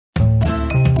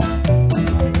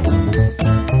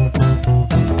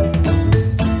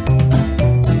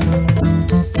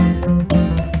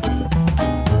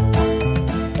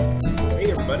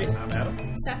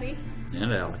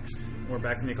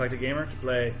back from the Eclectic Gamer to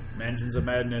play Mansions of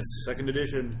Madness 2nd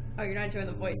Edition. Oh, you're not doing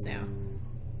the voice now.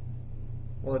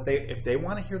 Well, if they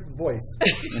want to hear the voice,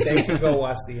 they can go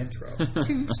watch the intro.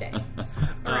 Touché.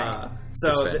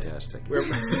 So That's fantastic. We're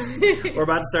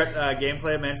about to start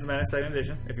gameplay of Mansions of Madness 2nd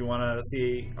Edition. If you want to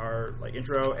see our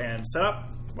intro and setup,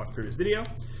 watch the previous video.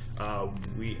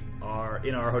 We are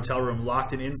in our hotel room,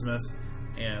 locked in Innsmouth,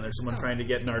 and there's someone trying to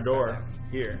get in our door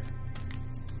here.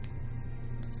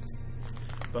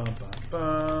 Bum, bum,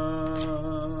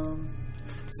 bum.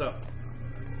 So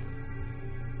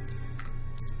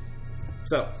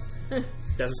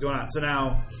that's what's going on. So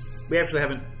now we actually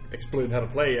haven't explained how to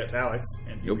play yet to Alex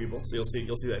and you people. So you'll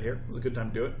see that here. It was a good time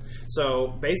to do it.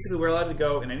 So basically, we're allowed to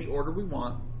go in any order we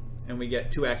want, and we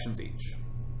get 2 actions each.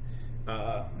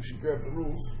 I should grab the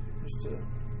rules just to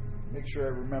make sure I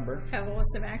remember. Have a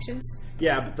list of actions.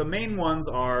 Yeah, but the main ones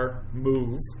are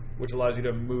move, which allows you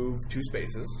to move 2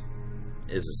 spaces.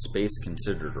 Is a space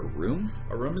considered a room?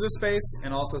 A room is a space,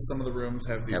 and also some of the rooms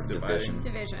have these Divisions,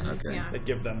 Okay. yeah. that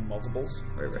give them multiples.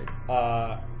 Right.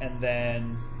 And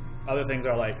then other things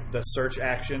are like the search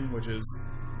action, which is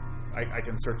I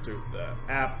can search through the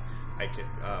app. I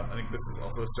think this is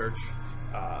also a search.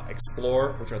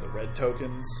 Explore, which are the red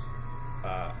tokens.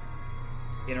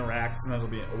 Interact. Sometimes will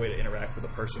be a way to interact with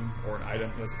a person or an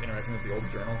item. Like interacting with the old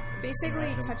journal.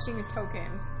 Basically, touching a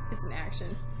token is an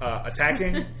action.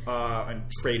 Attacking and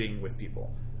trading with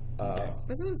people.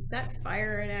 Wasn't set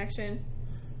fire an action?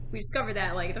 We discovered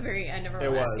that like at the very end of our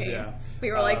last game. Yeah. We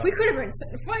were like, we could have been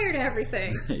setting fire to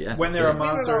everything. Yeah. When there are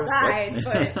monsters, we would have all died,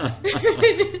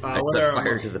 but I set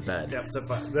fire to the bed. Yeah, set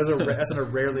fire. That's a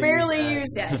rarely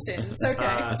used action. It's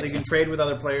okay. So you can trade with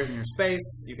other players in your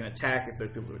space. You can attack if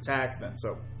there's people to attack. Then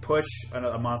so push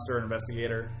a monster or an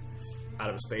investigator out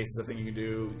of a space is a thing you can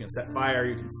do. You can set fire.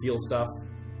 You can steal stuff.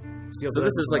 So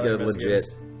this is like a legit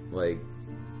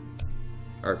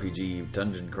RPG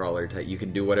dungeon crawler type. You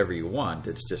can do whatever you want.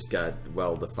 It's just got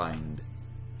well-defined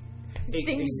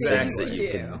things that you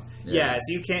can. Yeah, so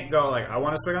you can't go like, I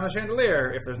want to swing on the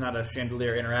chandelier if there's not a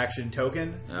chandelier interaction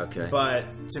token. Okay. But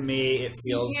to me, it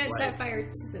feels you can't like... set fire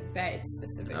to the bed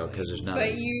specifically. Oh, because there's not but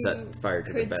a set fire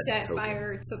to the bed could set token.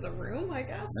 fire to the room, I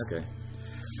guess. Okay.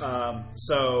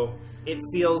 So it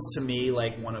feels to me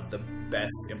like one of the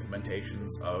best implementations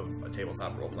of a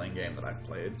tabletop role-playing game that I've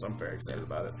played, so I'm very excited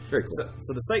about it. Very cool.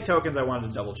 So the site tokens I wanted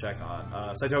to double-check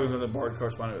on. Site tokens on the board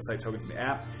correspond to site tokens in the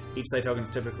app. Each site token is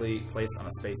typically placed on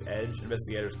a space edge.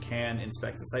 Investigators can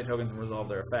inspect the site tokens and resolve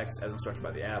their effects as instructed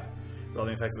by the app.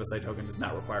 Resolving effects of a site token does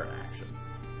not require an action.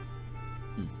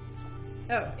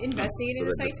 Oh, investigating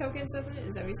the site tokens, doesn't it?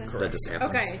 Is that what you said? That just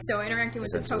happens. Okay, so interacting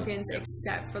with the tokens Yep.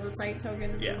 except for the site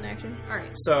tokens is an action?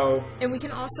 Alright. So, and we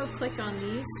can also click on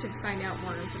these to find out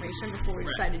more information before we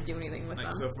decide to do anything with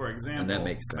them. So, for example, And that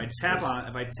makes sense.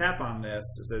 if I tap on this,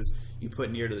 it says you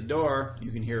put near to the door,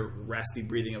 you can hear raspy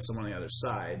breathing of someone on the other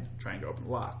side trying to open the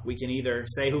lock. We can either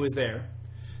say who is there,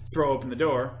 throw open the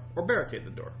door, or barricade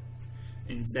the door.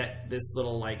 And that this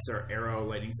little like sort of arrow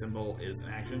lightning symbol is an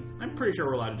action. I'm pretty sure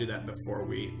we're allowed to do that before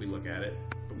we look at it,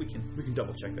 but we can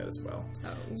double check that as well.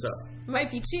 Oh, so might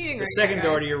be cheating. The second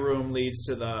door to your room leads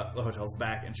to the hotel's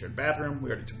back and shared bathroom.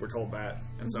 We're told that,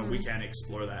 and so we can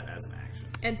explore that as an action.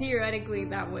 And theoretically,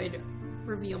 that would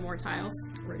reveal more tiles.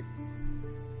 Right.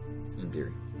 In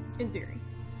theory. In theory.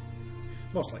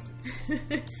 Most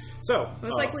likely. So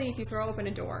most likely, if you throw open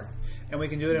a door, and we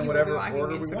can do it in whatever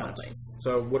order we want.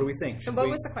 So, what do we think? And what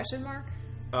was the question mark?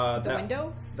 The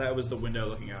window. That was the window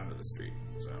looking out into the street.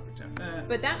 So,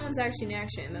 but that one's actually an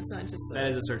action. That's not just. That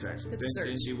is a search action. It's a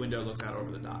search. The window looks out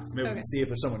over the docks. Maybe we can see if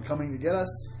there's someone coming to get us.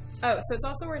 Oh, so it's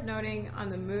also worth noting on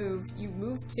the move, you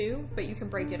move 2, but you can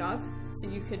break it up. So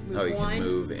you could move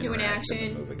 1, do an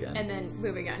action, and then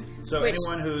move again. So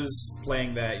anyone who's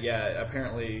playing that,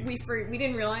 apparently... We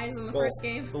didn't realize in the first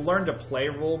game. The Learn to Play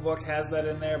rulebook has that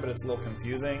in there, but it's a little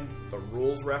confusing. The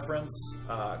rules reference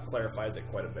clarifies it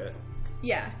quite a bit.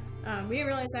 Yeah. We didn't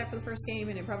realize that for the first game,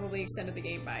 and it probably extended the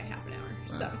game by half an hour.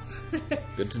 Wow. So.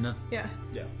 Good to know. Yeah.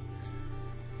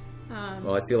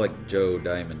 Well, I feel like Joe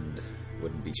Diamond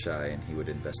wouldn't be shy, and he would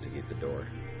investigate the door.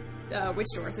 Which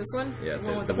door? This one? Yeah, the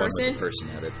one with the person? one with the person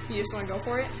at it. You just want to go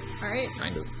for it? Alright.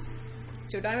 Kind of.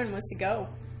 Joe Diamond wants to go.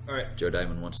 Alright. Joe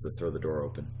Diamond wants to throw the door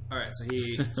open. Alright, so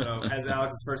as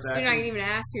Alex's first action... So you're not going to even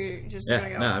ask, you're just going to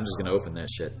go. No, I'm just going to open that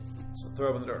shit. So throw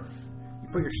open the door. You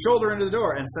put your shoulder into the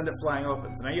door and send it flying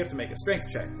open. So now you have to make a strength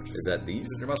check. Is that these?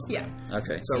 Your muscle memory.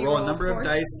 Okay. So roll a number of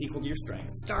dice equal to your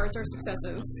strength. Stars are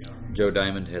successes. Joe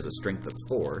Diamond has a strength of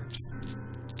 4.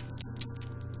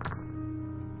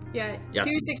 Yeah, 2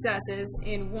 successes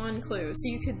in 1 clue. So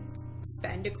you could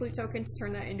spend a clue token to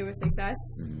turn that into a success.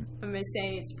 I'm going to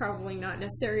say it's probably not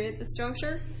necessary at this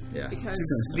juncture. Yeah. Because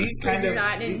you're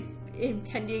not in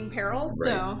impending peril.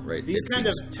 Right. These kind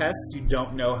of tests, you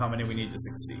don't know how many we need to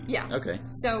succeed. Yeah. Okay.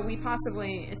 So it's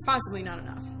possibly not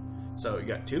enough. So you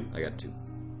got 2? I got 2.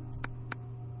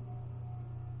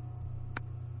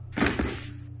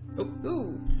 Oh.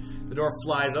 Ooh. The door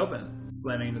flies open,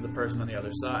 slamming into the person on the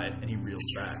other side, and he reels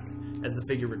back. As the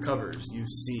figure recovers, you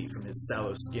see from his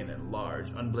sallow skin and large,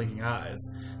 unblinking eyes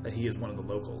that he is one of the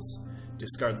locals.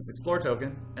 Discard this explore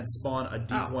token and spawn a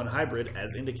deep 1 hybrid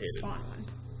as indicated. Spawn one.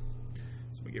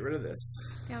 So we get rid of this.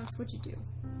 Alex, what'd you do?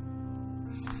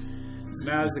 So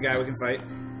now there's the guy we can fight.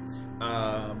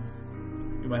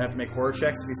 You might have to make horror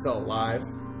checks if he's still alive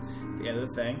at the end of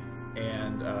the thing,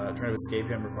 and trying to escape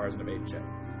him requires an evade check.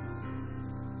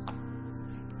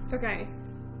 Okay.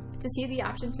 Does he have the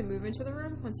option to move into the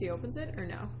room once he opens it, or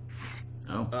no?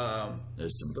 Oh.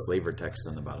 There's some flavor text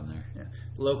on the bottom there. Yeah.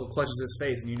 The local clutches his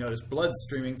face, and you notice blood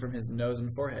streaming from his nose and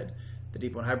forehead. The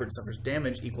Deep One hybrid suffers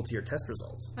damage equal to your test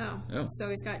result. Oh. So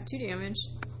he's got 2 damage.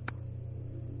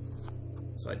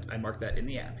 So I mark that in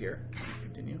the app here.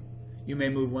 Continue. You may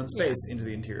move 1 space into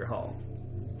the interior hall.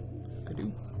 I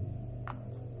do.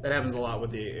 That happens a lot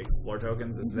with the explore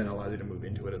tokens, is then allows you to move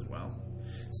into it as well.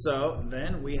 So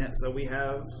then we have.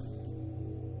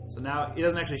 So now it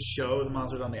doesn't actually show the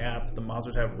monsters on the app. The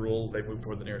monsters have rules; they move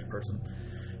toward the nearest person.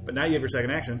 But now you have your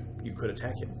second action. You could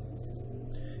attack him.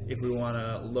 If we want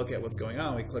to look at what's going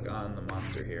on, we click on the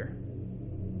monster here.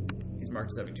 He's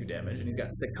marked as having 2 damage, and he's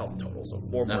got 6 health total, so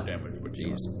 4 more damage. Which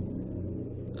is.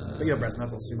 So you have brass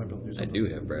knuckles, so you might be able to do something. I do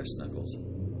have brass knuckles,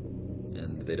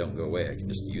 and they don't go away. I can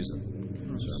just use them.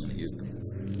 So I'm going to use them.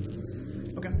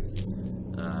 Okay.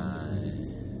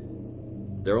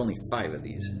 There are only 5 of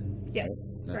these. Yes,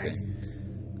 correct.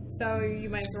 So you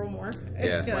might roll more.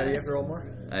 Yeah. Why do you have to roll more?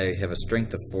 I have a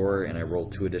strength of 4, and I roll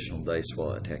 2 additional dice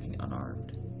while attacking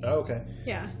unarmed. Oh, okay.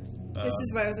 Yeah. This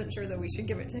is why I wasn't sure that we should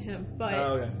give it to him. But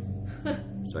okay.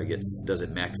 So I get, does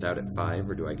it max out at 5,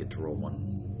 or do I get to roll 1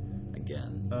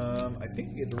 again? I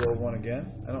think you get to roll 1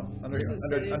 again. I don't under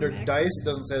max. dice it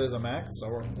doesn't say there's a max, so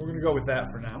we're going to go with that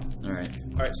for now. All right.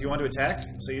 So you want to attack?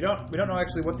 So we don't know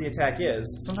actually what the attack is.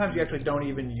 Sometimes you actually don't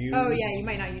even use. Oh yeah, you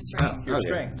might not use strength. Your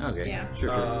strength. Okay. Yeah.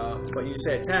 Sure. But you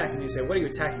say attack, and you say, what are you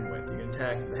attacking with? You can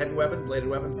attack the heavy weapon, bladed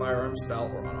weapon, firearm, spell,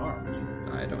 or unarmed.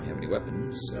 I don't have any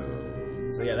weapons, so.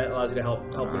 So yeah, that allows you to help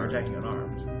when you're attacking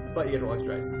unarmed. But you get to roll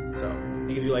extra dice. So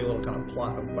it gives you like a little kind of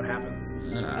plot of what happens.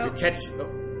 You catch.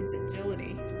 It's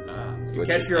agility. You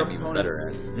catch your I'm opponent. even better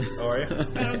at. Oh, are you?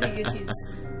 I don't think you'd use.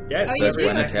 Yeah, you do?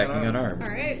 When attacking unarmed. All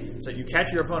right. So you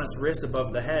catch your opponent's wrist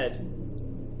above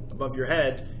your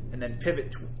head, and then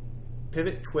pivot,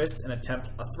 twist, and attempt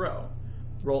a throw.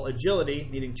 Roll agility,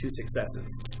 needing 2 successes.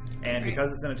 And because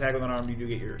it's an attack with an arm, you do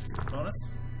get your bonus.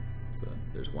 So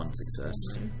there's 1 success,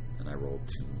 and I rolled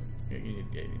 2. You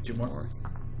need 2 more.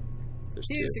 There's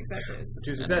 2 successes.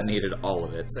 2 successes. And I needed all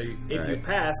of it. So if you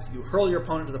pass, you hurl your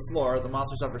opponent to the floor. The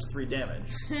monster suffers 3 damage.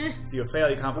 If you fail,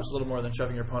 you accomplish a little more than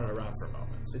shoving your opponent around for a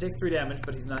moment. So he takes 3 damage,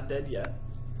 but he's not dead yet.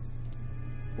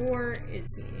 Or is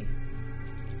he?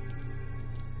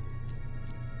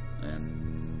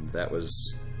 And that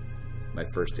was my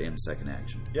first and second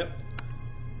action. Yep.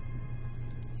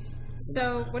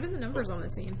 So what do the numbers on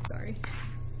this mean? Sorry.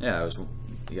 Yeah, I was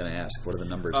going to ask, what are the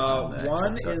numbers on that?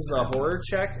 1 is the horror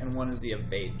check, and 1 is the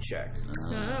evade check.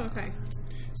 Oh, okay.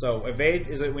 So evade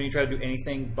is when you try to do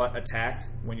anything but attack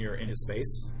when you're in his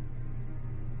space.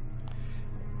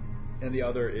 And the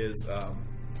other is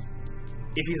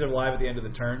if he's alive at the end of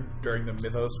the turn during the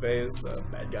mythos phase, the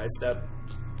bad guy step,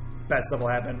 bad stuff will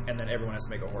happen, and then everyone has to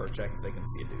make a horror check if they can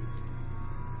see a dude.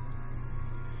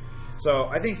 So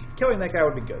I think killing that guy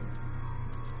would be good.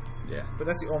 Yeah. But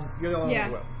that's the only, you're the only one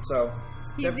who will. So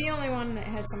he's the only one that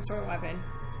has some sort of weapon.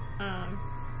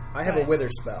 I have a wither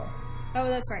spell. Oh,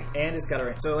 that's right. And it's got a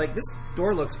range. So like this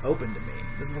door looks open to me.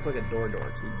 It doesn't look like a door.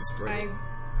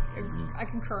 I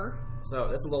concur. So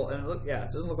that's a little, and it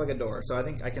doesn't look like a door. So I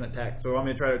think I can attack. So you want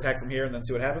me to try to attack from here and then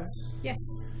see what happens? Yes.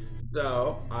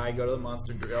 So I go to the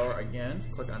monster drawer again,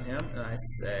 click on him, and I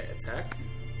say attack.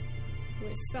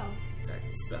 With spell. Attack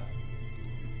with spell.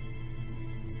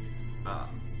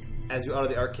 As you utter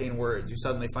the arcane words, you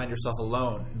suddenly find yourself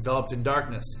alone, enveloped in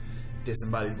darkness. A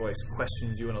disembodied voice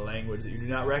questions you in a language that you do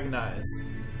not recognize,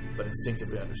 but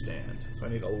instinctively understand. So I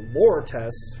need a lore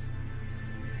test.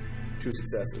 2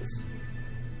 successes.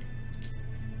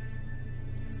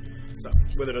 So,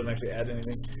 Wither doesn't actually add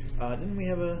anything. Didn't we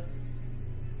have a...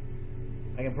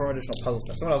 I can perform additional puzzle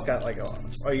stuff. Someone else got like a...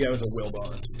 Oh, yeah, it was a will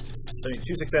bonus. So I need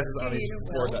 2 successes on these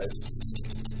 4 dice.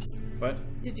 What?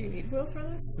 Did you need will for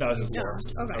this? No, it's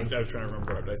just lore. Okay. I was trying to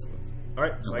remember what I dice was.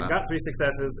 Alright, so I got 3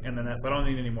 successes, and then that's... I don't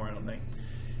need any more, I don't think.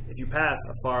 If you pass,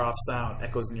 a far-off sound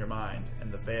echoes in your mind,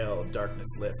 and the veil of darkness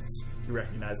lifts. You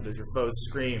recognize it as your foe's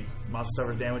scream. The monster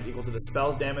suffers damage equal to the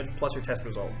spell's damage plus your test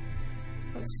result.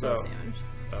 What's the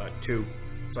damage? 2.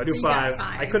 So I do 5.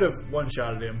 I could have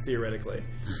one-shotted him, theoretically.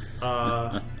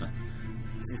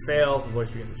 If you fail, the voice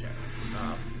begins to chant.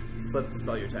 Flip the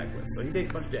spell you attack with. So he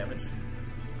takes a bunch of damage.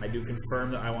 I do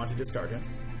confirm that I want to discard him.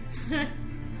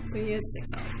 So he has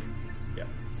 6 health. Yeah.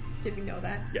 Did we know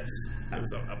that? Yes. It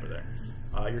was up there.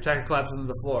 Your attacker collapses to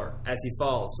the floor. As he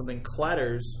falls, something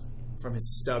clatters from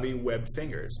his stubby, webbed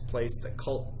fingers. Place the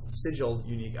cult sigil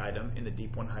unique item in the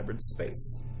Deep One hybrid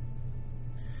space.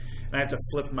 And I have to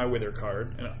flip my Wither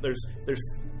card. And there's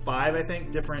 5, I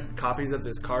think, different copies of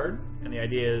this card. And the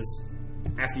idea is,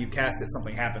 after you cast it,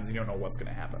 something happens and you don't know what's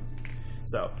going to happen.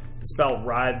 So the spell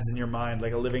writhes in your mind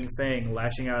like a living thing,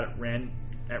 lashing out at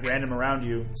random around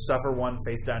you. Suffer 1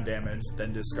 face-down damage,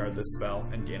 then discard this spell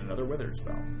and gain another Wither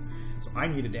spell. So I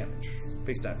need a damage.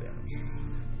 Face-down damage.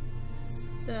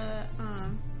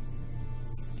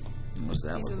 What does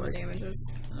that These look are like? The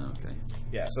damages. Okay.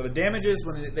 Yeah, so the damages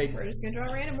when they... We're just going to draw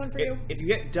a random one for you. If you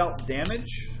get dealt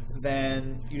damage,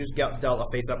 then you just get dealt a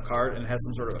face-up card and it has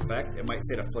some sort of effect. It might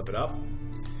say to flip it up.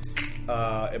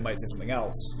 It might say something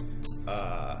else.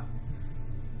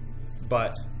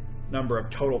 But number of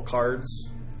total cards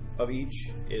of each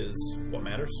is what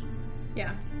matters.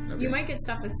 Yeah. Okay. You might get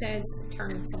stuff that says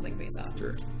turn something face up.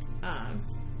 Sure.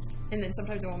 And then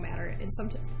sometimes it won't matter. And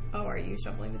sometimes... Oh, are you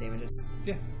shuffling the damages?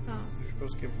 Yeah. Oh. You're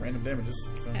supposed to give random damages.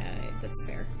 So. That's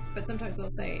fair. But sometimes they'll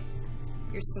say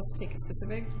you're supposed to take a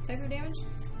specific type of damage.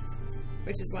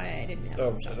 Which is why I didn't have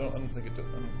them shuffled. I don't think it did.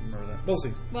 I don't remember that. We'll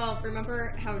see. Well,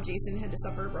 remember how Jason had to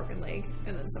suffer a broken leg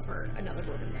and then suffer another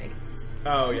broken leg?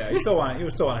 Oh, yeah. You still want to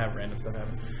have random stuff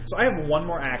happen. So I have 1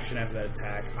 more action after that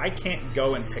attack. I can't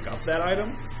go and pick up that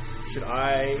item. Should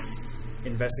I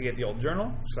investigate the old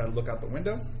journal? Should I look out the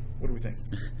window? What do we think?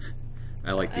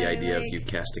 I like the idea of you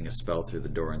casting a spell through the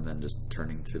door and then just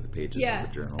turning through the pages of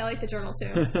the journal. I like the journal too.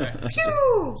 Right.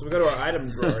 So we go to our item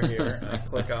drawer here and I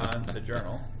click on the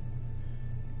journal.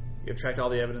 You tracked all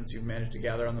the evidence you've managed to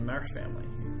gather on the Marsh family.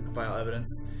 You compile evidence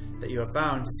that you have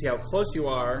found to see how close you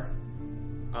are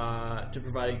to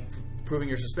proving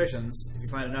your suspicions. If you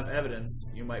find enough evidence,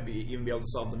 you might even be able to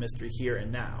solve the mystery here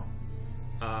and now.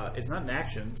 It's not an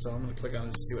action, so I'm going to click on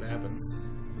it to see what happens.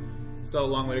 Still a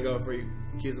long way to go before you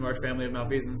accuse the Marsh family of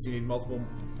malfeasance. You need multiple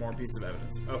more pieces of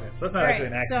evidence. Okay, so that's not actually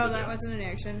an action. So that wasn't an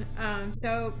action.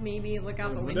 So maybe look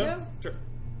out the window? Sure.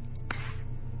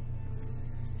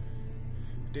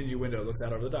 Dingy window looks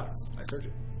out over the docks. I search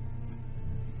it.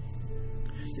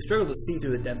 You struggle to see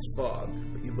through the dense fog,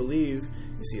 but you believe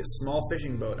you see a small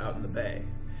fishing boat out in the bay.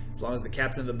 As long as the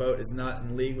captain of the boat is not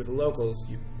in league with the locals,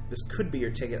 this could be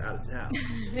your ticket out of town.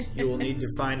 You will need to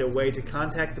find a way to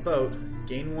contact the boat,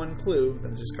 gain 1 clue,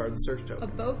 then discard the search token. A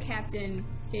boat captain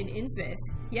in Innsmouth.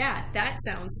 Yeah, that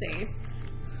sounds safe.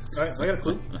 Alright, so I got a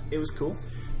clue. It was cool.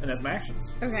 And that's my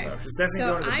actions. Okay.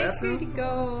 So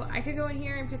I could go in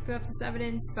here and pick up this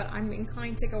evidence, but I'm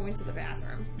inclined to go into the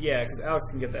bathroom. Yeah, because Alex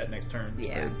can get that next turn.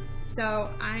 Yeah. So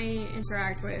I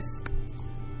interact with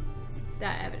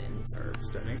that evidence or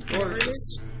starting explore.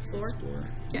 Explore.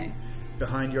 Okay.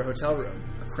 Behind your hotel room,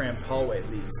 a cramped hallway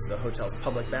leads to the hotel's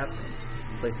public bathroom.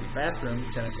 Place the bathroom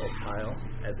tentacle tile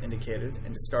as indicated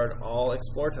and discard all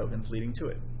explore tokens leading to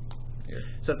it. Here.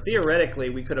 So theoretically,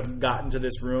 we could have gotten to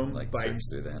this room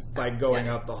by going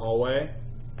up the hallway.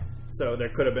 So there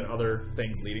could have been other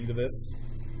things leading to this.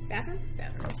 Bathroom?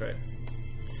 Bathroom. That's right.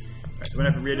 Alright, so we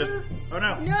have to readjust. Oh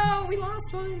no! No, we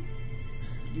lost one.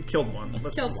 You killed one.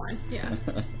 Killed one, yeah.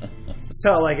 Let's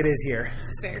tell it like it is here.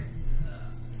 It's fair.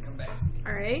 Come back.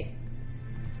 Alright.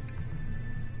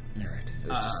 Alright, it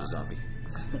was just a zombie.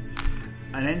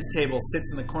 An ends table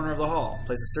sits in the corner of the hall.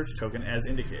 Place a search token as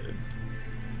indicated.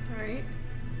 Alright.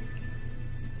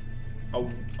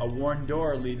 A worn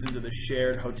door leads into the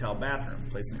shared hotel bathroom.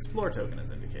 Place an explore token as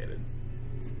indicated.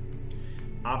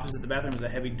 Opposite the bathroom is a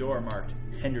heavy door marked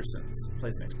Henderson's.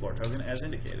 Place an explore token as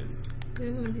indicated. There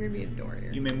doesn't appear to be a door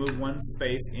here. You may move 1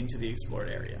 space into the explored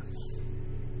area.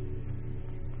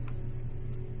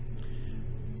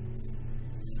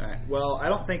 Alright, well, I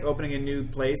don't think opening a new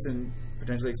place and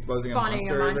potentially exposing a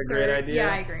monster is a great idea.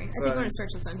 Yeah, I agree. I think I'm going to search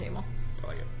this on table. I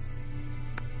like it.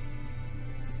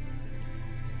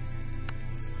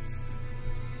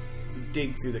 You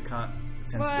dig through the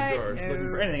contents of the drawers, looking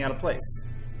for anything out of place.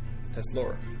 Test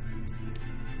lore.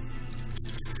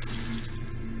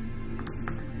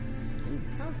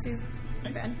 Oh, 2.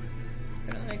 Not bad.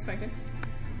 Better than I expected.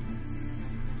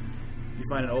 You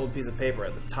find an old piece of paper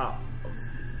at the top of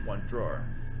one drawer.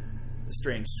 The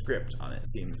strange script on it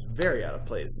seems very out of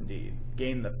place indeed.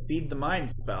 Gain the Feed the Mind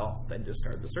spell, then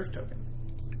discard the search token.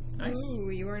 Nice.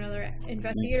 Ooh, you are another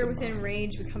investigator within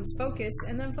range, becomes focused,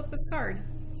 and then flip this card.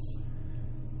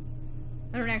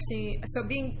 I don't actually... So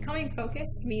becoming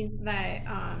focused means that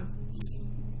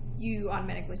you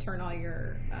automatically turn all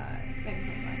your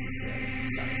magnifying glasses to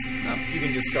stars. You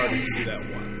can discard it to do that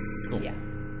once. Cool. Yeah.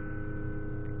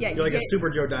 Yeah, You're like a Super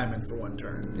Joe Diamond for one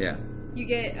turn. Yeah. You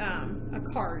get a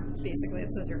card, basically,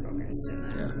 that says you're focused, and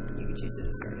then you can choose to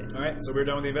discard it. Alright, so we're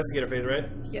done with the investigator phase, right?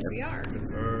 Yes, we are.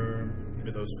 Confirm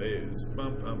with those phase.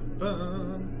 Bum, bum,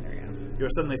 bum. There we go. You are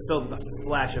suddenly filled with a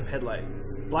flash of headlights.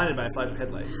 Blinded by a flash of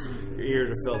headlights. Your ears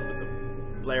are filled with the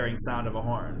blaring sound of a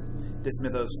horn. This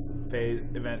Mythos phase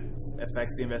event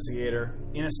affects the investigator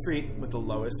in a street with the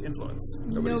lowest influence.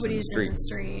 Nobody's in the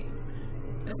street.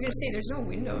 I was going to say, there's no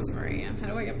windows where I am. How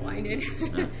do I get blinded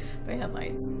by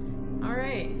headlights?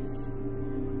 Alright,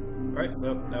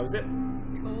 so that was it.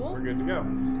 Cool. We're good to go.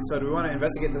 So do we want to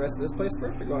investigate the rest of this place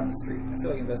first or go out on the street? I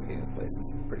feel like investigating this place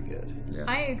is pretty good. Yeah.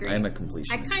 I agree. I'm a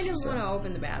completionist. I kind of want to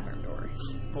open the bathroom door.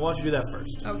 Well, why don't you do that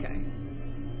first? Okay.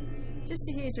 Just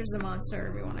in case there's a monster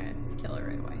and we want to kill it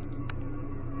right away.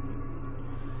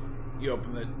 You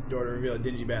open the door to reveal a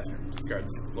dingy bathroom. Discard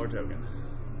the floor token.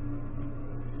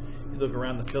 You look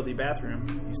around the filthy bathroom.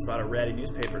 You spot a ratty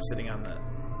newspaper sitting on the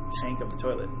tank of the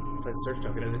toilet. Place the search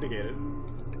token as indicated.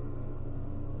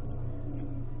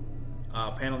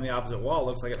 A panel on the opposite wall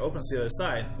looks like it opens to the other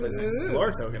side. Place the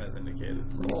explore token as indicated.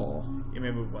 Oh. You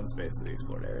may move one space to the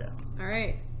explored area.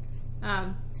 Alright.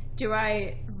 Do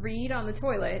I read on the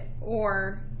toilet,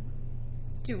 or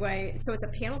do I... So it's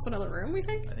a panel to another room, we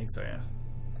think? I think so, yeah.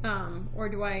 Or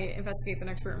do I investigate the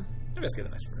next room? Investigate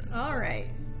the next room. Alright.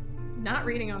 Not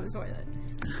reading on the toilet.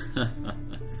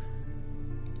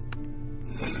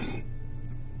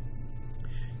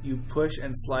 You push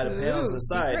and slide a panel to the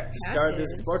side. Discard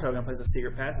this explore token and place a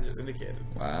secret passage as indicated.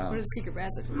 Wow. What is a secret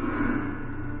passage?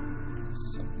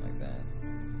 Something like that.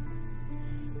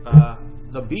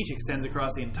 The beach extends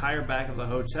across the entire back of the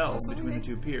hotel between the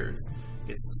two piers.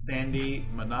 Its sandy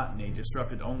monotony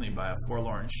disrupted only by a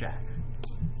forlorn shack.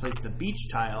 Place the beach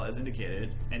tile as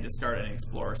indicated and discard any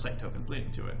explorer site tokens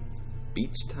leading to it.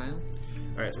 Beach tile?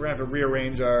 Alright, so we're going to have to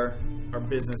rearrange our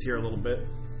business here a little bit.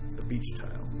 The beach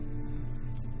tile.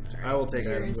 I will take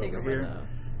items over here.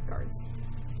 The cards.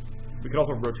 We could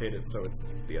also rotate it so it's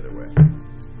the other way.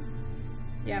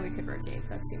 Yeah, we could rotate.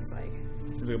 That seems like...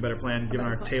 Seems like a better plan given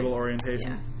our table orientation.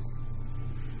 Yeah.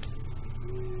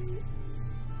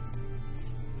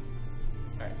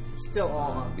 Alright, still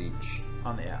all on beach.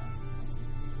 On the app.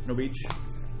 No beach?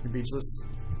 You're beachless?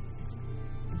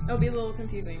 It'll be a little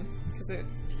confusing because it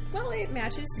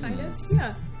matches kind of.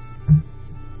 Yeah.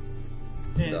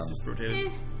 Yeah, it's just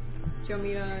rotated. Do you want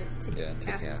me to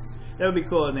take half? That would be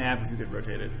cool in the app if you could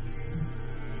rotate it.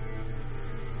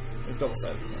 It's double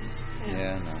sided.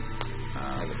 Yeah, no.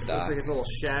 Looks like it's a little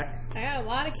shack. I got a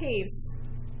lot of caves.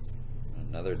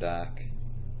 Another dock.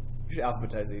 You should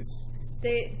alphabetize these.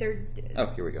 They're. Oh,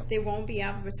 here we go. They won't be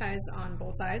alphabetized on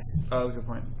both sides. Oh, good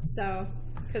point. So,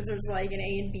 because there's like an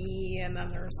A and B, and then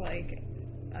there's like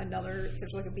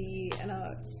there's like a B and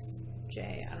a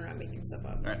J. I don't know, I'm making stuff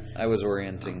up. All right. I was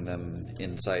orienting them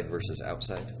inside versus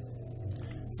outside.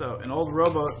 So, an old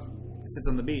rowboat sits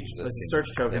on the beach. Place a search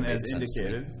token as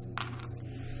indicated.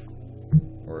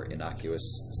 Or innocuous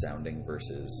sounding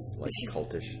versus like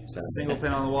cultish sounding. A single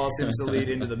pin on the wall seems to lead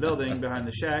into the building behind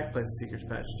the shack. Place a secret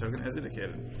passage token as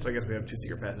indicated. So I guess we have two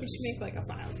secret passages. We should make like a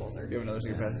file folder. You have another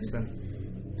secret passage then?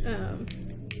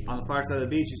 On the far side of the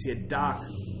beach, you see a dock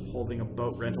holding a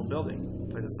boat rental building.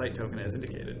 Place a site token as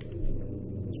indicated.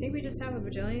 You think we just have a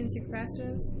bajillion secret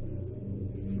passages?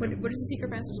 What does a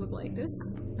secret passage look like? This?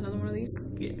 Another one of these?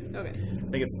 Yeah. Okay. I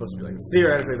think it's supposed to be like,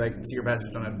 theoretically, like, secret passages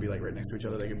don't have to be like right next to each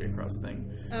other. They could be across the thing.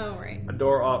 Oh, right. A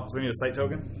door off, so we need a site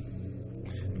token.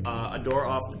 A door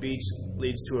off the beach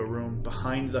leads to a room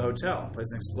behind the hotel.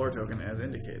 Place an explore token as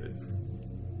indicated.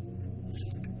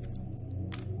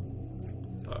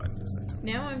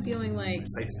 Now I'm feeling like...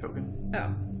 Site token.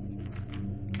 Oh.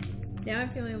 Now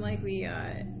I'm feeling like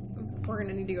we're going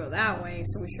to need to go that way,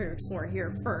 so we should explore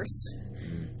here first.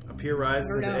 A pier rises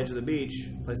at the edge of the beach.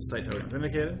 Place a site token as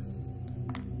indicated.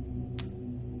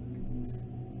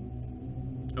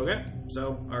 Okay,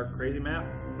 so our crazy map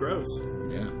grows.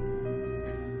 Yeah.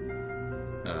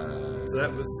 So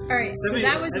that was... Alright, so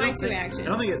that was my two actions. I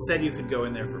don't think it said you could go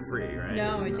in there for free, right?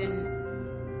 No, it didn't.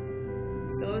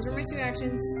 So those were my two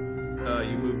actions.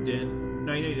 You moved in.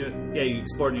 No, you you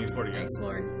explored and you explored again. I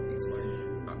explored.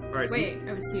 Alright. Wait,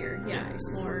 I was here. Yeah,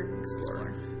 explored.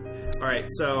 All right,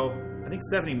 so I think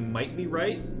Stephanie might be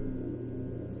right.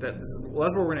 That's where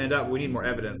we're going to end up. We need more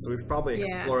evidence, so we should probably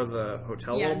explore the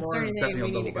hotel a little more. And Stephanie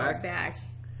will double back.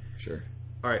 Sure.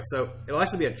 All right, so it'll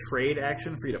actually be a trade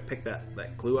action for you to pick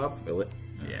that clue up. Will it?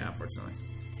 Yeah, unfortunately.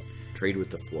 Trade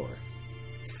with the floor.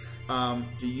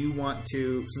 Do you want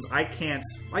to? Since I can't,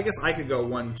 I guess I could go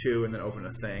 1, 2, and then open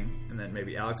a thing, and then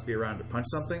maybe Alex be around to punch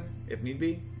something if need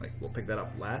be. Like we'll pick that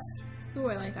up last. Ooh,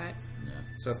 I like that. Yeah.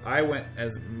 So if I went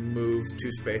as move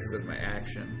 2 spaces of my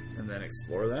action and then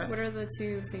explore that. What are the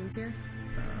 2 things here?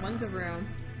 One's a room.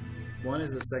 One is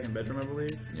the second bedroom, I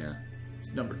believe. Yeah.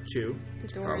 Number 2. The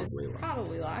door is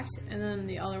probably locked, and then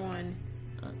the other one.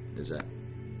 Is that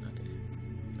okay?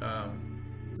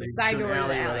 It's a side door to the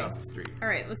alley. Right off the street. All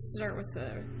right, let's start with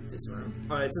this room.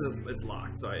 It says it's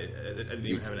locked, so I didn't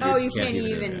even have an. Oh, you can't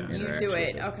even do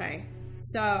it. Okay,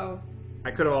 so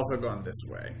I could have also gone this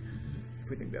way. If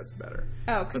we think that's better.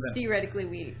 Oh, because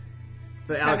theoretically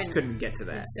But Alex couldn't get to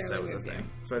that. That was the thing.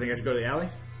 So I think I should go to the alley.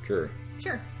 Sure.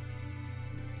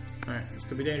 All right, this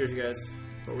could be dangerous, you guys,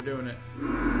 but we're doing it.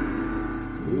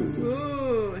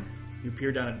 Ooh. You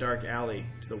peer down a dark alley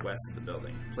to the west of the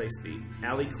building. Place the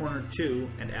alley corner 2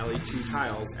 and alley 2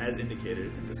 tiles as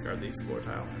indicated and discard the explore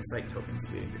tile and site tokens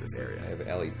leading to this area. I have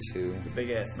alley 2. It's a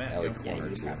big ass map. Alley corner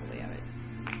 2. Probably have it.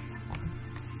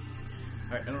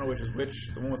 Alright, I don't know which is which.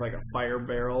 The one with like a fire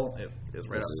barrel is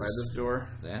right outside this door.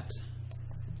 That.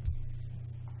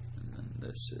 And then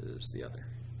this is the other.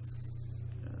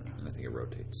 And I think it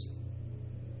rotates.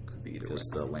 Could be either because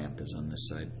the lamp is on this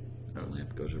side. The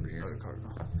lamp goes over here.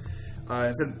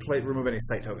 Instead, remove any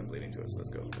site tokens leading to it, so this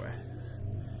goes away.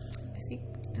 I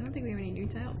don't think we have any new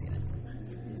tiles yet.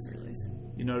 I just realized.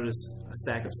 You notice a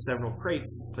stack of several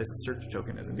crates. Place a search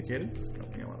token as indicated.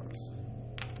 Opening one of those.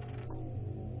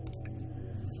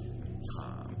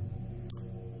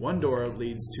 One door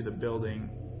leads to the building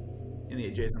in the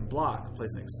adjacent block.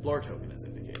 Place an explore token as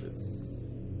indicated.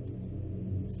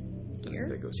 Here?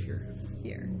 That goes here.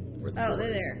 Here. They're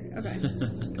there. Okay.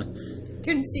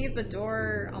 Couldn't see the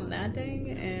door on that thing,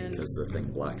 and because the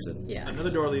thing blocks it. Yeah. Another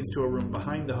door leads to a room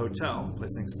behind the hotel.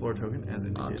 Place an explore token as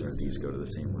indicated. Odds are these go to the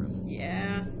same room.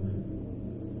 Yeah.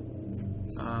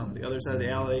 The other side of the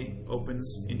alley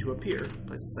opens into a pier.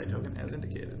 Place a site token as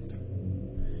indicated.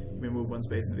 You may move 1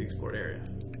 space into the explored area.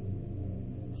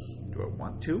 Do I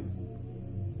want to?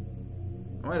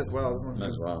 I might as well. This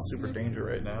one's super danger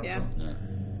right now. Yeah. So.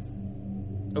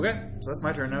 Okay, so that's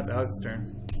my turn. Now it's Alex's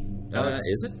turn.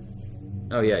 Is it?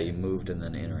 Oh yeah, you moved and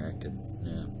then interacted.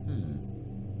 Yeah.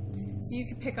 So you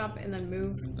could pick up and then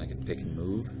move. I could pick and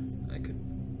move.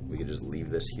 We could just leave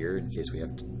this here in case we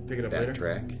have to pick it up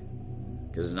backtrack.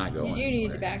 Because it's not going. You do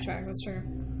need to backtrack. That's true.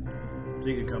 So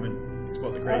you could come and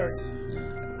explode the crates.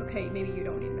 Okay, maybe you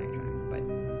don't need to backtrack, but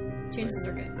chances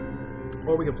are good.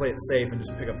 Or we could play it safe and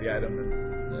just pick up the item.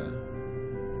 Yeah.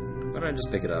 Why don't I just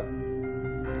pick it up?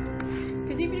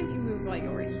 Because even if you move like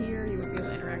over here, you wouldn't be able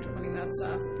to interact with any of that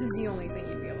stuff. This is the only thing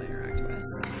you'd be able to interact with.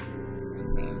 So it doesn't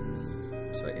seem.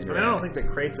 So I don't think the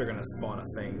crates are going to spawn a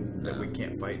thing that we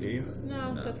can't fight, do you?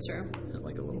 No, that's true.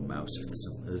 Like a little mouse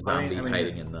or a zombie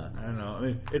hiding in the. I don't know. I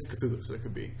mean, it's Cthulhu, so it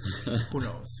could be. Who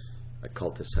knows? A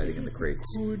cultist hiding in the crates.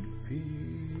 Could be.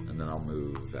 And then I'll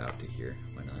move out to here.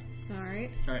 Why not?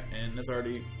 Alright, and that's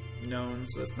already known,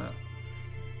 so that's not.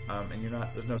 And you're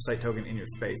not. There's no site token in your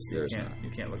space. So you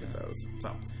can't look at those.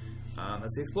 So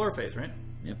that's the explorer phase, right?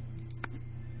 Yep.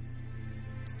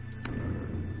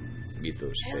 Meet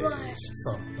those phase.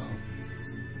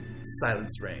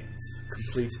 Silence reigns.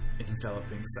 Complete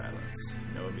enveloping silence.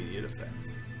 No immediate effect.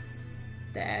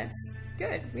 that's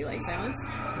good. We like silence.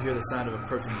 You hear the sound of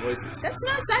approaching voices. That's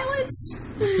not silence!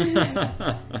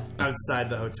 Outside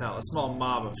the hotel, a small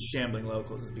mob of shambling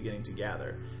locals is beginning to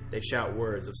gather. They shout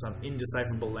words of some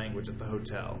indecipherable language at the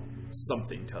hotel.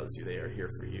 Something tells you they are here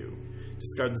for you.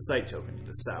 Discard the site token to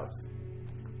the south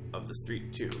of the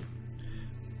street 2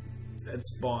 and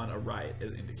spawn a riot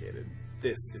as indicated.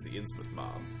 This is the Innsmouth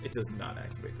mob. It does not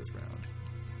activate this round.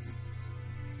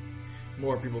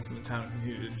 More people from the town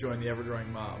continue to join the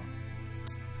ever-growing mob.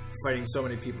 Fighting so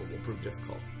many people will prove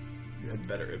difficult. You had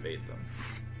better evade them.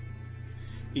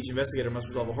 Each investigator must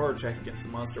resolve a horror check against the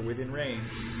monster within range,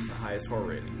 the highest horror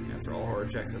rating. After all horror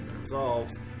checks have been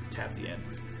resolved, tap the end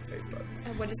face button.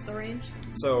 And what is the range?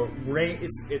 So range,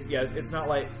 it's not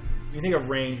like when you think of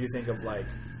range, you think of like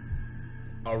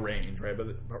a range, right?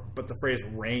 But the phrase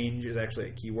range is actually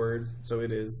a keyword. So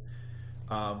it is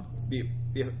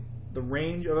the The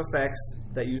range of effects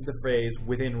that use the phrase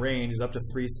 "within range" is up to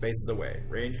 3 spaces away.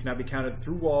 Range cannot be counted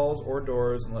through walls or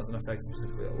doors unless an effect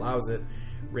specifically allows it.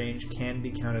 Range can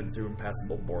be counted through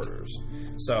impassable borders.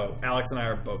 So Alex and I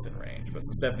are both in range, but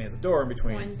since Stephanie has a door in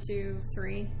between... 1, 2,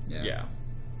 3. Yeah.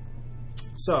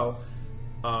 So,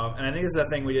 and I think this is that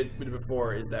thing we did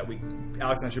before, is that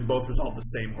Alex and I should both resolve the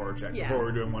same horror check before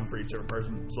we're doing one for each different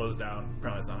person. Slows it down.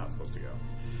 Apparently that's not how it's supposed to go.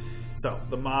 So,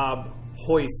 the mob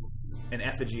hoists an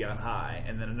effigy on high,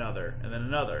 and then another, and then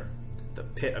another. The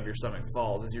pit of your stomach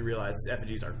falls as you realize these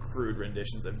effigies are crude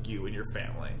renditions of you and your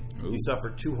family. Ooh. You suffer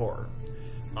 2 horror.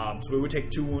 So we would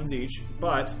take 2 wounds each,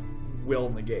 but will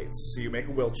negates. So you make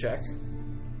a will check.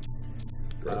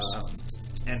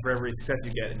 And for every success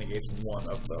you get, it negates 1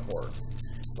 of the horror.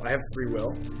 So I have 3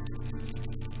 will.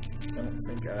 I don't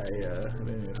think I have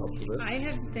anything that helps with this. I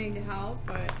have the thing to help,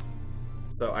 but...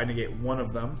 So I negate 1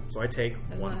 of them. So I take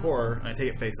 1 horror, and I take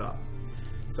it face up.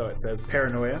 So it says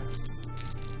paranoia.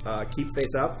 Keep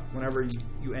face up. Whenever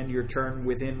you end your turn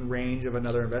within range of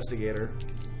another investigator,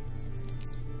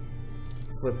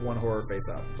 flip 1 horror face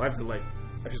up. So I have to, I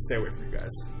should stay away from you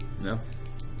guys. No.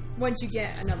 Once you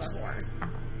get another horror.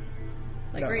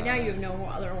 Right now you have no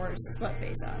other horrors to flip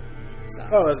face up. So.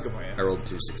 Oh, that's a good point. Yeah. I rolled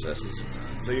 2 successes.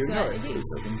 So you know it.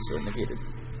 So negated.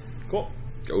 Cool.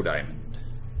 Go Diamond.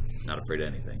 Not afraid of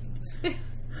anything.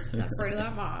 Not afraid of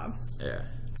that mob. Yeah.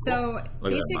 So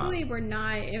basically, we're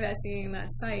not investigating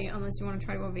that site unless you want to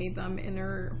try to evade them.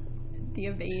 The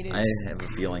evade is... I have a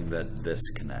feeling that this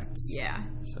connects. Yeah.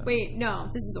 So. Wait, no,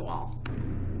 this is a wall.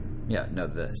 Yeah, no,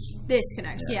 this. This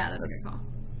connects. Yeah, that's a good call.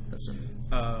 That's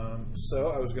so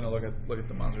I was going to look at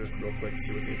the monsters real quick to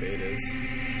see what the evade is.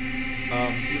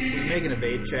 When you make an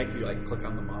evade check, you click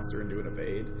on the monster and do an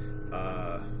evade.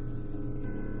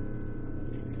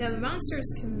 Now the monsters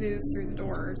can move through the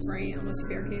doors, right? Unless you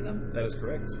barricade them. That is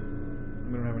correct.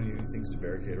 We don't have any things to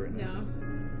barricade right now. No.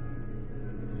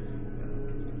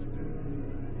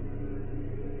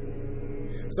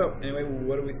 So anyway,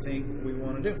 what do we think we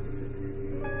want to do?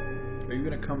 Are you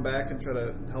going to come back and try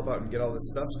to help out and get all this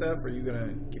stuff, Steph, or are you going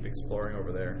to keep exploring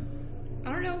over there?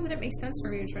 I don't know that it makes sense for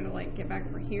me to try to get back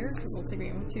over here, because it'll take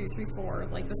me 1, 2, 3, 4.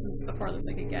 This is the farthest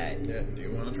I could get. Yeah. Do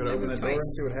you want to try to open that door and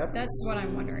see what happens? That's what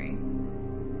I'm wondering.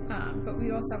 But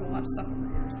we also have a lot of stuff over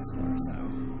here to explore, so.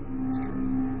 That's true.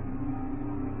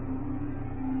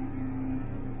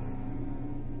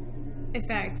 In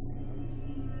fact,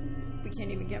 we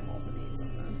can't even get both of these.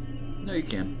 No, you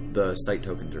can. The site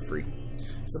tokens are free.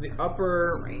 So the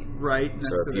upper right next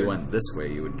so if you went this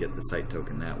way, you would get the site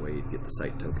token that way, you'd get the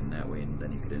site token that way, and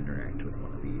then you could interact with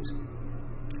one of these.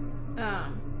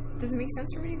 Does it make sense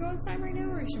for me to go outside right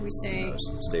now, or should we stay? No,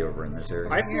 stay over in this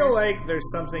area. I feel like there's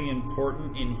something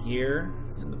important in here.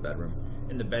 In the bedroom.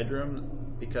 In the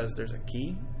bedroom, because there's a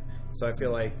key. So I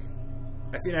feel like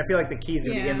the key's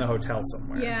going to be in the hotel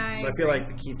somewhere. Yeah, I feel like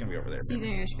the key's going to be over there. So you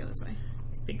think I should go this way?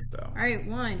 I think so. All right,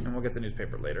 1. And we'll get the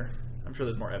newspaper later. I'm sure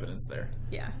there's more evidence there.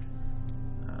 Yeah.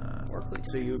 Or clue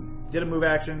so you did a move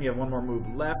action. You have 1 more move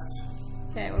left.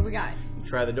 Okay, what do we got? You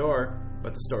try the door,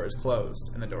 but the door is closed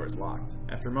and the door is locked.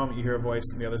 After a moment, you hear a voice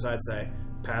from the other side say,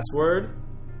 "Password."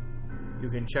 You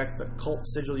can check the cult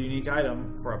sigil unique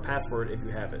item for a password if you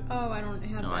have it. Oh, I don't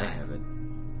have that. No, I have it.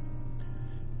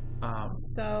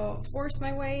 So force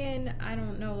my way in. I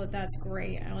don't know that that's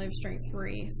great. I only have strength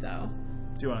 3, so.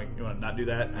 Do you want to not do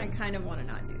that? I kind of want to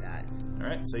not do that. All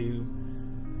right, so you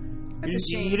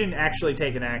didn't actually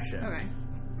take an action. Okay.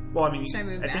 Well, I mean,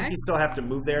 I think you still have to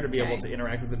move there to be able to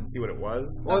interact with it and see what it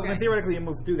was. Well, then theoretically, you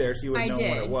moved through there, so you would know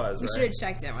what it was. We should have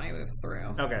checked it when I moved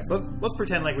through. Okay, so let's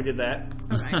pretend like we did that.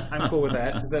 Okay. I'm cool with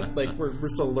that. Is that we're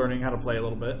still learning how to play a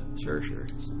little bit? Sure.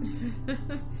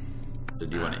 So,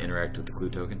 do you want to interact with the clue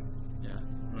token? Yeah.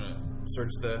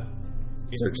 Search the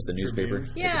newspaper.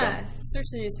 Yeah, search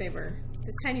the newspaper.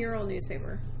 The 10-year-old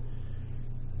newspaper.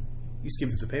 You skim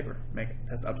through the paper. Make a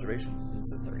test observation.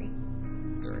 It's a 3.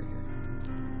 Right here.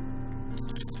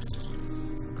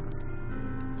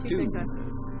 2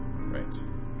 successes. Right.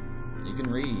 You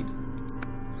can read.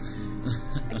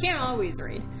 I can't always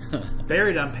read.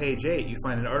 Buried on page 8, you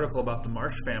find an article about the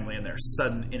Marsh family and their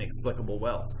sudden inexplicable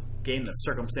wealth. Gain the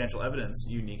circumstantial evidence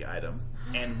unique item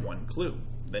and 1 clue.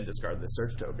 Then discard the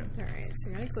search token. Alright, so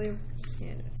we got a clue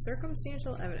and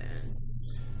circumstantial evidence.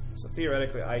 So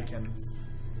theoretically, I can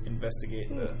investigate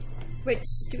the... Which,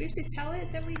 do we have to tell it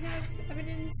that we have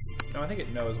evidence? No, I think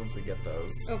it knows once we get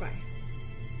those. Okay.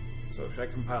 So should I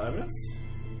compile evidence?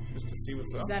 Just to see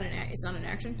what's up? It's not an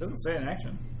action? It doesn't say an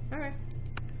action. Okay.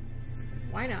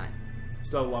 Why not?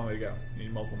 Still have a long way to go. You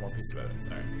need multiple more pieces of evidence.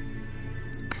 Alright.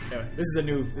 Anyway, this is a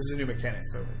new mechanic,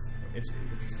 so it's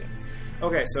interesting.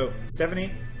 Okay, so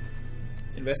Stephanie,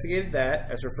 investigated that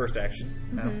as her first action.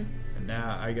 And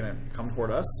now are you going to come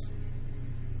toward us?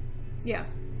 Yeah,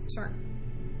 sure.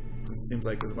 It seems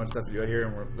like there's a bunch of stuff to do out here,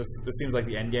 and this seems like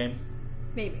the end game.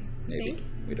 Maybe. Think?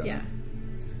 We don't know.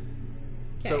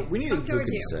 So we need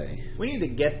we need to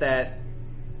get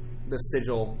the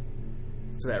sigil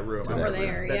to that room. Over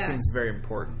there, that seems very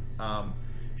important.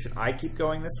 Should I keep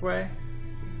going this way,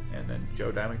 and then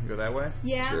Joe Diamond can go that way?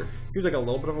 Yeah. Sure. Seems like a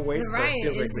little bit of a waste. The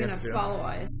riot is going to follow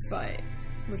us,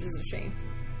 which is a shame.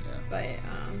 Yeah. But I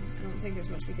don't think there's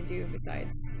much we can do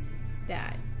besides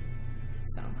that.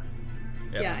 So.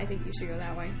 Yep. Yeah, I think you should go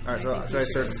that way. All right, so should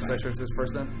I search this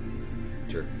first then?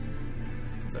 Sure.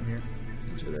 I'm here.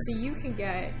 So you can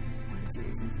get...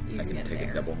 I can take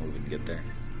a double move and get there.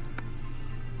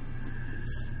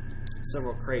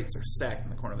 Several crates are stacked in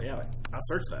the corner of the alley. I'll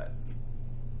search that.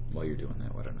 While you're doing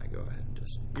that, why don't I go ahead and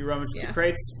just... You rummage through the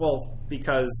crates? Well,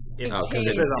 because if a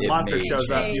monster shows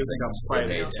up, you can fight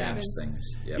it. Things.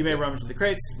 Yep. You may rummage through the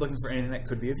crates looking for anything that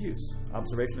could be of use.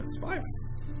 Observation is 5.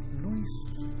 Nice.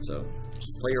 So,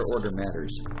 player order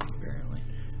matters, apparently.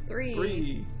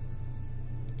 3.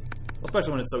 Well,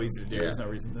 especially when it's so easy to do. There's no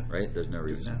reason to... Right? There's no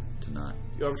reason to not.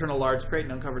 You overturn a large crate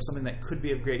and uncover something that could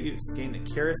be of great use. Gain the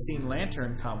kerosene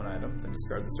lantern common item, then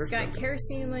discard the search. We got a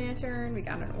kerosene lantern. We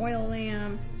got an oil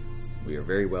lamp. We are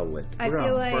very well lit. I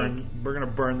feel like... We're going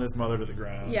to burn this mother to the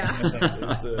ground. Yeah. I think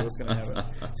that's what's going to happen.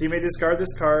 So you may discard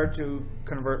this card to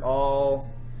convert all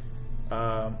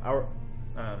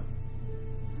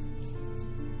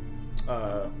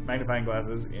magnifying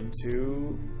glasses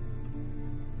into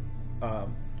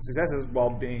successes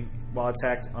while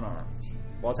attacking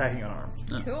unarmed.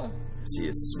 Cool. So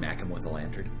you smack him with a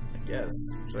lantern. I guess.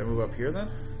 Should I move up here then?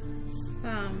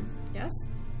 Yes.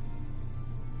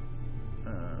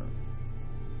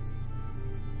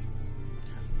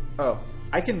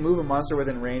 I can move a monster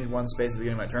within range 1 space at the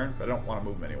beginning of my turn, but I don't want to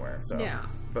move him anywhere. So. Yeah.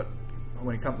 But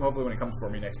hopefully when he comes for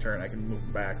me next turn, I can move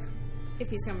him back. If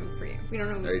he's coming for you. We don't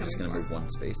know who's coming for. Are you just going to move 1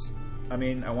 space? I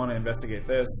mean, I want to investigate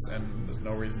this, and there's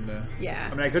no reason to... Yeah.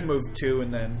 I mean, I could move 2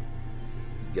 and then...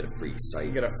 Get a free sight.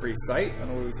 I don't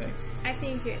know what we think. I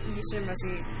think you should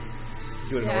investigate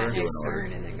do it in order. Next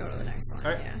turn and then go to the next one.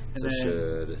 All right. Yeah. And so then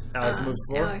should Alex moves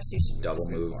 4? Alex, you should double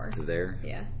move to there.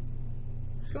 Yeah.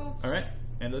 Cool. All right.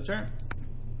 End of the turn.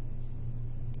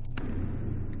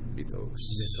 Mythos.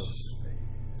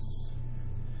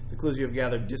 The clues you have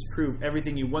gathered disprove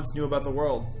everything you once knew about the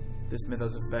world. This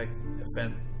mythos affects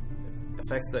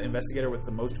the investigator with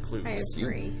the most clues. I have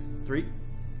 3. 3?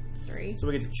 3. So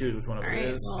we get to choose which one of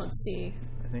it is. Well, let's see.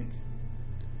 I think.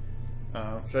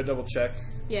 Should I double check?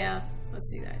 Yeah,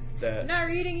 let's do that. I'm not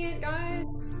reading it, guys.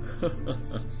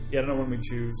 Yeah, I don't know when we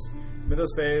choose.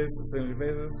 Mythos phase, same 2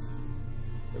 phases.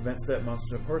 Event step,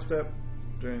 monster step, horse step.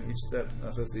 During each step,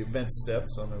 so it's the event step,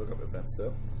 so I'm going to look up event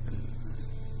step.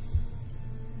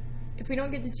 If we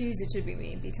don't get to choose, it should be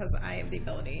me, because I have the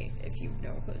ability, if you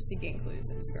know clues, to gain clues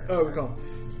and discard. Oh, we call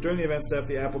them. During the event step,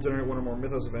 the app will generate 1 or more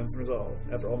mythos events and resolve.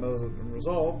 After all mythos have been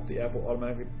resolved, the app will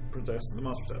automatically possess the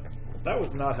monster step. That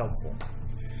was not helpful.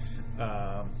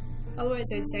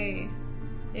 Otherwise, I'd say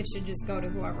it should just go to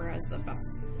whoever has the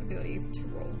best ability to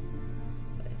roll.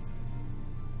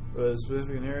 The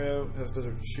specific scenario has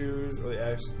specific choose, or the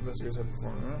acts investigators have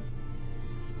performed around.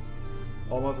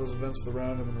 All mythos events for the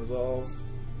round have been resolved.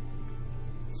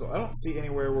 So I don't see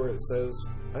anywhere where it says...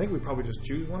 I think we probably just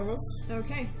choose one of us.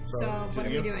 Okay, so what are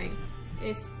we doing?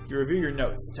 If you review your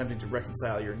notes, attempting to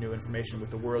reconcile your new information with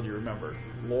the world you remember.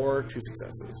 Lore, 2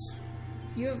 successes.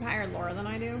 You have higher lore than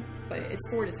I do, but it's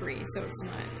 4 to 3, so it's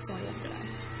only 1 for that.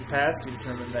 You pass, you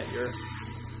determine that your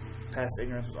past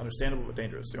ignorance was understandable but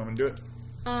dangerous. Do you want me to do it?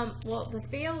 Well, the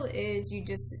fail is you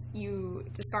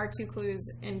discard 2 clues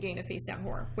and gain a face down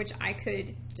horror, which I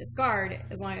could discard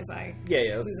as long as I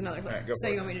lose another clue. Right, go so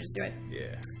you want me to just do it?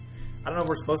 Yeah. I don't know if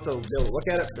we're supposed to be able to look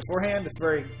at it beforehand. It's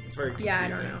very confusing. Yeah, I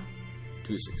don't know.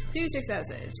 2 successes. 2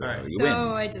 successes. All right,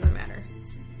 so it doesn't matter.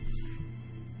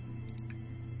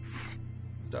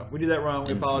 So if we do that wrong,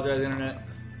 we apologize, Internet.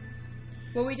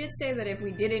 Well, we did say that if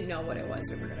we didn't know what it was,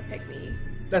 we were going to pick me.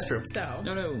 That's true. So.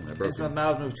 No, I broke it.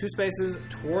 Miles moves 2 spaces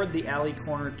toward the alley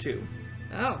corner 2.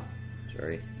 Oh.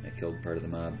 Sorry, I killed part of the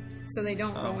mob. So they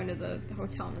don't go into the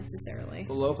hotel necessarily.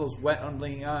 The locals' wet,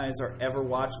 unblinking eyes are ever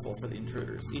watchful for the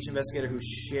intruders. Each investigator who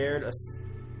shared a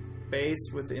space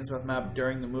with the Innsmouth mob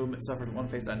during the movement suffers 1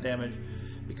 face-on damage,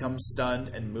 becomes stunned,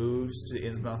 and moves to the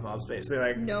Innsmouth mob space. So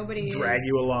they drag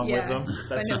you along with them.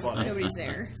 That's but funny. Nobody's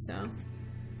there, so.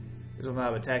 Innsmouth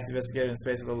mob attacks the investigator in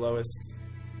space with the lowest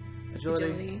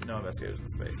agility. No investigators in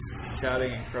space.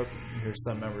 Shouting and croaking, you hear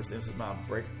some members of the Innsmouth mob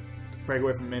break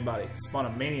away from the main body. Spawn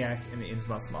a maniac in the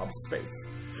Innsmouth mob space.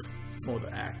 Someone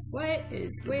with an axe. What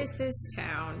is with this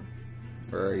town?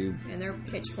 Where are you? And their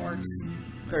pitchforks.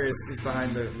 There he is. He's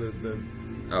behind the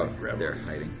Oh, they're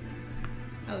hiding.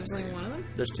 Oh, there's only one of them?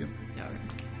 There's two. Oh, okay.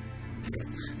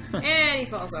 And he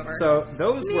falls over. So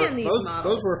those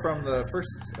were from the first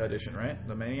edition, right?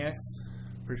 The Maniacs?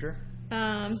 For sure?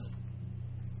 I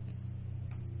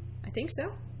think so.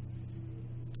 Cool.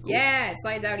 Yeah, it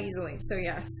slides out easily, so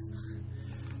yes.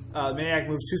 The Maniac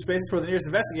moves 2 spaces toward the nearest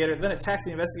investigator, then attacks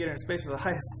the investigator in space with the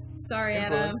highest influence.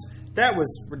 Adam. That was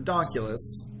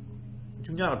redonkulous.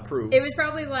 Do not approve. It was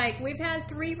probably like, we've had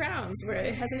 3 rounds where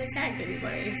it hasn't attacked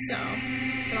anybody, so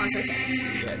the monster attacks.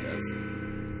 Yeah, it does.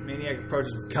 Maniac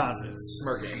approaches with confidence,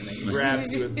 smirking, and then he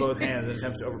grabs you with both hands and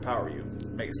attempts to overpower you.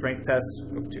 Make a strength test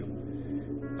of 2.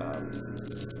 At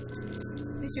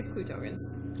least you have clue tokens.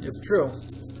 It's true.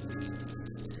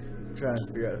 I'm trying to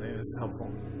figure out if any of this is helpful.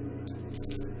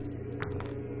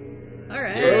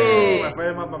 Alright. Boom! I fight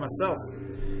him up by myself.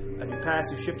 As you pass,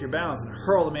 you shift your balance and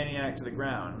hurl the Maniac to the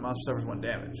ground. The monster suffers 1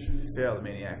 damage. If you fail, the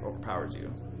Maniac overpowers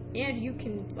you. And you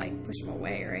can, like, push them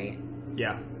away, right?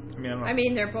 Yeah. I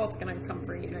mean, they're both going to come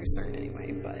for you next turn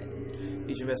anyway, but...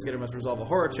 Each investigator must resolve a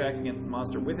horror check against the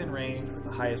monster within range with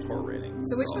the highest horror rating.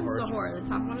 So which one's the horror? The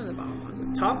top one or the bottom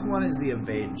one? The top one is the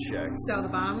evade check. So the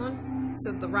bottom one?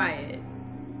 So the riot.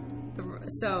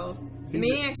 So the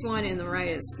Maniac's 1 and the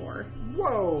riot is 4.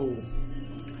 Whoa!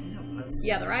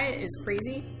 Yeah, the riot is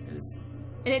crazy.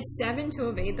 And it's 7 to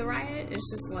evade the riot.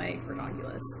 It's just like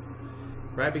redonkulous.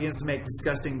 Riot begins to make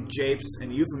disgusting japes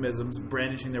and euphemisms,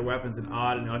 brandishing their weapons in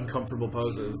odd and uncomfortable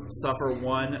poses. Suffer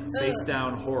 1 face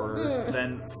down horror,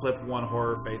 then flip 1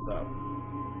 horror face up.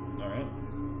 Alright.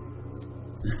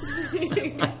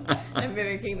 I'm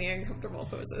mimicking the uncomfortable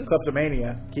poses.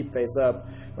 Kleptomania. Keep face up.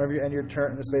 Whenever you end your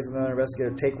turn in the space with another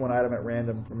investigator, take 1 item at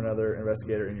random from another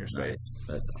investigator in your space. Nice.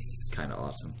 That's kind of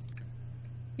awesome.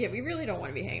 Yeah, we really don't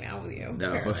want to be hanging out with you.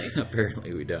 No,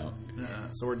 apparently we don't.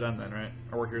 So we're done then, right?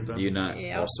 Our work here is done. Do you not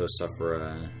also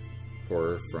suffer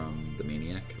horror from the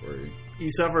Maniac, or you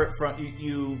suffer it from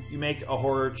you make a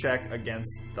horror check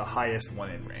against the highest one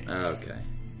in range? Okay.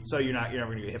 So you're never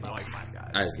going to get hit by like 5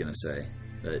 guys. I was gonna say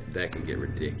that could get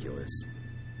ridiculous.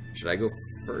 Should I go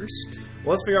first?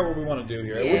 Well, let's figure out what we want to do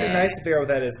here. It would be nice to figure out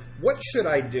what that is. What should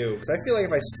I do? Because I feel like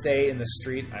if I stay in the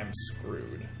street, I'm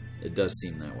screwed. It does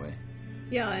seem that way.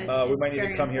 Yeah, we might need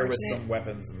to come here with some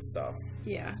weapons and stuff.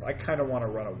 Yeah. So I kind of want to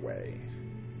run away.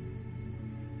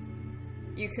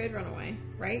 You could run away,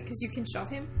 right? Because you can shove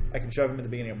him. I can shove him at the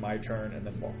beginning of my turn and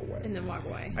then walk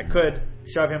away. I could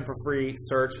shove him for free,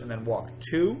 search, and then walk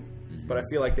 2. But I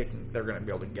feel like they're going to be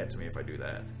able to get to me if I do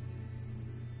that.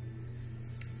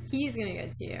 He's going to get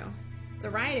to you. The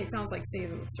riot, it sounds like,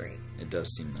 stays in the street. It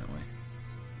does seem that way.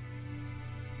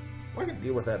 Well, I can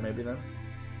deal with that maybe then.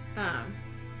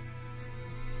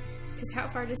 Because how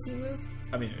far does he move?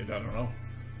 I mean, I don't know.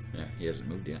 Yeah, he hasn't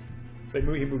moved yet. He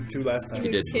moved 2 last time. He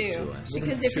did move 2. Last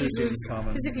because time.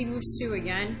 if he moves 2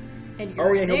 again, and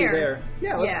you're he'll be there.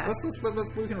 Yeah, let's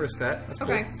we can risk that. That's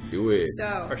okay. Cool. Do it.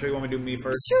 So, or should you want me to do me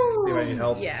first? Shoo! See if I need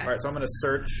help? Yeah. Alright, so I'm going to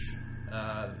search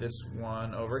this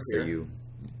one over here. So you,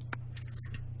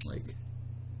 like...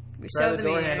 We try shove the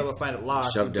door handle to find it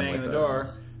locked. Shoved him bang the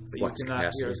door, but you cannot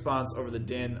capacity. hear a response over the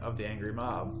din of the angry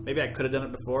mob. Maybe I could have done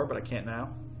it before, but I can't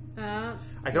now.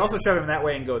 I can also shove him that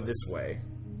way and go this way,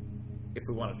 if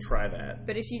we want to try that.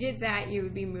 But if you did that, you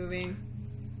would be moving,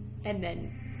 and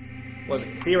then... Well,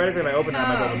 theoretically, if I open that, I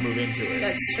might be able to move into it.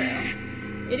 That's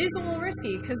true. It is a little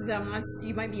risky, because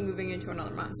you might be moving into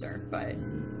another monster, but...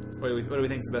 What do we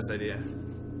think is the best idea?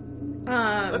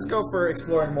 Let's go for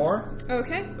exploring more.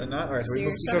 Okay. Than not. Alright, so we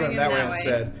move him that way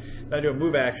instead. Then I do a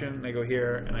move action, and I go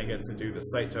here, and I get to do the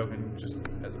sight token just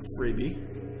as a freebie.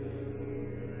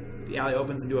 The alley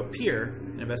opens into a pier.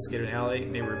 An investigator in the alley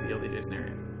may reveal the adjacent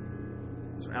area.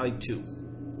 So alley 2.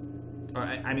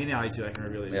 I'm in alley 2. I can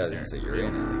reveal the adjacent area. Yeah, I was going to say you're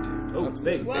in alley 2. Oh, it's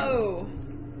big. Whoa.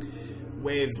 Big.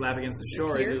 Waves lap against the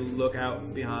shore as you look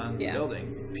out beyond the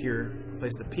building.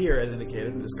 Place the pier as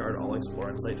indicated and discard all explore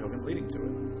and sight tokens leading to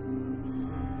it.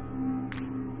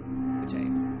 Which I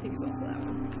think is also that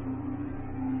one.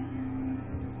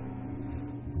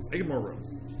 I get more room.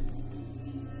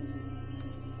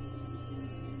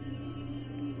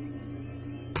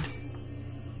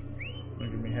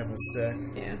 Give me half a stack.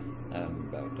 Yeah. I'm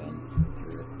about done.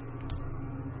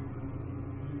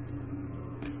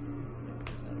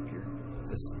 It's not up here.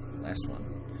 This last one.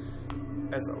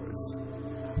 As always.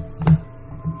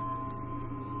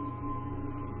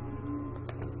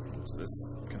 So this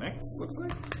connects, looks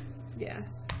like? Yeah.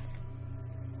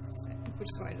 Which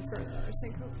is why I discarded another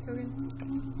sync token.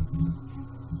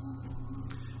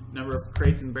 Number of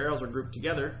crates and barrels are grouped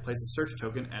together. Place a search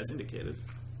token as indicated.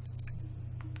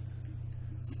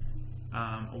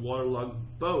 A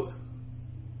waterlogged boat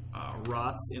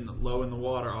rots low in the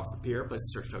water off the pier. Place a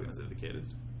search token as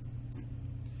indicated.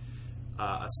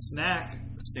 A snack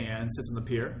stand sits on the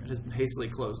pier. It has been hastily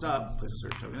closed up. Place a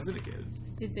search token as indicated.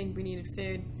 I did think we needed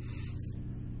food.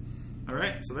 All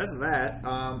right, so that's that.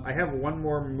 I have one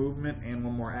more movement and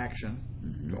one more action.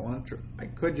 Mm-hmm. Go on. I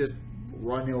could just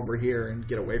run over here and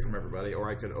get away from everybody, or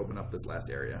I could open up this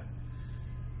last area.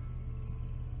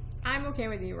 I'm okay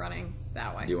with you running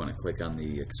that way. Do you want to click on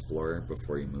the Explorer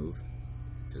before you move?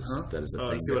 Because that is a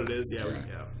thing. See what it is? Yeah.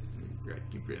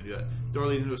 Keep forgetting to do that. Door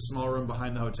leads into a small room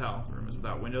behind the hotel. The room is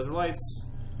without windows or lights,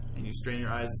 and you strain your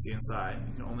eyes to see inside.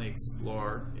 You can only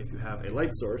explore if you have a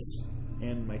light source,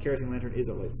 and my kerosene lantern is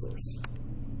a light source.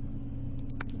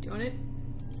 You doing it?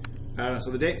 I don't know.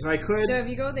 So I could. So if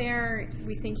you go there,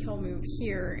 we think he'll move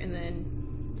here, and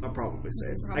then I'll probably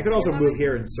save. I could also move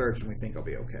here and search, and we think I'll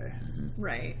be okay.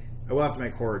 Right. I will have to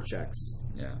make horror checks.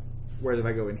 Yeah. Whereas if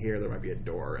I go in here, there might be a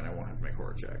door, and I won't have to make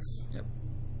horror checks. Yep.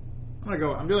 I'm gonna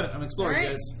go. I'm doing it. I'm exploring, right.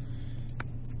 guys.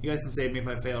 You guys can save me if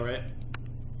I fail, right?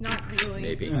 Not really.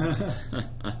 Maybe.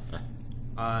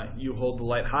 You hold the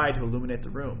light high to illuminate the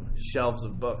room. Shelves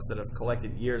of books that have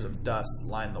collected years of dust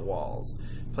line the walls.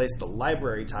 Place the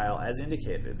library tile as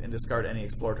indicated and discard any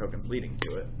explore tokens leading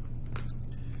to it.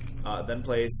 Then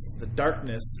place the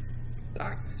darkness.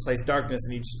 Place darkness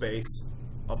in each space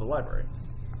of the library.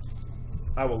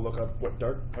 I will look up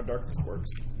how darkness works.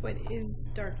 What is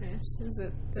darkness? Is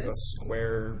it It's like a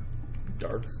square,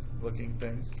 dark-looking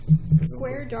thing.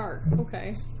 Square dark.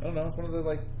 Okay. I don't know. It's one of the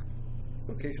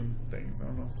location things. I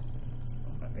don't know.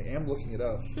 I am looking it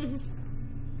up.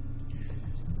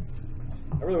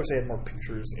 I really wish I had more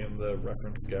pictures in the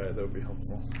reference guide. That would be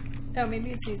helpful. Oh,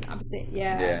 maybe it's these opposite.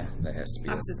 Yeah. Yeah, that has to be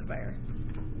opposite the fire.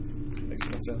 Makes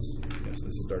no sense. Yes,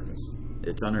 this is darkness.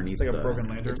 It's underneath. It's like a broken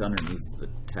lantern. It's underneath the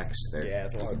text there. Yeah,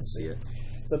 it's a lot. You can see it.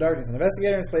 So darkness. An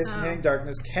investigator in a space containing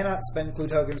darkness cannot spend clue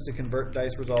tokens to convert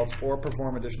dice results or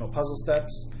perform additional puzzle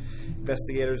steps.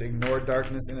 Investigators ignore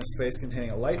darkness in a space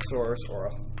containing a light source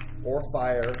or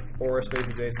fire, or a space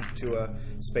adjacent to a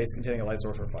space containing a light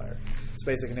source or fire.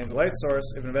 Space that contains a light source,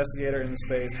 if an investigator in the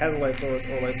space has a light source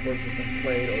or light source has been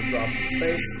played or dropped in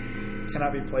space,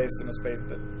 cannot be placed in a space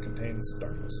that contains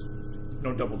darkness.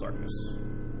 No double darkness.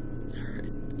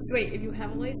 So wait, if you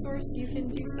have a light source, you can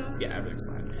do stuff? Yeah, everything's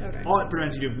fine. Okay. All it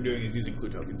prevents you from doing is using clue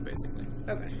tokens, basically.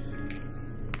 Okay.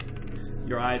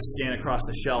 Your eyes scan across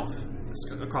shelf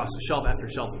after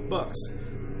shelf of books.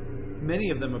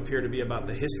 Many of them appear to be about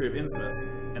the history of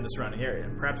Innsmouth and the surrounding area.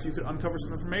 Perhaps you could uncover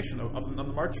some information on the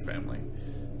March family.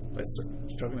 By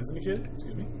search token as indicated.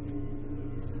 Excuse me.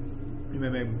 You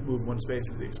may move one space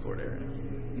into the explored area.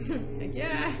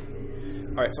 Yeah.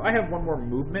 All right, so I have one more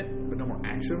movement, but no more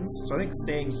actions. So I think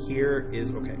staying here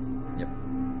is okay. Yep.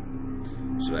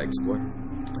 Should I explore?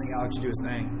 I think Alex should do his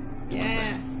thing.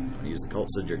 Yeah. I'm going to use the cult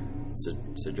sigil.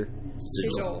 Sigil.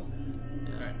 Sigil.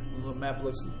 All right, the map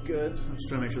looks good. I'm just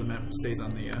trying to make sure the map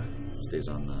stays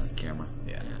on the camera.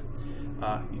 Yeah.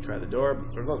 You try the door, but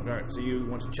the door's open. All right, so you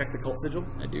want to check the cult sigil?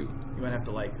 I do. You might have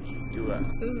to do a.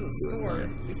 So this is a sword,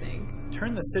 you think?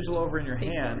 Turn the sigil over in your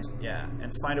hand,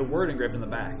 and find a word engraved in the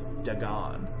back.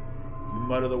 Dagon. You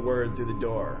mutter the word through the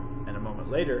door, and a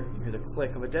moment later, you hear the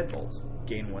click of a deadbolt.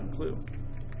 Gain one clue.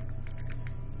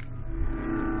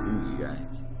 Ooh, you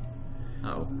guys.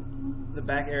 Oh. The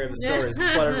back area of the store is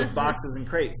cluttered with boxes and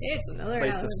crates. It's another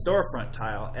Place the storefront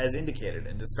tile as indicated,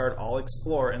 and discard all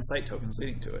explore and sight tokens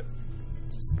leading to it.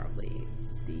 It's probably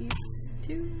these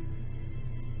two.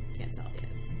 Can't tell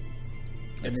yet.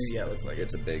 It looks like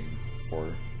it's a big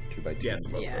 2x2. Yes,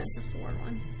 yeah, it's the 4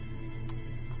 one.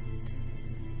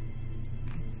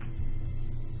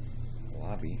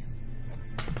 Lobby.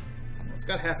 It's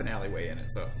got half an alleyway in it,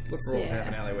 so look for half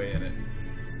an alleyway in it.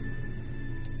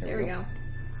 There we go.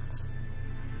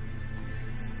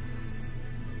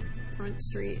 Front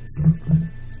street.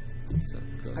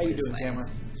 How you doing, camera?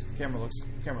 Camera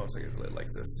looks like it really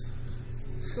likes this.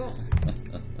 Cool.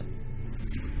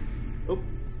 Oh,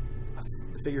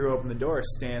 the figure who opened the door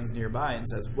stands nearby and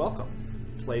says, "Welcome.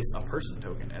 Place a person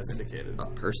token as indicated." A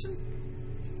person?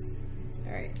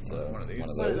 All right. So one of these.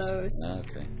 One of those.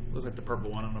 Okay. Looks like the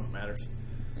purple one. I don't know if it matters.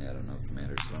 Yeah, I don't know if it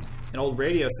matters. So. An old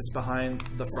radio sits behind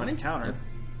the front counter,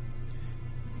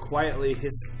 quietly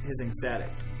hissing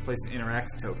static. Place an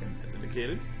interact token as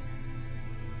indicated.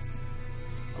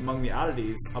 Among the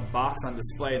oddities, a box on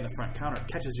display in the front counter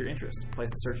catches your interest. Place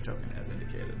a search token as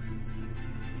indicated.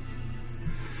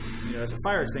 There's a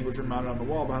fire extinguisher mounted on the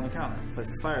wall behind the counter. Place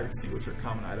a fire extinguisher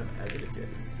common item as indicated.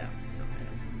 Oh,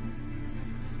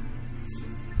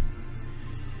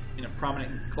 In a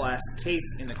prominent glass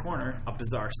case in the corner, a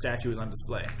bizarre statue is on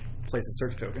display. Place a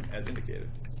search token as indicated.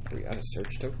 Are we out of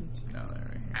search tokens? No, they're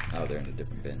right here. Oh, they're in a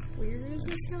different bin. Where does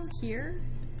this go? Here?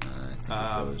 I think it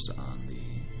goes on the...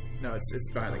 No,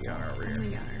 it's behind the counter over here.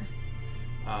 Behind the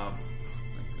counter.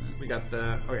 We got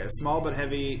the... Okay, a small but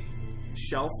heavy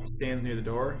shelf stands near the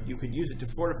door. You could use it to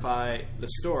fortify the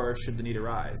store should the need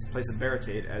arise. Place a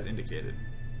barricade as indicated.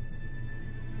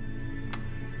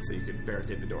 So you could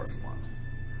barricade the door if you want.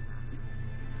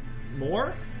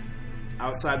 More?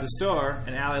 Outside the store,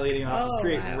 an alley leading off the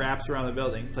street wraps around the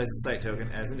building. Place a site token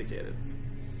as indicated.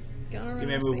 You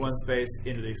may move one space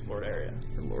into the explored area.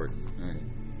 Good lord. Alright.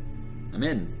 I'm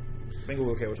in. I think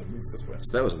we're okay with move this way.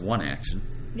 So that was one action.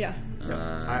 Yeah.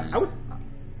 I would...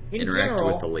 Interact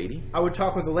with the lady? I would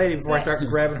talk with the lady before I start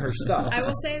grabbing her stuff. I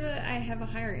will say that I have a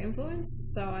higher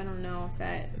influence, so I don't know if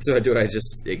that... So do I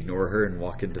just ignore her and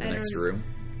walk into the next room?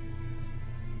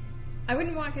 I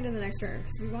wouldn't walk into the next room,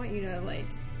 because we want you to, like,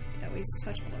 at least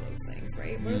touch one of those things,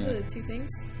 right? What are the two things?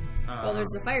 Well, there's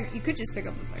the fire... You could just pick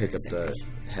up the fire the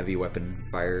heavy weapon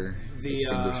fire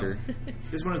extinguisher.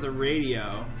 This one is the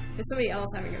radio. Is somebody else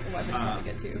having a weapon really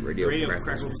good, too? Radio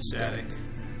crackles with static.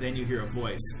 Then you hear a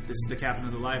voice. This is the captain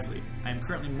of the Lively. I am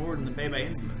currently moored in the bay by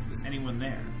Innsmouth. Is anyone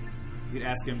there? You could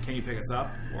ask him, can you pick us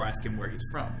up? Or ask him where he's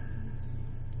from.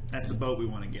 That's the boat we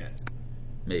want to get.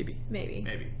 Maybe.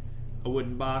 A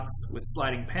wooden box with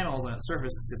sliding panels on its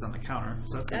surface sits on the counter.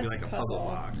 So that's going to be like a puzzle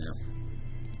box. Yeah.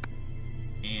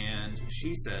 And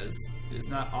she says, it is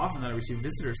not often that I receive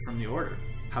visitors from the Order.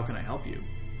 How can I help you?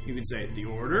 You can say, the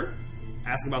Order?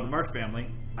 Ask about the March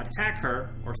family. Attack her.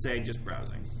 Or say, just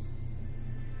browsing.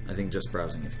 I think just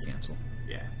browsing is cancel.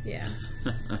 Yeah.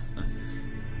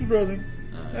 Browsing.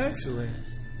 Actually.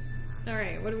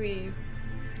 Alright, what do we...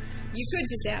 You could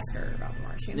just ask her about the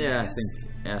Marsh family. Yeah, I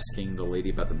think asking the lady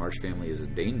about the Marsh family is a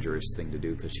dangerous thing to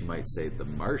do, because she might say, the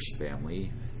Marsh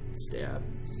family, stab.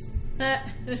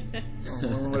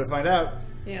 Only way to find out.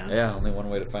 Yeah, only one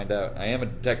way to find out. I am a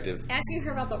detective. Asking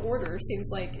her about the Order seems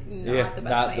like not the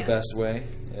best the best way.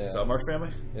 Yeah. So, Marsh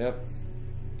family? Yep.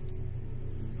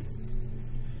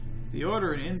 The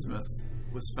Order in Innsmouth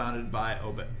was founded by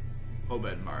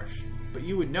Obed Marsh, but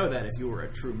you would know that if you were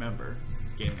a true member.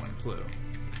 Gain one clue.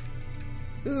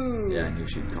 Ooh. Yeah, I knew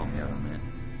she'd call me out on that.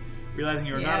 Realizing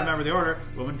you are not a member of the Order,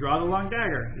 woman, draw the long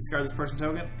dagger, discard this person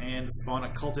token, and spawn a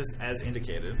cultist as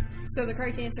indicated. So the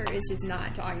correct answer is just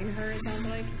not talking to her, it sounds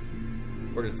like?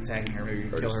 Or just attacking her, maybe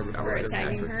kill her before. Or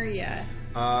attacking her, yeah.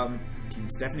 Can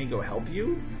Stephanie go help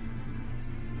you?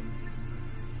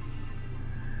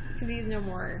 Because he has no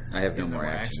more... I have no more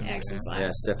action slots. Yeah,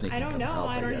 Stephanie can I don't know. Help,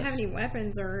 I don't have any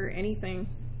weapons or anything.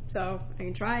 So, I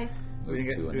can try. Do you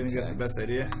think that's the best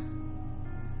idea?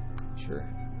 Sure.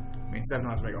 I mean, Stephanie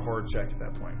will have to make a horror check at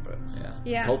that point, but...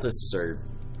 Yeah. Cultists are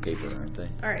paper, aren't they?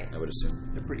 Alright. I would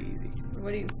assume. They're pretty easy.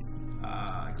 What do you...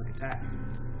 Quick attack.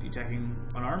 Are you attacking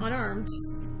unarmed? Unarmed.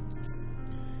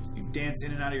 You dance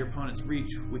in and out of your opponent's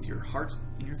reach with your heart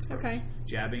in your throat. Okay.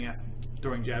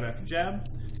 Throwing jab after jab.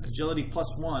 Agility +1.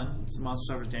 The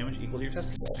monster suffers damage equal to your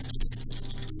testing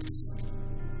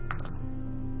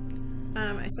roll.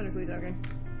 I spent a clue token.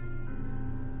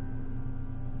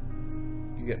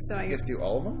 You get to do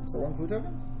all of them for one clue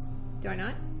token? Do I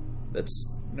not? That's...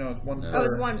 No, it's one per. Oh,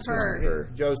 it's one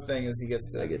per. Joe's thing is he gets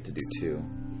to... I get to do 2.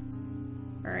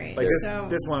 Alright, so...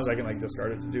 This one is I can,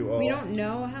 discard it to do all... We don't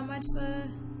know how much the...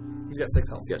 He's got 6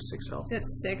 health. He's got 6 health. He's got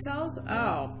 6 health?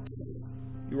 Oh.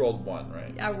 You rolled 1,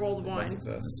 right? I rolled 1. I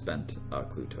spent a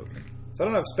clue token. So I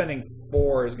don't know if spending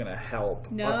 4 is going to help.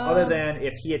 No. Other than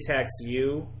if he attacks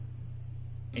you,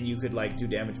 and you could, do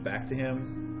damage back to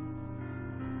him.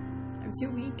 I'm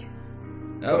too weak.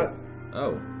 Oh. What?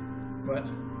 Oh. What?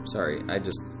 Sorry, I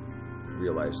just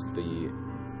realized the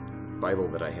Bible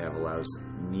that I have allows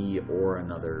me or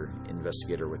another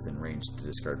investigator within range to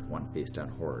discard 1 face-down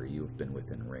horror. You've been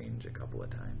within range a couple of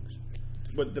times.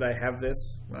 But did I have this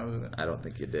when I was in it? I don't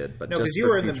think you did. But no, because you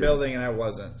were in the building and I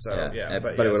wasn't. So yeah.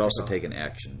 But it would also take an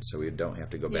action, so we don't have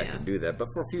to go back and do that. But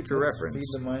for future reference, feed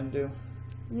the mind do?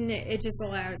 It just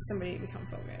allows somebody to become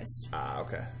focused. Ah,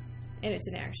 okay. And it's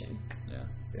an action.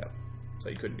 Yeah. So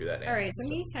you couldn't do that. All right. So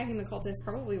me attacking the cultist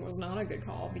probably was not a good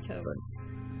call because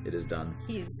it is done.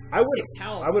 He's 6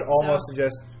 health. I would almost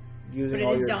suggest using. But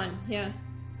it is done. Yeah.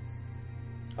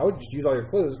 I would just use all your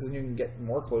clues because then you can get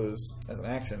more clues as an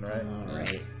action, right?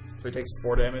 Right. So he takes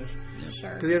 4 damage. Yeah,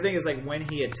 sure. Because the other thing is when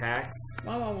he attacks.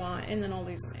 And then I'll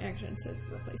lose an action to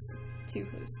replace 2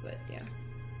 clues. But yeah.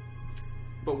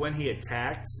 But when he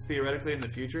attacks, theoretically in the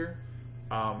future,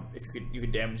 if you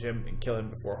could damage him and kill him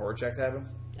before horror checks happen.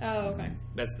 Oh, okay.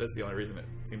 That's the only reason it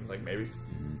seems like maybe.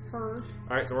 Her.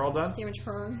 All right, so we're all done. Damage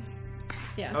her.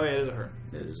 Yeah. Oh yeah, it is a her.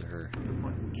 It is a her.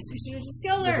 Guess we should have just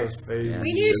killed her. Yeah,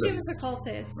 we knew she was a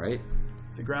cultist. Right?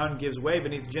 The ground gives way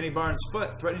beneath Jenny Barnes'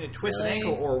 foot, threatening to twist an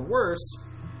ankle or worse.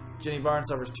 Jenny Barnes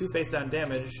suffers 2 face-down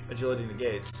damage. Agility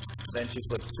negates. Then she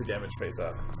flips 2 damage face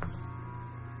up.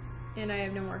 And I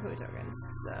have no more clue tokens,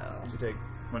 so... You take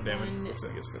 1 damage, which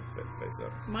then gets face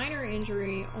up. Minor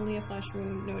injury, only a flesh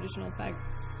wound, no additional effect.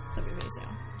 Flip your face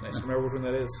down. Nice. Remember which one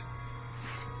that is.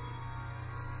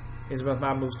 Innsmouth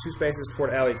mob moves 2 spaces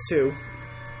toward alley 2.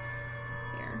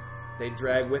 Here. They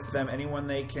drag with them anyone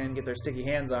they can get their sticky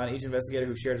hands on. Each investigator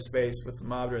who shared a space with the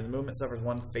mob during the movement suffers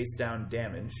 1 face-down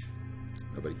damage.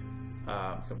 Nobody.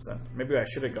 Comes down. Maybe I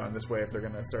should have gone this way if they're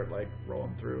going to start, like,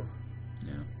 rolling through.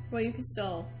 Yeah. Well, you can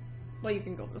still... Well, you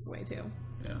can go this way, too.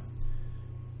 Yeah.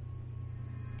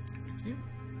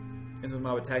 Innsmouth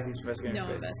mob attacks each investigator.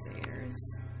 No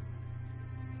investigators.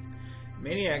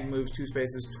 Maniac moves 2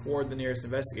 spaces toward the nearest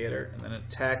investigator and then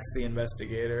attacks the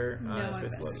investigator. No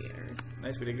investigators.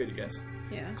 Nice, we did good, you guys.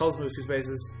 Yeah. Cultist moves 2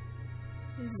 spaces.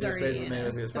 This is already in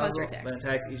a monster attacks. Then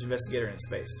attacks each investigator in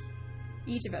space.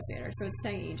 Each investigator, so it's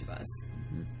attacking each of us.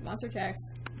 Mm-hmm. Monster attacks.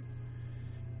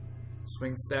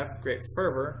 Swing staff with great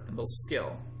fervor and builds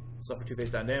skill. Suffer 2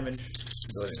 face-down damage.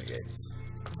 Ability negates.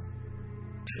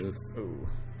 Oof. Ooh.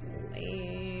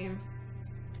 Lame.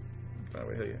 Find a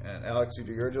way to hit you. And Alex, you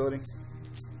do your agility?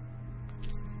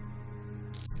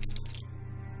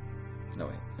 No,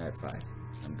 wait. I have 5.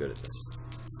 I'm good at this.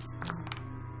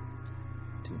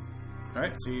 2.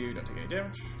 Alright, so you don't take any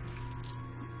damage.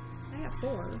 I have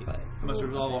 4, but... You must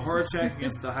resolve a horror check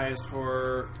against the highest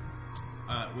horror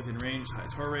within range,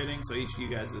 highest horror rating. So each of you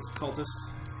guys is cultist.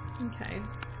 Okay.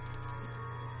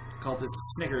 Cultist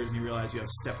snickers and you realize you have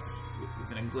stepped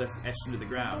within a glyph etched into the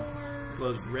ground. It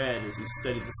glows red as you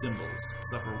study the symbols.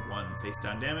 Suffer 1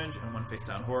 face-down damage and 1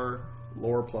 face-down horror.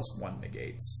 Lore plus 1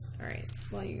 negates. Alright,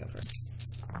 well, you go first.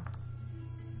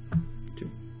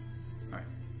 2. Alright.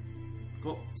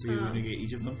 Cool. So you negate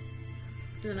each of them.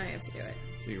 Then I have to do it.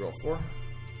 So you roll 4.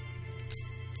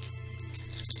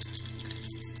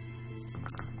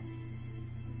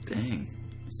 Dang.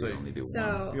 So you only do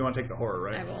so 1. You want to take the horror,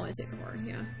 right? I will only take the horror,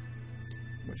 yeah.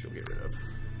 Which you'll get rid of.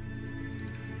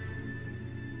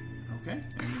 Okay, and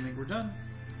I think we're done.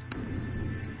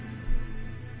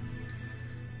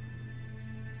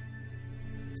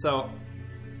 So,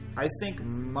 I think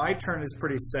my turn is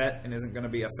pretty set and isn't going to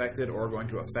be affected or going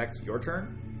to affect your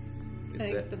turn. I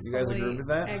think that's you guys agree with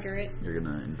that? Accurate. You're going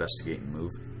to investigate and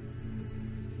move.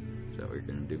 Is that what you're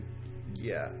going to do?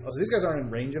 Yeah. Oh, so these guys aren't in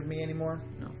range of me anymore?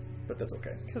 No. But that's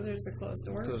okay. Because there's a closed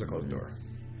door. So there's a closed door.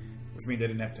 Which means I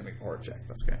didn't have to make a horror check.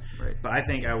 That's okay. Right. But I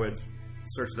think I would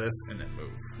search this and then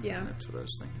move. Yeah. That's what I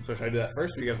was thinking. So should I do that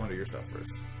first or do you guys want to do your stuff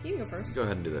first? You can go first. Go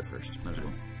ahead and do that first. Might as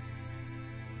well.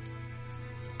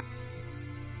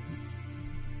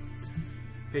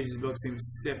 Pages of the book seem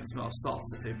stiff and smell of salt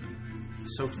as if they've been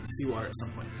soaked in seawater at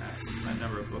some point in the past. A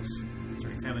number of books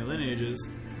concerning family lineages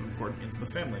of important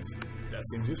Innsmouth families. That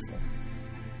seems useful.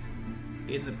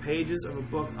 In the pages of a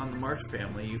book on the Marsh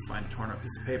family, you find a torn up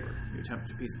piece of paper. You attempt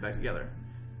to piece it back together.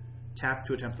 Tap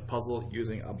to attempt the puzzle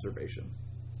using observation.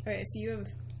 Okay, so you have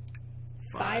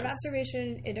 5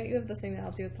 observation, and don't you have the thing that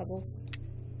helps you with puzzles?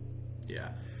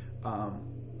 Yeah.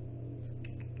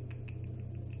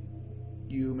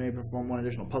 You may perform 1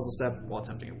 additional puzzle step while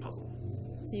attempting a puzzle.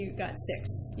 So you got 6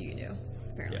 you can do,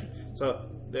 apparently. Yeah. So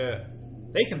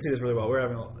they can see this really well. We're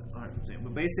having a hard time seeing.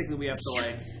 But basically we have to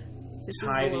like This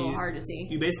tie is a little these. hard to see.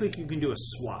 You can do a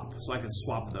swap. So I can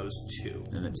swap those 2.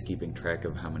 And it's keeping track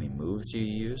of how many moves you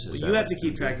use? Well, you have to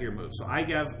keep track of your moves. So I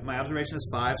have my observation is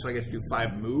 5, so I get to do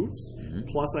 5 moves. Mm-hmm.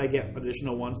 Plus I get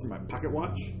additional 1 from my pocket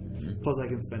watch. Mm-hmm. Plus I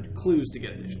can spend clues to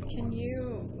get additional Can ones.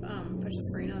 you push the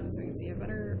screen up so we can see it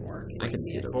better? Or I can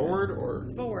see it forward or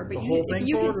forward, but the you, whole if thing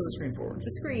you forward can, or the screen forward?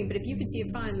 the screen, but if you can see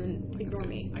it fine, then ignore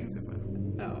me. I can see it fine.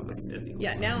 Oh, okay. It's equal.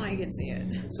 Yeah, now I can see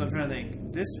it. So I'm trying to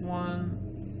think. This one,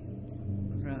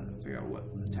 I'm trying to figure out what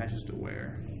attaches to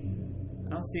where. I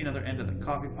don't see another end of the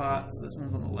coffee pot, so this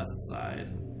one's on the left side.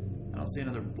 I don't see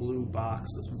another blue box,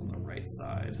 this one's on the right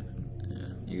side.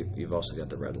 Yeah. You've also got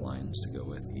the red lines to go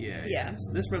with. Yeah. Yeah.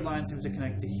 So this red line seems to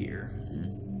connect to here.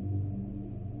 Mm-hmm.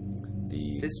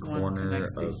 The This one corner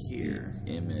connects to of here.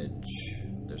 the image,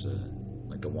 there's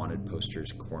the wanted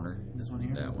posters corner. This one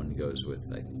here? That one goes with,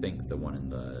 I think, the one in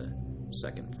the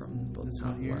second from the This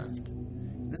top one here? left.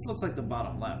 This looks like the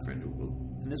bottom left, right?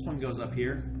 And this one goes up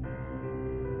here.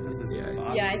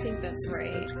 Yeah. Yeah, I think that's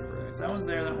right. That's correct. So that one's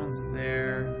there, that one's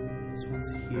there. This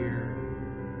one's here.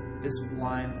 this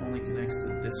line only connects to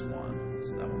this one,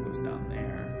 so that one goes down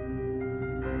there.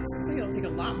 Seems like it'll take a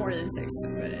lot more than 6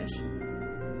 to finish.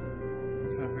 I'm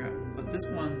trying to figure out, but this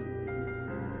one,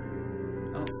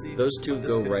 I don't see. Those two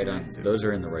go right on. Those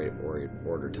are in the right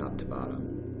order, top to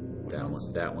bottom.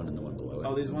 That one, and the one below it.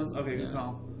 Oh, these ones? Okay, good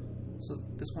call. So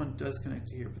this one does connect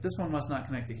to here, but this one must not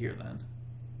connect to here then.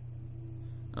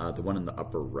 The one in the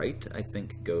upper right, I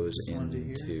think, goes this one to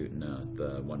into here? No,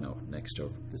 the one next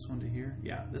over. This one to here?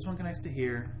 Yeah, this one connects to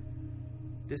here.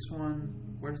 This one,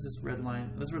 where does this red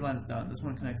line? This red line is done. This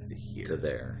one connects to here. To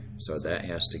there. So that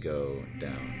has to go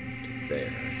down to there.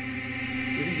 Do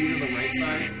you think these are the right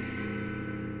side?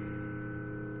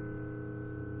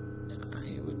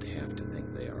 I would have to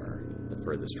think they are the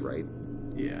furthest right.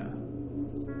 Yeah.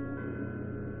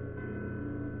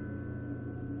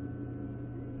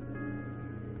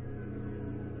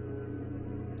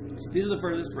 So these are the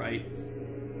furthest right.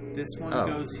 This one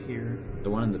goes here. The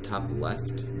one in the top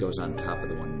left goes on top of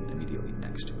the one immediately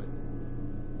next to it.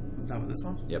 On top of this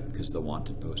one? Yep, because the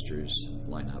wanted posters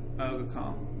line up. Oh, good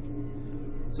call.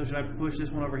 So should I push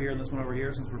this one over here and this one over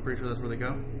here, since we're pretty sure that's where they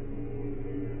go?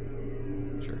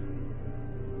 Sure.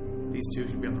 These two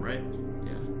should be on the right?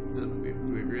 Yeah. Do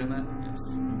we agree on that? Yes.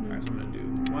 Alright, so I'm going to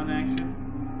do 1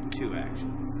 action, 2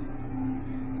 actions.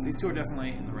 So these two are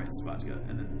definitely in the right spot together.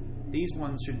 And then these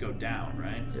ones should go down,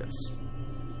 right? Yes.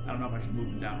 I don't know if I should move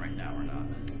them down right now or not.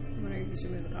 I'm wondering if you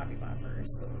should move the coffee pot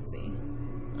first, but let's see.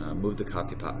 Move the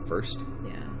coffee pot first.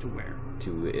 Yeah. To where?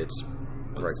 To its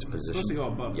correct position. It's supposed to go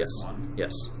above yes. this one.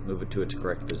 Yes. Move it to its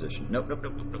correct position. Nope. I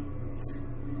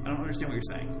don't understand what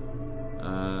you're saying.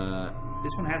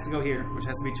 This one has to go here, which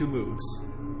has to be 2 moves.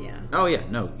 Yeah. Oh, yeah.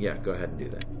 No. Yeah, go ahead and do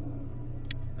that.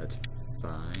 That's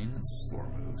fine. That's 4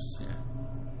 moves.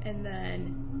 Yeah. And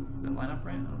then... Does that line up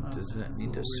right? I don't know. Does that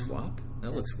need to swap?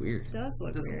 That looks weird. It does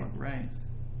look It doesn't weird. look right.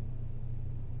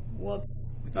 Whoops.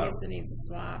 thought- Yes, it needs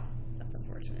to swap. That's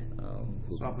unfortunate. Oh,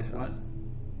 Swap with what?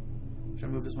 Should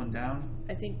I move this one down?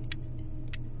 I think...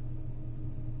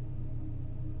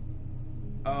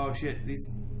 Oh shit, these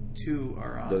 2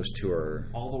 are on. Those 2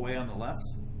 are... all the way on the left?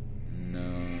 No.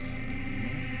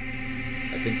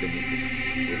 I think they need to...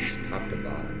 It's top to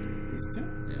bottom. These 2?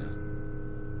 Yeah.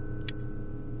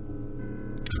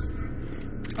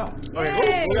 Oh, okay.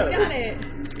 Yay! Oh, we Got it!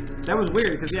 That was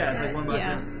weird because it's like one by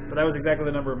Yeah. two. But that was exactly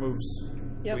the number of moves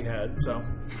we had. So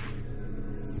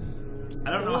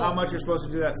I don't know how much you're supposed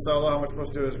to do that solo, how much you're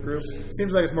supposed to do as a group.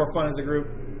 Seems like it's more fun as a group.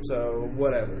 So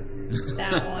whatever.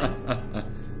 That one.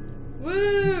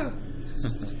 Woo!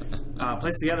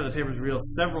 Placed together, the papers reveal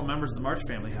several members of the March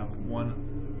family have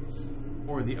one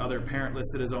or the other parent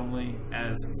listed as only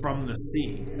as from the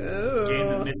sea. Ooh. Gain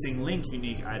the missing link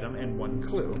unique item and 1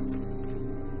 clue.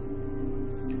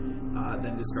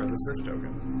 Then discard the search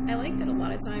token. I like that a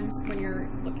lot of times when you're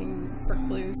looking for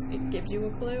clues, it gives you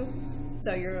a clue.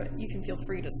 So you can feel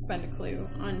free to spend a clue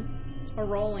on a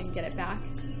roll and get it back.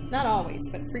 Not always,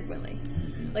 but frequently.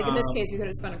 Like in this case, you could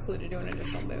have spent a clue to do an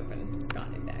additional move and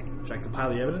gotten it back. Should I compile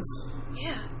the evidence?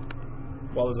 Yeah.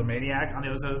 While there's a maniac on the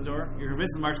other side of the door, you're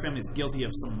convinced the March family is guilty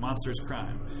of some monstrous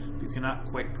crime, but you cannot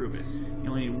quite prove it. You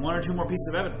only need 1 or 2 more pieces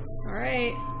of evidence. All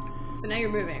right. So now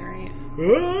you're moving, right?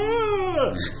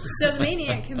 Ah! So the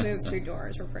maniac can move through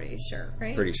doors, we're pretty sure,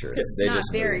 right? Pretty sure. It's They not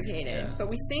just move. barricaded, Yeah. but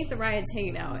we think the riot's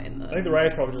hanging out in the... I think the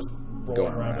riot's probably just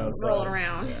Going around. outside. rolling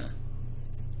around. Yeah.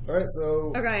 Alright,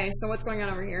 so Okay, so what's going on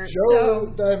over here?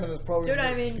 Joe Diamond is probably... Joe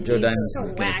Diamond Joe needs Diamond's to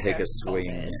going to whack take a swing.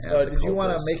 cultist. At the did you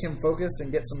want to cultist. make him focus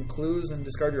and get some clues and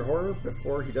discard your horror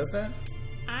before he does that?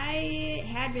 I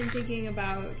had been thinking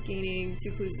about gaining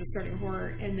 2 clues to starting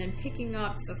horror and then picking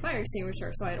up the fire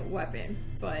extinguisher so I had a weapon,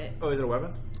 but Oh, is it a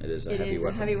weapon? It is a it heavy is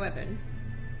weapon. a heavy weapon.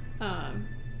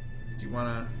 Do you want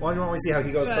to... Why don't you want to see how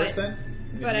he goes But- first then?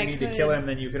 If but you I need to could- kill him,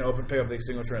 then you can pick up the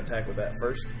extinguisher and attack with that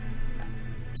first.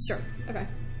 Sure, okay.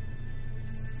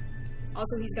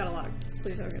 Also, he's got a lot of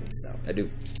clue tokens, so... I do.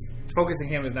 Focusing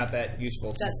him is not that useful.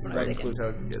 That's what I'm right. thinking. Clue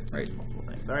token gets multiple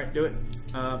things. All right, do it.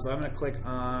 So I'm going to click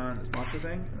on this monster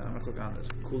thing, and then I'm going to click on this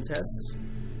cool test.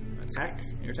 Attack.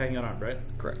 And you're attacking unarmed, right?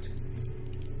 Correct.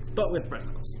 But with breast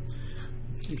knuckles.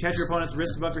 You catch your opponent's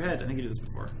wrist above your head. I think you did this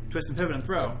before. Twist and pivot and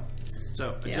throw.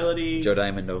 So agility. Joe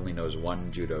Diamond only knows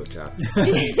 1 judo chop.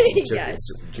 Yes.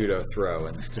 Judo throw,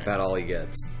 and that's about all he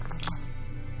gets.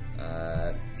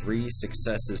 3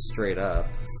 successes straight up.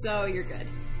 So you're good.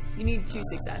 You need 2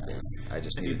 successes. I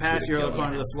just If need you pass, 2 to your kill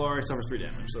opponent him. to the floor. It suffers 3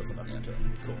 damage, so that's enough to kill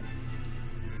him. Cool.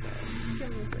 So,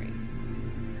 give him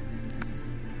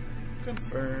 3.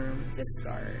 Confirm.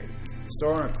 Discard.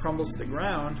 Store owner crumbles to the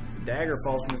ground. Dagger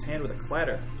falls from his hand with a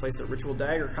clatter. Place the ritual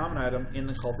dagger, common item, in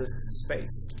the cultist's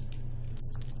space.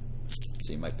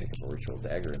 So you might pick up a ritual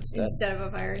dagger instead. Instead of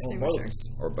a fire extinguisher.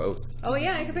 Or both. Oh,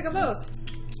 yeah, I can pick up both.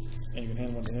 And you can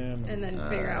hand one to him. And then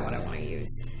figure out what I want to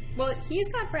use. Well, he's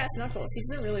got brass knuckles. He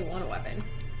doesn't really want a weapon.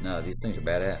 No, these things are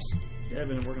badass. Yeah, I've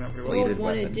been working out pretty well. Bladed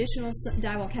One weapon. additional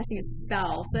die while casting a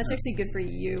spell. So that's actually good for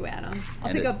you, Adam. I'll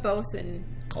And pick it- up both and...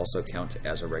 Also count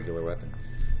as a regular weapon.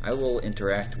 I will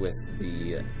interact with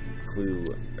the clue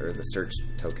or the search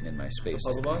token in my space.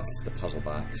 Puzzle box? The puzzle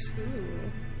box.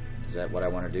 Ooh. Is that what I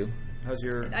want to do? How's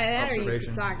your That or you can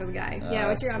observation? talk to the guy. Yeah,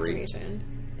 what's your 3. observation?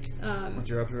 What's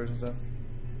your observation stuff?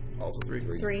 Also 3.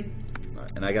 3. All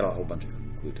right. And I got a whole bunch of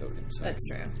clue tokens. So. That's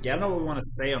true. Yeah, I don't know what we want to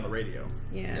say on the radio.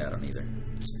 Yeah, I don't either.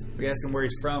 We ask him where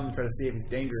he's from, try to see if he's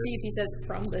dangerous. See if he says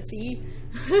from the sea.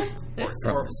 From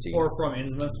the sea. Or from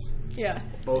Innsmouth. Yeah.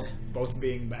 Both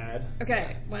being bad.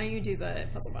 Okay, why don't you do the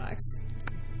puzzle box?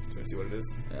 Try to see what it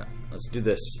is. Yeah, let's do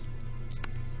this.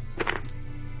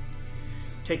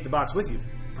 Take the box with you.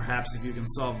 Perhaps if you can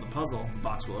solve the puzzle, the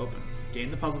box will open.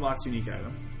 Gain the puzzle box unique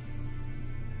item.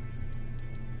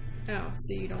 Oh,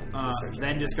 so you don't...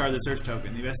 Then discard the search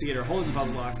token. The investigator holding the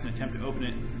puzzle box can attempt to open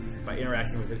it by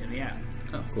interacting with it in the app.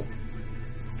 Oh, cool.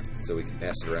 So we can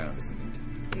pass it around if we need to.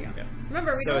 There you go. Yeah.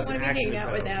 Remember, we So don't it's want to an be hanging action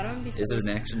out with spell. Adam because... Is it an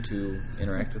action to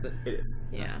interact with it? It is.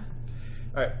 Yeah.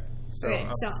 Alright. So, Okay,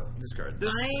 so discard this.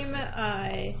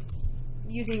 I'm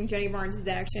using Jenny Barnes'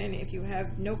 action. If you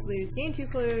have no clues, gain 2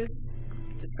 clues,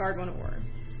 discard 1 or.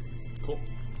 Cool.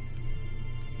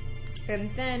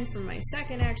 And then for my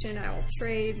second action, I will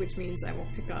trade, which means I will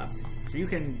pick up. So you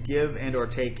can give and or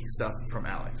take stuff from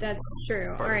Alex. That's true.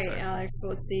 Part All of right, the thing. Alex.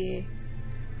 Let's see.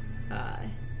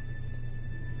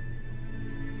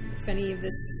 If any of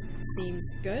this seems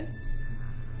good,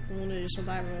 one additional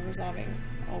die roll resolving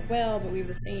a will, but we have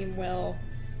the same will.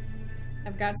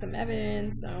 I've got some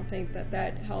evidence. I don't think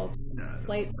that helps. No, it doesn't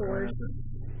Light matter.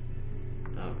 source.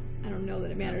 I don't know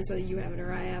that it matters whether you have it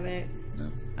or I have it.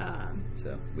 No.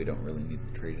 So we don't really need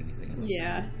to trade anything else.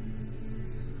 Yeah.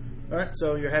 Alright,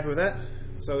 so you're happy with that?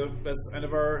 So that's the end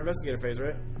of our investigator phase,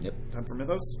 right? Yep. Time for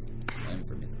Mythos? Time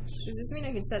for Mythos. Does this mean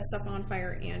I can set stuff on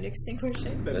fire and extinguish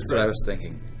it? That's what I was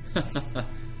thinking.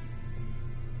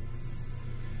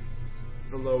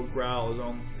 The low growl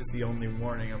is the only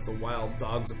warning of the wild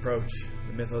dog's approach.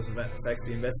 The Mythos event affects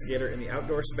the investigator in the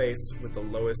outdoor space with the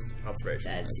lowest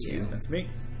observation. That's That's you. you. That's me.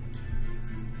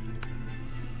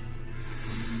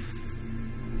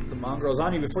 The mongrel's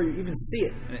on you before you even see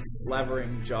it, and its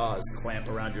slavering jaws clamp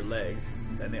around your leg.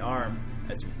 Then the arm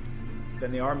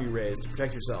you raise to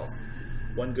protect yourself.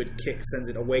 One good kick sends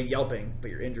it away yelping, but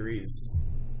your injuries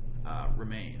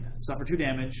remain. Suffer 2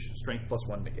 damage. Strength plus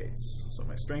 1 negates. So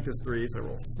my strength is 3, so I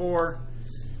roll 4.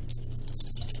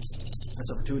 I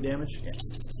suffer 2 damage. Yeah.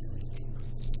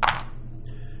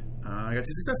 I got 2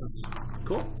 successes.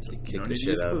 Cool. So you kick No the need to shit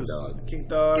use out of clues. the dog. Kick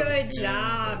dog. Good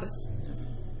job.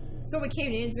 So what we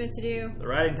came to Innsmouth to do? The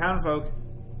riding townfolk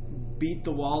beat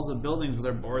the walls of buildings with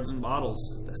their boards and bottles.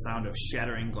 The sound of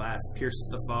shattering glass pierces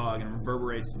the fog and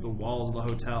reverberates through the walls of the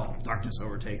hotel. Darkness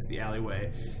overtakes the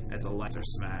alleyway as the lights are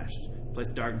smashed. Place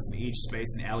darkness in each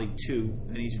space in alley 2.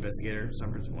 Then each investigator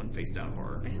suffers 1 face-down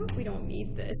horror. I hope we don't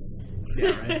need this.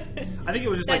 Yeah, right? I think it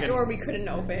was just That like door we couldn't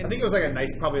open. I think it was like a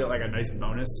nice, probably like a nice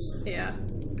bonus. Yeah.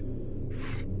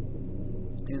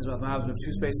 Innsmouth now moves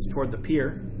 2 spaces toward the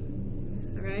pier.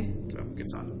 Okay. So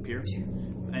gets onto the pier.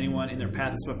 Anyone in their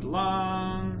path is swept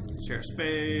along. Share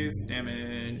space,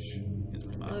 damage.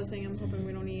 Another thing I'm hoping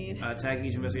we don't need. Attack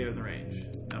each investigator within range.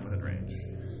 Not within range.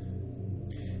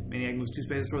 Maniac moves 2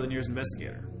 spaces toward the nearest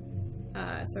investigator.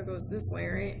 So it goes this way,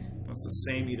 right? It's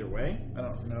the same either way. I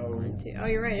don't know. 1, 2. Oh,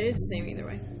 you're right. It is the same either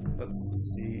way. Let's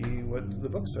see what the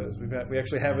book says. We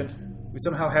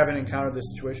somehow haven't encountered this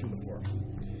situation before.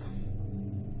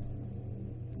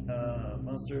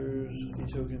 Monsters, key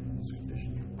tokens,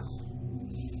 conditions.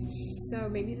 So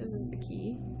maybe this is the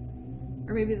key,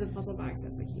 or maybe the puzzle box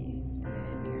has the key.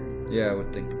 Yeah, I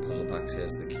would think the puzzle box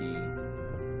has the key.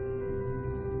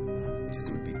 Because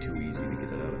it would be too easy to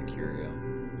get it out of the curio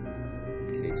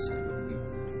case. It would be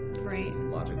Right.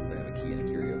 logical to have a key in a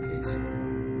curio case.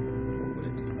 What would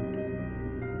it do?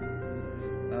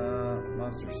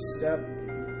 Monster step.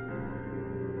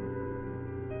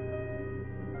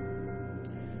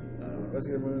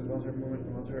 Investigator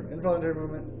movement, involuntary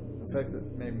movement, effect that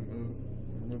may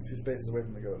move 2 spaces away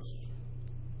from the ghost.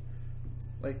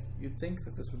 Like, you'd think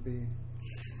that this would be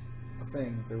a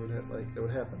thing that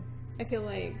would happen. I feel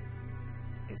like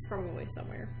it's probably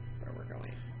somewhere where we're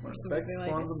going. When Someone's effect gonna be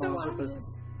spawns "It's a so monster, obvious."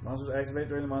 monsters activate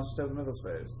during the monster step of the Mythos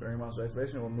phase. During monster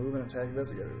activation, it will move and attack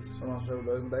investigators. Some monsters have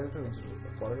abilities in the back of the tokens, such as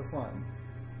aquatic or flying.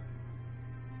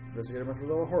 Investigator must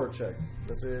resolve a horror check.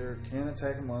 Investigator can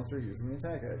attack a monster using the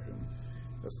attack action.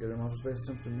 Investigator monster space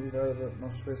attempts to move out of the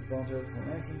monster space voluntarily for an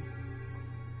action.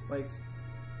 Like,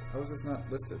 how is this not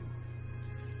listed?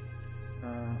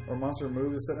 Or monster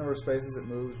moves a set number of spaces. It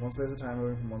moves one space at a time,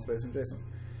 moving from one space adjacent.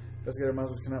 Investigator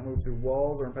monsters cannot move through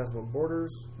walls or impassable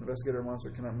borders. Investigator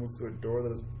monster cannot move through a door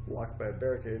that is blocked by a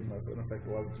barricade unless an effect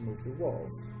allows it to move through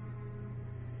walls.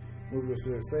 Move to a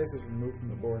specific space is removed from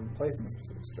the board and placed in a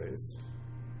specific space.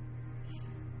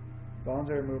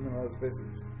 Voluntary movement allows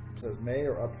spaces says may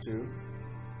or up to.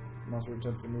 Monster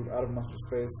attempts to move out of monster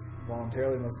space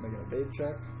voluntarily must make an evade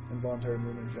check. Involuntary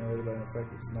movement is generated by an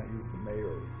effect that does not use the may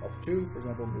or up to. For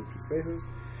example, move 2 spaces.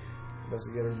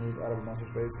 Investigator moves out of a monster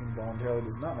space involuntarily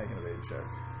does not make an evade check.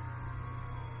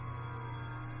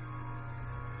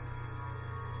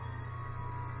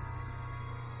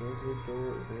 Go to a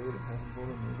door, evade, and pass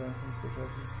border, move action, push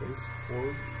action, space,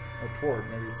 towards. Oh, toward.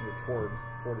 Maybe you can do toward.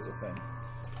 Toward is a thing.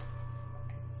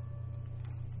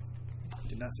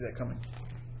 Did not see that coming.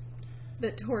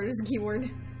 The toward is a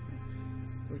keyword.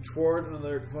 Move toward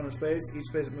another component of space. Each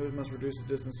space it moves must reduce the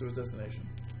distance to its destination.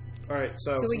 Alright,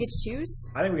 so we get to choose?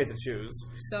 I think we get to choose.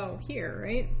 So here,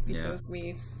 right? Because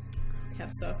we have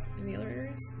stuff in the other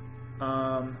areas.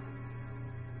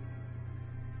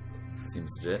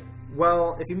 Seems legit.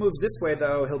 Well, if he moves this way,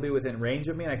 though, he'll be within range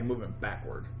of me, and I can move him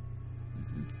backward.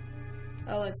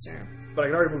 Oh, that's true. But I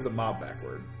can already move the mob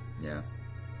backward. Yeah.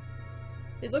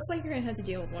 It looks like you're going to have to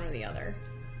deal with one or the other.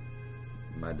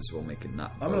 Might as well make it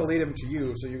not. I'm going to lead him to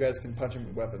you, so you guys can punch him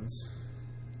with weapons.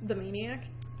 The maniac?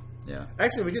 Yeah.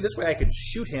 Actually, if we do this way, I could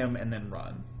shoot him and then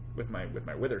run with my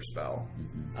wither spell.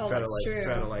 Oh, try that's true.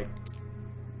 Try to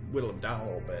whittle him down a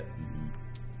little bit.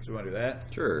 So we want to do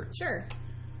that? Sure.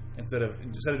 Instead of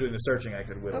doing the searching, I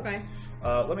could whittle. Okay.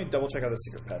 Let me double check how the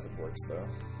secret passage works, though.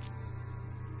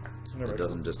 It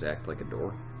doesn't just act like a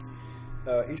door.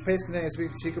 Each space containing a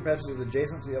secret passage is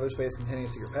adjacent to the other space containing a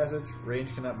secret passage.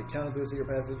 Range cannot be counted through a secret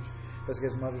passage.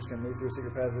 Investigative monsters can move through a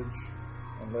secret passage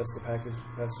unless the passage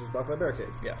is blocked by a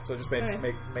barricade. Yeah, so it just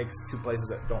makes 2 places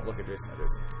that don't look adjacent.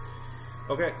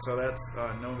 Okay, so that's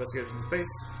no investigation in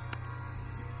space.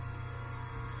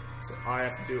 So I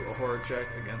have to do a horror check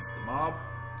against the mob.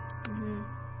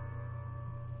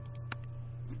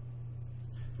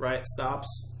 Riot stops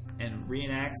and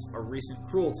reenacts a recent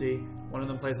cruelty. One of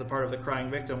them plays the part of the crying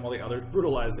victim while the others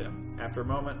brutalize him. After a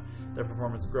moment, their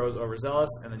performance grows overzealous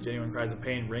and the genuine cries of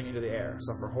pain ring into the air.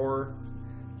 So for horror,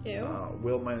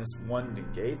 will -1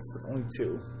 negates. It's only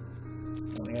 2.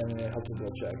 And it helps with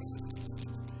roll checks.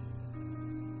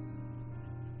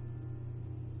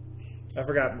 I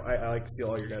forgot. I like to steal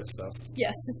all your guys' stuff.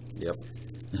 Yes. Yep.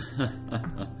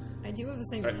 I do have a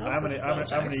thing. Right, I'm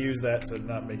gonna use that to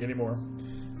not make any more.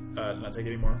 Not take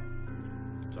any more.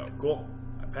 So cool.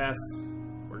 I pass.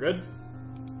 We're good.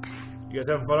 You guys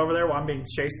having fun over there while I'm being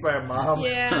chased by a mob?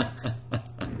 Yeah.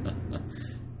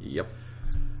 Yep.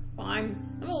 Well,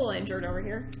 I'm a little injured over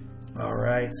here. All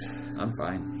right. I'm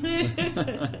fine. All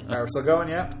right, we're still going.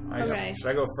 Yeah. Okay. Should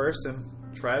I go first and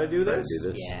try to do this?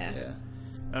 Yeah.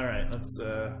 All right. Let's.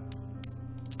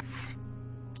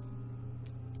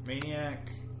 Maniac,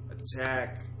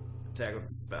 attack with the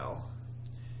spell.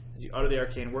 As you utter the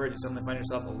arcane word, you suddenly find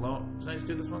yourself alone. Did I just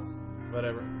do this one?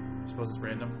 Whatever. I suppose it's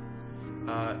random.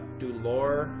 Do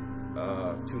lore,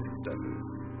 2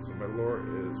 successes. So my lore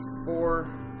is 4.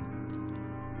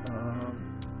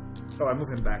 I move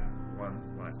him back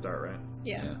 1 when I start, right?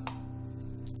 Yeah.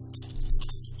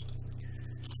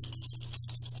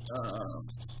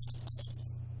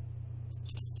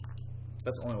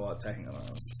 That's only while attacking on my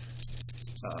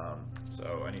own.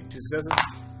 So I need 2 successes.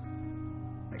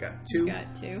 I got 2. You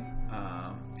got 2.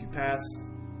 If you pass,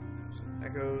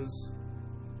 echoes.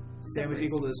 Damage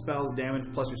equal to the spell's damage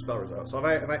plus your spell result. So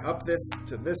if I up this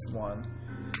to this one,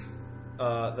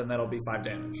 then that'll be 5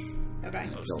 damage. Okay.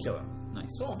 I'll just kill him. Nice.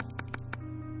 Cool.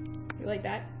 You like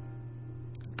that?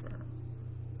 Confirm.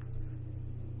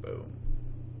 Boom.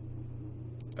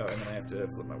 Oh, and then I have to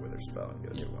flip my wither spell and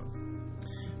get a new one.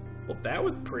 Well, that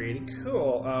was pretty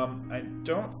cool. I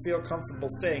don't feel comfortable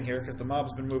staying here because the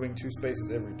mob's been moving 2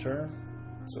 spaces every turn.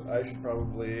 So I should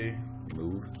probably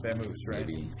move. That moves, right?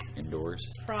 Maybe indoors.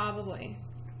 Probably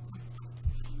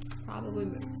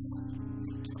moves.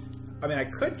 I mean, I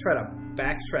could try to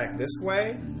backtrack this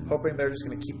way, hoping they're just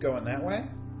going to keep going that way,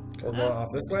 or going off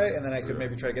this way, and then I could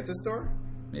maybe try to get this door.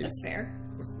 Maybe. That's fair.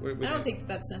 I don't think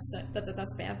that's necessary.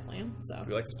 That's a bad plan. So. Do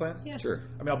you like this plan? Yeah. Sure.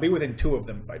 I mean, I'll be within 2 of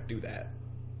them if I do that.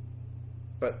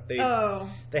 But they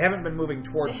haven't been moving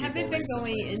toward people. They haven't been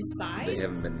recently. going inside. They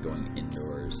haven't been going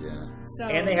indoors, yeah. So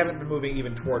and they haven't been moving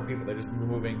even toward people. They're just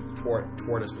moving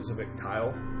toward a specific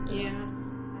tile. Yeah.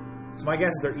 So my guess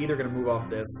is they're either going to move off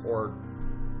this or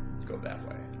go that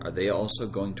way. Are they also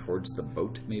going towards the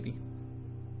boat, maybe?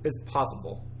 It's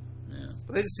possible. Yeah,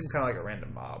 But they just seem kind of like a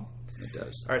random mob. it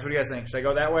does. Alright, so what do you guys think? Should I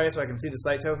go that way so I can see the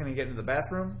sight token and get into the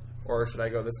bathroom? Or should I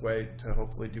go this way to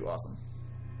hopefully do awesome?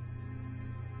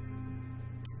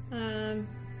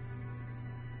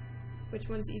 Which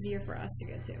one's easier for us to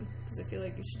get to? Because I feel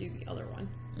like you should do the other one.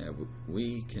 Yeah,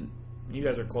 we can... You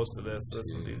guys are close to this, so this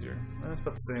one's easier. That's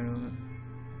about the same, isn't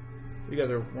it? You guys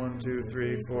are 1, 2,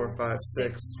 3, 4, 5,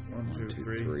 6. 1, 2,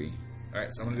 3. Alright,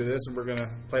 so I'm going to do this and we're going to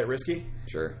play it risky.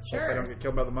 Sure. Hope I don't get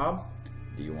killed by the mob.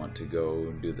 Do you want to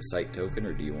go do the sight token,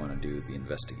 or do you want to do the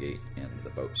investigate and the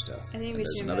boat stuff? I think and we there's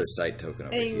should another sight token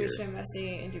over I think here. we should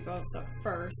investigate and do both stuff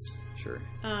first. Sure.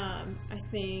 I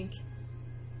think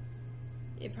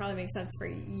it probably makes sense for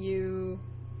you.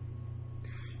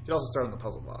 You could also start on the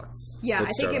puzzle box. Yeah, Let's I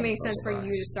think start it on the makes sense for puzzle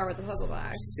you box. to start with the puzzle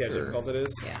box. See how Sure. difficult it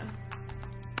is? Yeah.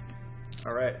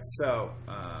 Alright, so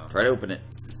Try to open it.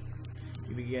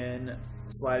 you begin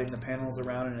sliding the panels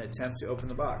around in an attempt to open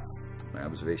the box. My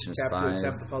observation is Capture 5.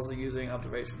 attempt the puzzle using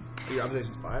observation. Your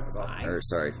observation's 5? That's awesome. Or,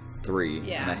 sorry, 3.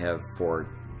 Yeah. And I have 4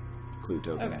 clue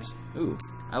tokens. Ooh,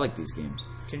 I like these games.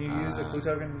 Can you use the clue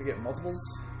token to get multiples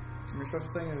from your special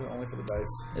thing, or is it only for the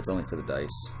dice? It's only for the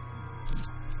dice.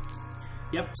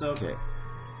 Yep, so...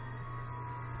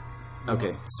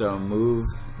 Okay, so move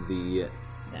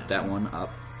That that one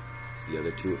up. The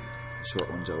other 2 short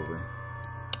ones over.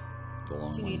 The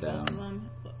long Do you one need down. both of them?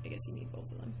 Well, I guess you need both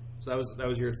of them. So that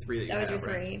was your 3 that you That was had,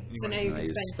 your right? 3. And So want- now you now can you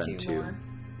spend spend 2 2. more.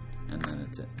 And then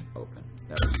it's open.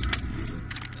 That was easy.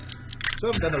 So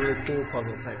I've done a really cool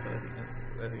puzzle type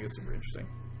that I think is super interesting.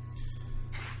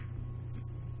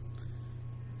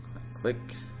 Click.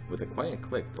 With a quiet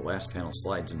click, the last panel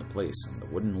slides into place and the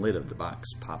wooden lid of the box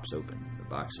pops open. The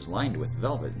box is lined with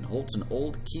velvet and holds an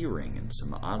old key ring and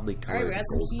some oddly Alright, colored we got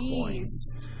some gold keys.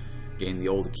 coins. Gain the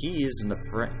old keys and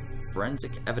the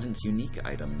forensic evidence unique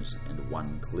items and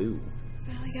 1 clue.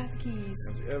 Finally got the keys.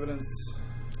 There's the evidence.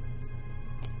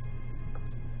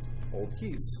 Old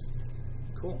keys.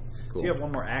 Cool. So you have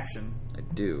one more action. I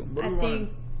do. What do I we think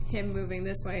want? him moving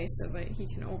this way so that he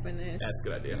can open this That's a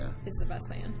good idea. Yeah, is the best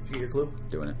plan. Did you get your clue?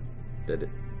 doing it. Did it.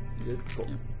 You did? Cool.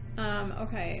 Yeah.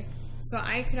 Okay. So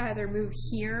I could either move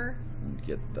here And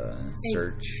get the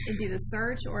search. and do the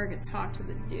search, or I could talk to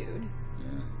the dude.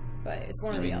 Yeah. But it's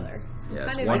one I or the mean, other. yeah,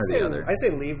 it's Kind of- one or the other. I say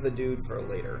leave the dude for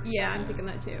later. Yeah, I'm thinking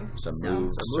that too. So So-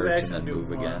 move, So move search, action, and then do move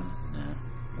one. again. Yeah.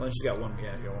 Well, then she's got one.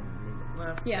 Yeah, you got one movement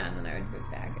left. Yeah, and then I would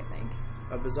move back, I think.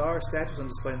 A bizarre statue is on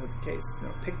display inside the case.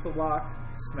 Pick the lock,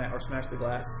 smash the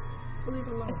glass. Or leave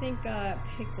it alone. I think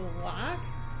pick the lock.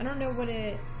 I don't know what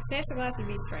it... Smash the glass would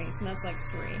be strength, and that's like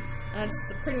 3. That's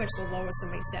pretty much the lowest of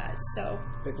my stats. So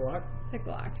Pick the lock. pick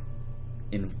the lock.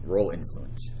 Roll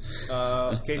influence.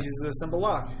 Cage uses a simple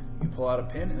lock. You pull out a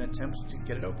pin and attempt to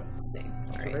get it open. Let's see.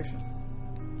 All right. Observation.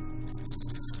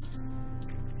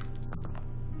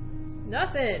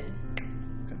 Nothing.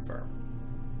 Confirm.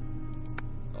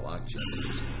 The lock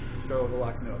change. So the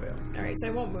lock to no avail. All right, so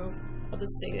I won't move. I'll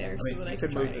just stay there so that I you can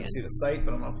could try move it to again. see the site,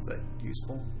 but I don't know if it's that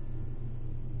useful.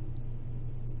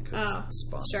 Could Oh,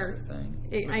 sponsor sure. the thing.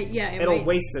 It It'll might.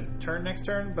 waste a turn next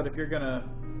turn, but if you're gonna...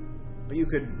 But you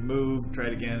could move, try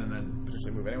it again, and then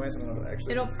potentially move anyway, so I don't know if it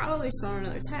actually... It'll probably spawn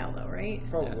another tile, though, right?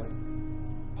 Probably.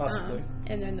 Possibly.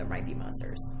 And then there might be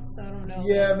monsters. So I don't know.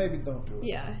 Yeah, maybe don't do it.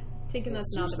 Yeah. Thinking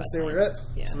that's not the best Stay where plan. you're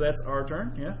at. Yeah. So that's our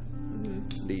turn, yeah?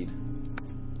 Indeed.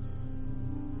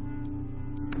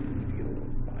 Need to get a little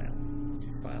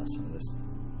file some of this.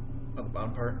 On the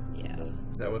bottom part. Yeah.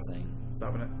 Is that what's thing?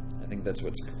 stopping it? I think that's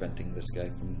what's preventing this guy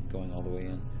from going all the way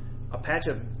in. A patch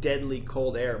of deadly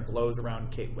cold air blows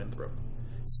around Kate Winthrop,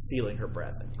 stealing her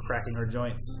breath and cracking her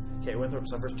joints. Kate Winthrop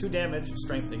suffers 2 damage,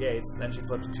 strength negates, then she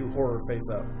flips 2 horror face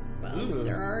up. Well, Ooh.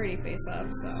 they're already face up,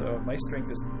 so. So my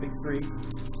strength is big 3.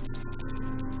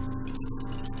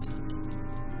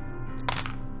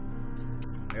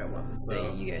 I got 1.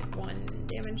 So you get 1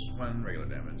 damage. 1 regular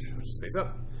damage, which is face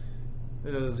up.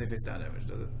 It doesn't say face down damage,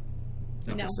 does it?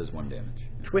 No, No. This says 1 damage.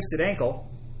 Twisted ankle.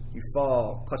 You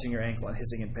fall, clutching your ankle and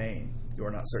hissing in pain. You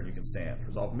are not certain you can stand.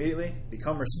 Resolve immediately.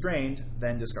 Become restrained,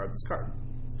 then discard this card.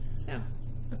 Yeah.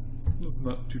 That's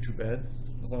not too bad.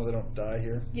 As long as I don't die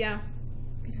here. Yeah.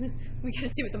 We gotta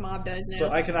see what the mob does now.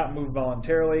 So I cannot move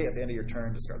voluntarily. At the end of your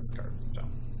turn, discard this card. So,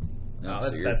 No,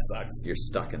 that, so that sucks. You're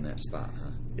stuck in that spot,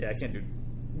 huh? Yeah, I can't do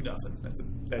nothing.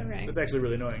 Okay. That's actually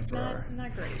really annoying for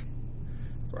not great.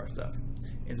 our stuff.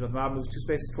 Innsmouth mob moves 2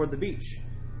 spaces toward the beach.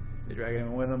 They drag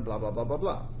anyone with them. Blah blah blah blah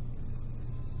blah.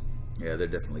 Yeah, they're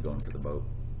definitely going for the boat.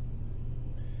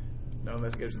 No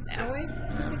investigations. That way?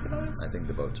 I think the boat is. I think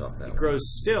the boat's off that way. Grows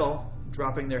still,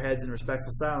 dropping their heads in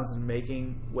respectful silence and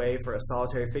making way for a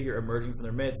solitary figure emerging from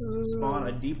their midst. Spawn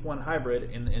a Deep One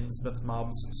hybrid in the Innsmouth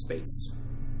mob's space.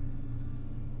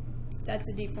 That's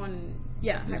a deep one.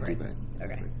 Yeah, hybrid. Deep one.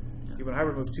 Okay. Deep One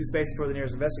hybrid moves 2 spaces toward the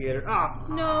nearest investigator.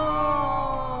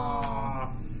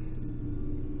 No.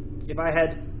 If I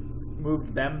had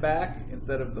moved them back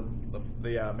instead of the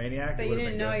maniac, But it you would've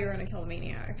didn't been know good. you were going to kill the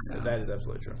maniac. So. That is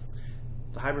absolutely true.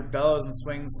 The hybrid bellows and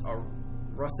swings a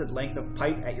rusted length of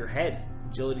pipe at your head.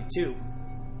 Agility 2.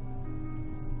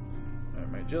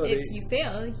 My agility. If you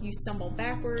fail, you stumble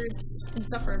backwards and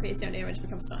suffer face down damage,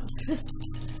 become stunned.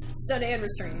 Stunned and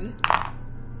restrained.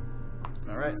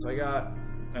 Alright, so I got.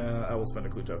 I will spend a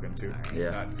clue token to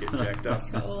Yeah. not get jacked up.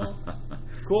 Cool.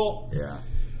 Cool. Yeah. Oh.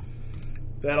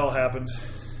 That all happened.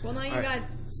 Well, now you Alright. got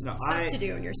No, stuff to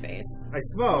do in your space. I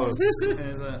suppose.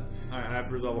 Alright, I have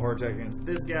to resolve a horror check against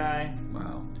this guy.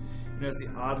 Wow. You notice the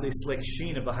oddly slick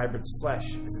sheen of the hybrid's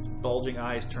flesh as its bulging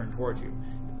eyes turn towards you.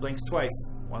 It blinks twice,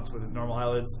 once with its normal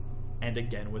eyelids, and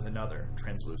again with another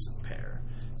translucent pair.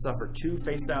 Suffer 2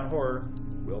 face-down horror.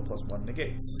 Will plus 1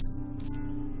 negates.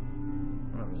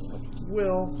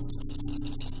 Will.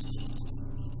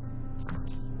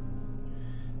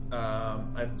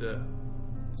 I have to.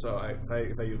 So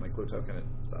if I use my clue token, it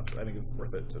stops. I think it's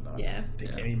worth it to not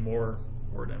take any more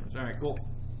horror damage. All right, cool.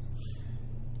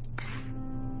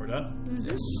 We're done.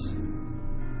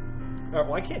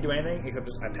 Well, I can't do anything except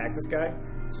just attack this guy.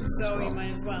 So you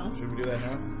might as well. Should we do that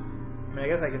now? I mean, I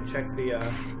guess I can check the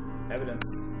evidence.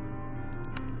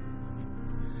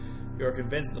 You're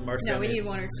convinced the March. No, we need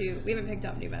 1 or 2. We haven't picked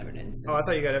up new evidence. Oh, I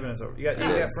thought you got evidence. You got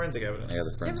forensic evidence. I got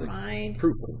the forensic Never mind.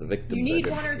 proof of the victim. You need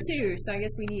 1 or 2, so I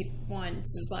guess we need 1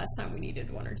 since last time we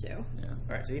needed 1 or 2. Yeah.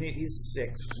 Alright, so he's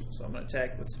 6, so I'm going to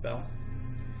attack with spell.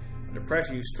 Under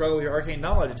pressure, you struggle with your arcane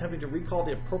knowledge, attempting to recall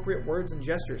the appropriate words and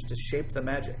gestures to shape the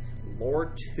magic.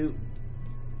 Lore 2.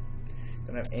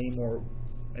 Don't have any more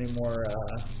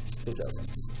clue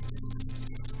tokens.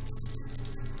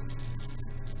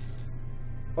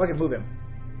 Oh, I can move him.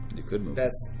 You could move.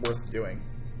 That's worth doing.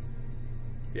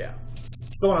 Yeah.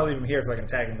 Still want to leave him here so I can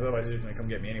attack him, otherwise he's going to come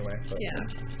get me anyway. But. Yeah.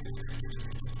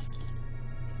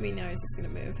 I mean, now he's just going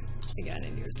to move again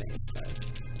into your space.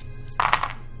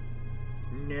 But...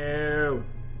 No.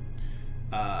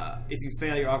 If you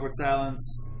fail, your awkward silence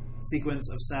sequence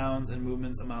of sounds and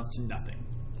movements amounts to nothing.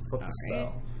 Flip the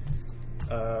spell.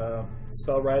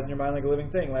 Spell rises in your mind like a living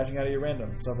thing, lashing out at you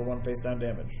random. Suffer 1 face down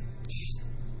damage.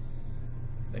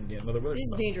 Then gain another wither It is a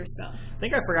spell. dangerous spell. I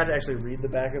think I forgot to actually read the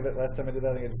back of it last time I did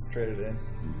that. I think I just traded it in.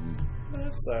 Mm-hmm.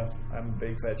 Oops. So I'm a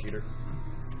big fat cheater.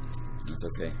 That's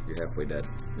okay. You're halfway dead.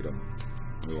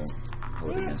 We won't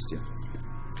hold it against you.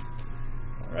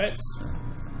 All right.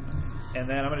 And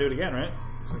then I'm gonna do it again, right?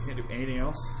 So I can't do anything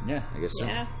else. Yeah, I guess so.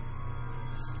 Yeah.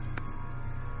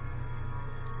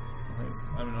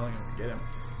 I'm not going to get him.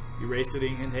 You race through the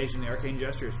incantation, the arcane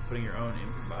gestures, putting your own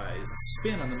improvised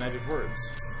spin on the magic words.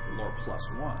 Lore plus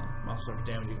 1. Must suffer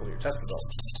damage equal to your test result.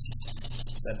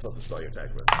 Then flip the spell you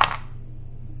attacked with.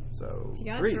 So You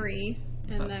got 3. 3,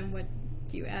 and then what?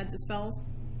 Do you add the spells?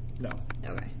 No.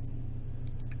 Okay.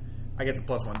 I get the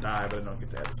plus 1 die, but I don't get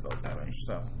to add the spell damage.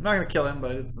 So I'm not going to kill him,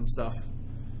 but I did some stuff.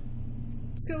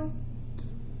 It's cool.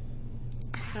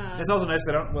 It's also nice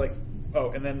that I don't, like...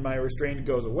 Oh, and then my restraint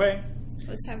goes away.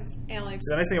 Let's have Alex.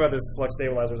 The nice thing about this flux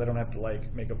stabilizer is I don't have to,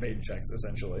 like, make evade checks,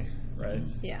 essentially. Right?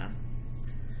 Yeah.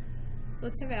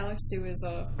 Let's have Alex do his,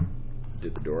 Do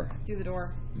the door. do the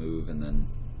door. Move and then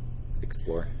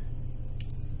explore.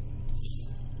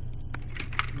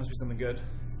 Must be something good.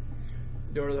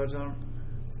 The door to the zone.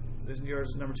 Isn't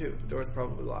yours number 2? The door's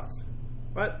probably locked.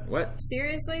 What? What?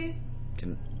 Seriously?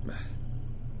 Can...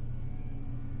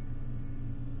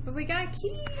 But we got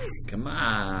keys. Come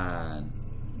on.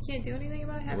 We can't do anything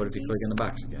about having What if you keys? click in the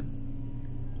box again?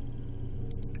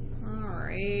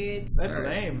 Alright. That's All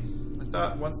right. lame. I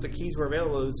thought once the keys were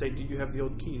available, it would say, "Do you have the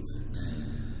old keys?"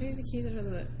 Maybe the keys are to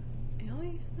the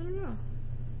alley? I don't know.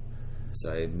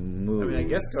 So I move. I mean, I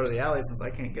guess go to the alley since I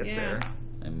can't get Yeah. there.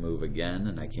 I move again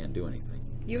and I can't do anything.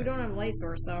 You don't have a light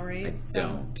source though, right? I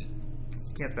don't.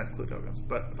 You can't spend clue tokens,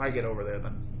 but if I get over there,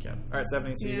 then you can. All right,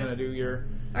 Stephanie, so Yeah. you're gonna do your.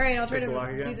 Alright, I'll try Pick to the lock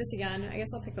again? do this again. I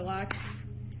guess I'll pick the lock.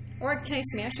 Or can I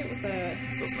smash it with the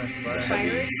Go smash the fire.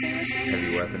 fire extinguisher?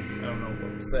 Heavy weapon. I don't know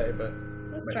what to say, but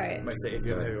Let's might, try it. Might say if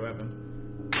you have a heavy weapon.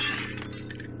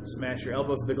 Smash your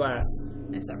elbow through the glass.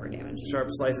 I suffer damage. Sharp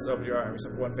slices open your arm. You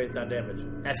suffer 1 face down damage.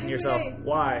 Asking Hey. yourself,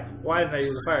 why? Why didn't I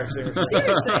use a fire extinguisher?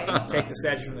 Seriously? Take the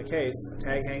statue from the case. A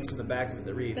tag hangs from the back of it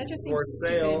that reads, That just "For seems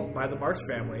sale stupid. by the March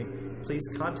family. Please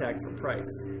contact for price."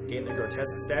 Gain the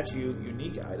grotesque statue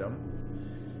unique item.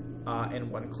 and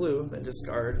 1 clue, then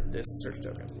discard this search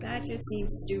token. That just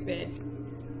seems stupid.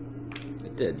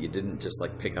 It did. You didn't just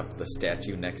like pick up the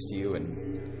statue next to you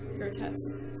and Grotesque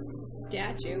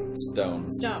statue? stone.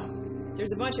 Stone.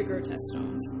 There's a bunch of grotesque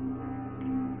stones.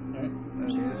 Alright.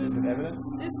 Is it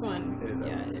evidence? This one, It is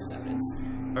yeah, evidence. it is evidence.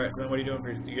 Alright, so then what are you doing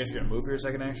for you guys are going to move for your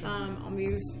second action? I'll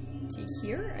move to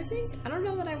here, I think. I don't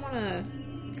know that I want to...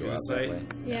 Go out that way.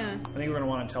 Yeah. I think we're going to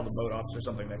want to tell the boat officer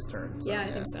something next turn. Yeah,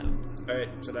 I think so. Alright,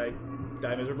 should I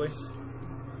die miserably?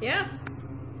 Yeah.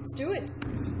 Let's do it.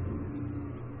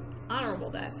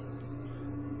 Honorable death.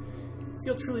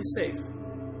 Feel truly safe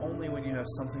only when you have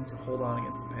something to hold on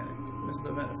against the panic. This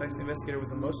event affects the investigator with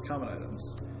the most common items.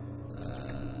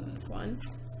 1,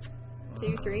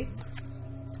 2, 3.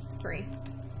 3.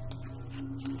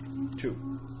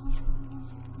 2.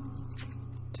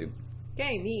 2.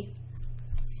 Okay, me.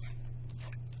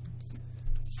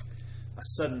 A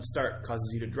sudden start causes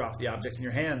you to drop the object in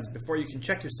your hands before you can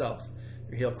check yourself.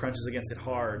 Your heel crunches against it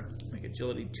hard. Make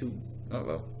agility 2. Oh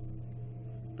well.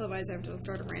 Otherwise, I have to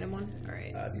start a random one.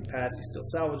 Alright. If you pass, you're still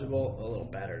salvageable. A little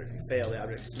battered. If you fail, the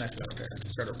object is smacked out of repair.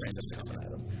 Start a random common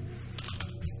item.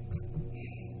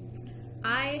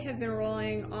 I have been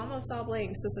rolling almost all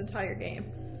blanks this entire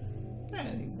game.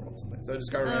 And you can roll something. So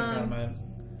discard a random common item.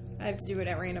 I have to do it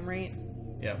at random, right?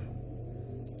 Yep.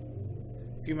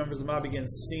 A few members of the mob begin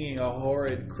singing a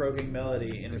horrid, croaking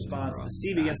melody. In response, the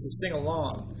sea begins to sing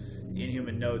along. The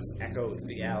inhuman notes echo through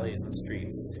the alleys and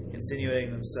streets,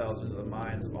 insinuating themselves into the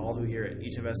minds of all who hear it.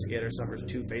 Each investigator suffers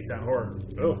 2 face-down horror.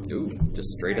 Oh. Ooh, just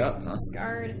straight up, huh?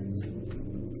 Discarding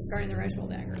the ritual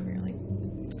dagger, apparently.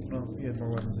 Well, he has more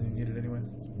weapons than he needed anyway.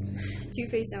 2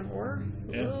 face-down horror.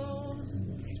 Yeah. Oh.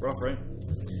 It's rough, right?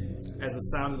 As the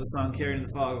sound of the song carried in the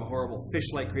fog, a horrible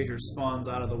fish-like creature spawns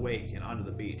out of the wake and onto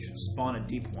the beach. Spawn a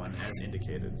deep one, as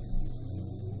indicated.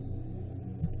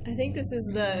 I think this is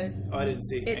the... Oh, I didn't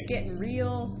see. It's getting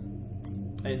real.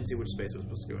 I didn't see which space it was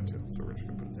supposed to go into, so we're just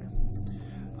going to put it there.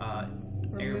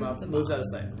 Anger Remove mob the moves mob. out of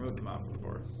sight. Remove the mob from the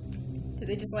board. Did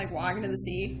they just, like, walk into the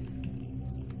sea?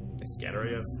 They scatter, I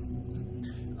guess.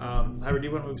 Hybrid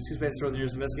D1 moves 2 spaces toward the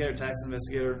nearest investigator, attacks the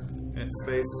investigator in its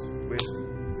space with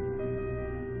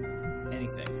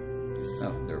anything.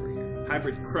 Oh, they're over here.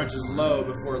 Hybrid crunches low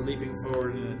before leaping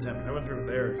forward in an attempt. I wasn't sure if it's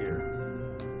there or here.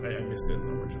 I missed it, so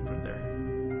we're just going to put it there.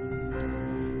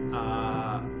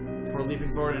 Before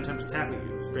leaping forward in an attempt to tackle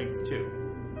you, strength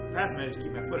 2. Pass managed to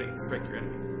keep my footing, strike your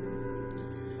enemy.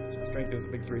 So strength is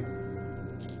a big 3.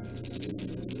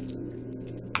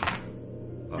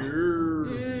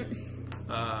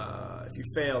 If you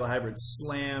fail, the hybrid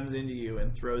slams into you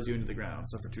and throws you into the ground.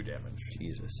 Suffer 2 damage.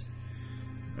 Jesus.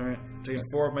 Alright, taking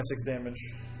 4 of my 6 damage.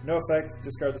 No effect,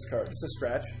 discard this card. Just a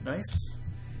scratch. Nice.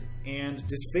 And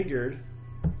disfigured.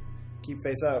 Keep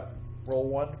face up. Roll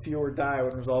 1 fewer die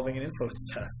when resolving an influence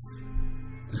test.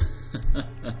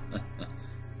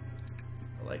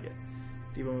 I like it.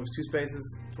 Debo moves 2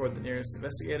 spaces toward the nearest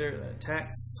investigator, then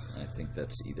attacks. I think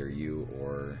that's either you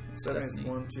or So that means Stephanie.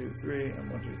 1, 2, 3,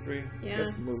 and 1, 2, 3. Yeah,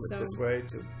 Let's move so- it this way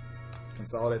to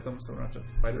consolidate them so we don't have to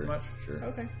fight as much. Sure.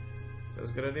 Okay. Is that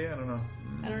a good idea? I don't know.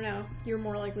 I don't know. You're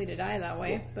more likely to die that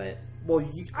way, but Well,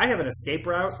 I have an escape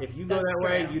route. If you go That's that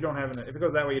way, true. you don't have an. If it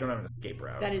goes that way, you don't have an escape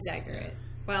route. that is accurate.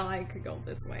 Well, I could go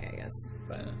this way, I guess,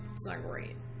 but it's not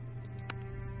great.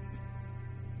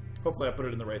 Hopefully, I put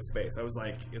it in the right space. I was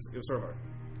like, it was sort of a.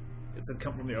 It said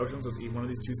come from the oceans with one of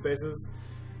these 2 spaces.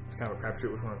 It's kind of a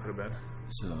crapshoot which one it could have been.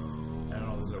 So I don't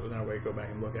know. There's no way to go back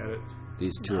and look at it.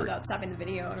 these 2 Not are without stopping the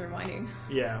video and rewinding.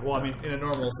 Yeah. Well, I mean, in a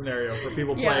normal scenario for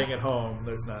people Yeah. playing at home,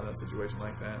 there's not a situation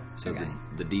like that. so Okay.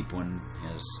 the deep one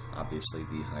has obviously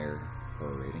the higher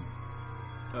horror rating.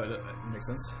 That makes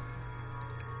sense.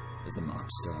 Is the mob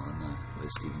still on the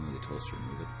list even though they told us to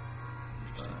remove it?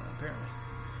 Apparently.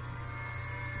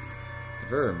 The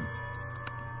verb.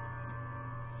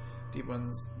 Deep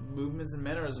one's movements and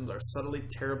mannerisms are subtly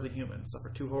terribly human. Suffer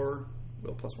 2 horror.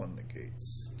 Will +1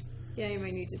 negates. Yeah, you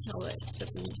might need to tell it that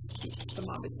the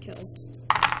mob is killed.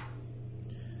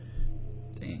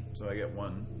 Dang. So I get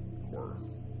 1 horror.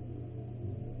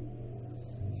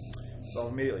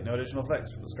 Resolve immediately. No additional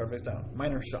effects. Discard face down.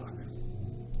 Minor shock.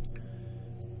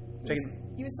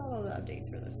 Taking You installed all the updates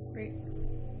for this, right?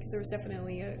 Because there was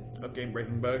definitely a... up game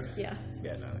breaking bug. Yeah.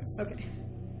 Yeah, no. Okay.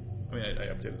 I mean, I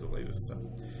updated the latest. So,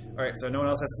 all right. So no one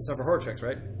else has to suffer horror checks,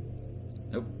 right?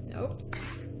 Nope. Nope.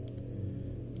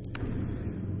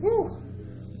 Woo!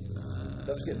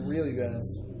 That's getting real, you guys.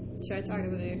 Should I talk to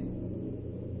the dude?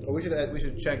 Well, we should have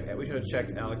checked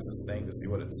Alex's thing to see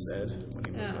what it said when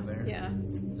he moved in there. Yeah.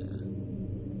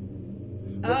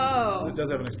 It Oh!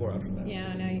 does have an explore option now.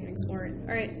 Yeah, now you can explore it.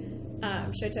 Alright.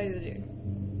 Should I tell you the dude?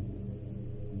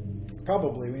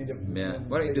 Probably. We need to. Yeah.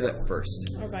 Why don't you do that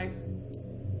first? Okay.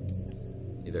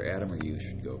 Either Adam or you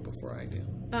should go before I do.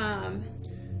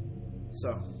 So,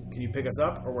 can you pick us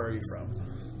up, or where are you from?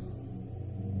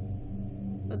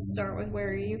 Let's start with where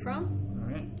are you from? All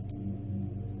right.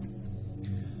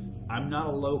 I'm not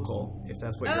a local, if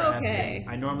that's what you're Okay. asking.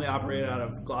 I normally operate out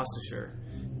of Gloucestershire.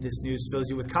 This news fills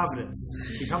you with confidence.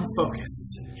 Become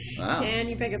focused. Wow. Can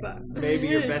you pick us up? Maybe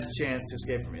your best chance to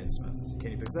escape from Innsmouth.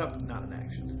 Can you pick us up? Not an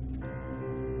action.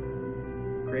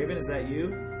 Craven, is that you?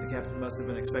 The captain must have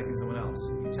been expecting someone else.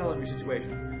 You tell him your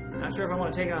situation. Not sure if I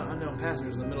want to take on unknown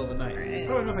passengers in the middle of the night. Right. I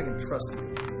don't know if I can trust you.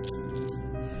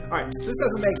 Alright, this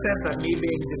doesn't make sense that me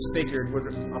being disfigured would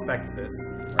affect this.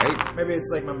 Right? Maybe it's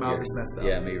like my mouth is messed up.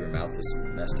 Yeah, maybe your mouth is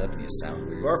messed up and you sound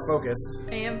weird. You are focused.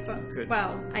 I am. Good.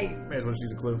 Well, I May as well just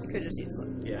use a clue. could just use a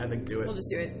clue. Yeah, I think do it. We'll just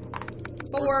do it.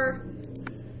 4.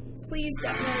 Please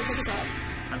definitely pick us up.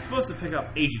 I'm supposed to pick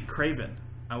up Agent Craven.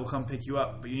 I will come pick you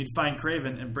up, but you need to find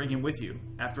Craven and bring him with you.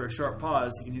 After a short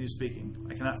pause, he continues speaking.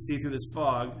 I cannot see through this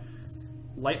fog.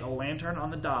 Light a lantern on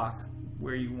the dock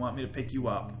where you want me to pick you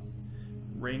up.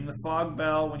 Ring the fog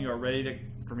bell when you are ready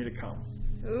for me to come.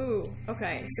 Ooh,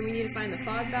 okay. So we need to find the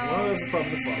fog bell. One of those is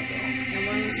probably the fog bell. And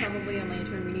one is probably a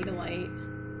lantern we need a light.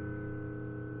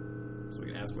 So we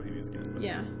can ask what he needs again.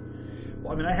 Yeah.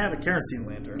 Well, I mean, I have a kerosene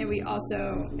lantern. And we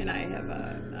also, and I have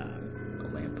a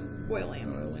lamp. oil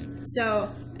lamp. Oil lamp. So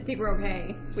I think we're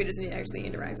okay. We just need to actually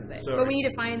interact with it. So- But we need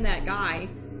to find that guy.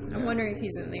 I'm wondering if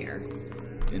he's in there.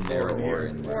 In there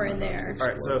Or Or in there. All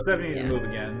right, so 70 needs Yeah. to move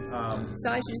again. So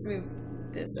I should just move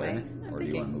this way. I'm Or do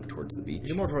you want to thinking. move towards the beach?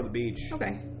 You're more toward the beach.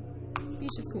 Okay. Beach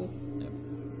is cool.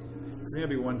 It's going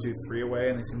to be 1, 2, 3 away,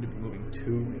 and they seem to be moving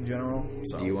 2 in general.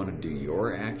 So Do you want to do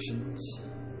your actions?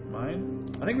 mine?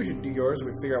 I think we should do yours. So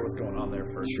we figure out what's going on there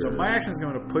first. Sure. So my action is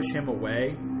going to push him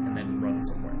away and then run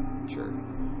somewhere, Sure.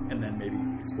 and then maybe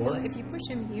explore. Well, if you push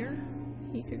him here,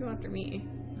 he could go after me.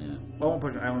 Yeah. Well, I won't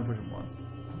push him. I only push him 1.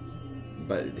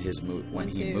 But his move when 1,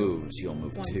 he 2. moves, he'll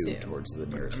move 1, 2 2. towards the I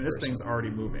nearest mean, this person. thing's already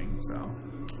moving. So.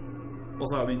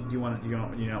 Also, I mean, do you want to? You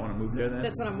not want to move there then?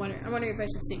 That's what I'm wondering. I'm wondering if I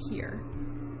should stay here,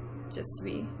 just to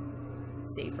be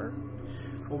safer.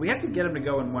 Well, we have to get him to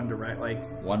go in one direct. Like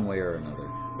One way or another.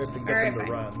 we have to get Alright, him to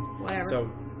fine. run. Whatever.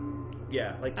 So,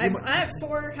 yeah, like you I'm might- at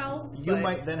 4 health. You but-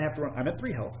 might then have to run. I'm at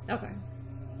 3 health. Okay.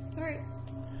 All right.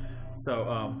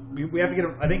 So we have to get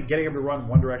him. I think getting him to run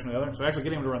one direction or the other. So actually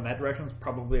getting him to run that direction is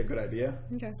probably a good idea.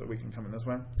 Okay. So we can come in this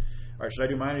way. All right. Should I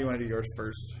do mine or do you want to do yours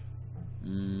first?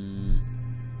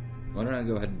 Why don't I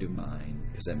go ahead and do mine?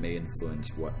 Because that may influence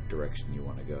what direction you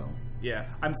want to go. Yeah.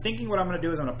 I'm thinking what I'm going to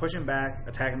do is I'm going to push him back,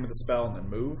 attack him with a spell, and then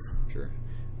move. Sure.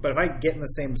 But if I get in the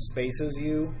same space as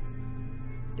you,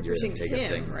 You're pushing gonna take a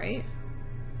him, thing. right?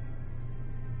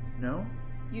 no,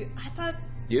 I thought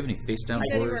Do you have any face down you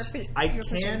said you were, orders? I you were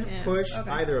pushing can him. push Okay.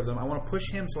 either of them. I want to push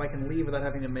him so I can leave without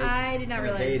having to make. I did not an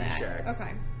realize evade that. check.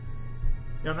 Okay.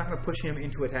 You know, I'm not going to push him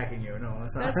into attacking you. No,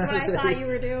 that's not. That's what I thought you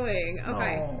were doing.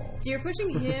 Okay. Oh. So you're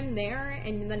pushing him there,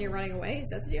 and then you're running away. Is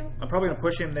that the deal? I'm probably going to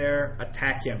push him there,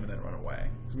 attack him, and then run away.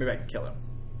 So maybe I can kill him.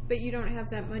 But you don't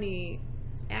have that many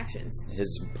actions.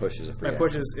 His push is a free My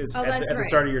push action. is Oh, at, that's the right.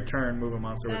 start of your turn, move a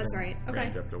monster That's within right. Okay.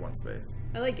 range up to 1 space.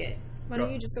 I like it. Why Go.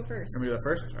 don't you just go first? Let me do that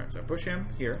first. All right, so I push him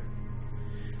here.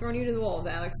 Throwing you to the wolves,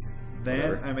 Alex. Then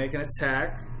Whatever. I make an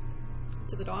attack.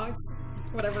 To the dogs.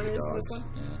 Whatever it is, Dogs. this one.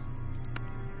 Yeah.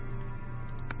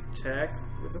 Attack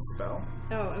with a spell.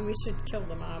 Oh, and we should kill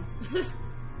the mob.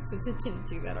 Since it didn't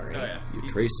do that already. Oh, yeah.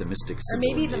 You trace a mystic Or symbol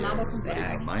maybe in the mob will air, come letting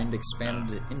back. your mind expand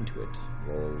into it.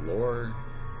 Roll lore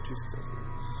 2 successes.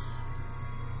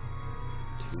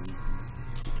 2.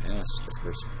 Pass. The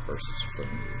curse bursts from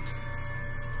you.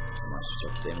 Monster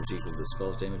check damage equal to the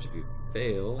spell's damage. If you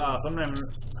fail, Sometimes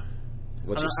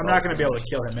what's I'm your not spell's going to be able to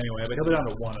damage? kill him anyway, but he'll be down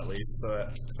to 1 at least. So that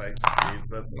if I succeed,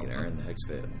 so that's You can something. earn the hex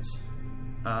fails.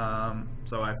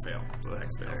 So I fail. So the hex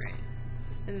fails. Alright.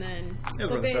 And then Yeah,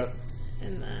 flip go it, shot.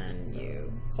 and then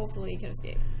you hopefully can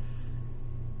escape.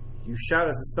 You shout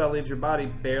as the spell leaves your body,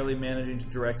 barely managing to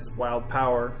direct its wild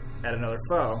power at another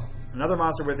foe. Another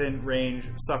monster within range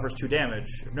suffers 2 damage.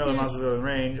 If no other monster is within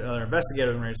range, another investigator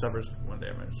within range suffers 1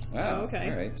 damage. Wow. Oh, okay.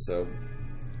 All right. So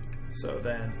So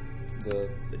then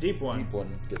the deep one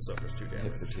gets suffers 2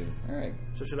 hit for damage. 2. All right.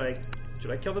 So should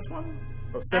I kill this one?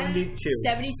 Oh, 72.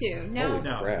 72. No, Holy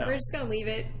No, crap. we're just gonna leave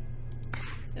it.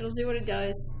 It'll do what it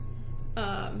does.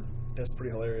 That's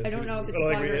pretty hilarious. I don't know if it's I don't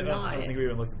think bug we or did- I not. don't think we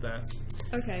even looked at that.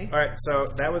 Okay. All right, so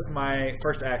that was my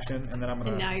first action, and then I'm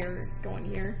gonna. And now you're going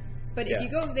here. But if Yeah. you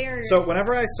go there, So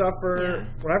whenever I suffer, Yeah.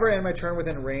 whenever I end my turn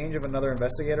within range of another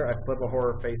investigator, I flip a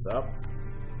horror face up.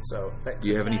 So Do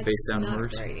you have any that's face down not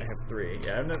horrors? great. I have 3.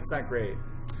 Yeah, it's not great.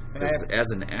 Because as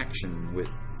an action,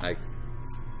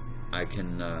 I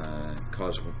can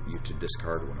cause you to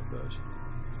discard one of those.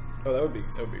 Oh, that would be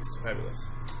fabulous.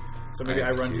 So maybe I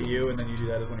run to you, and then you do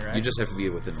that as one of your actions. You just have to be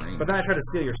within range. But then I try to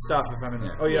steal your stuff if I'm in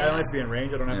this. Oh yeah, I don't have to be in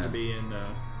range. I don't have to be in.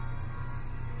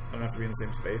 I don't have to be in the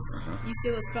same space. You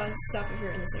steal the stuff if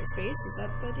you're in the same space. Is that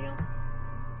the deal?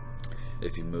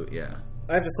 If you move, yeah.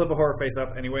 I have to flip a horror face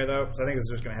up anyway, though, so I think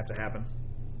it's just going to have to happen.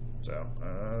 So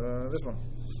this one.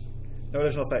 No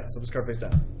additional effect. Flip this card face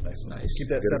down. Nice. Keep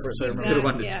that separate. So I remember. Good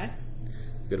one. Yeah.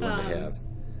 Good one to have.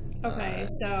 Okay,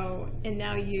 and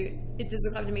now does the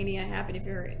kleptomania happen if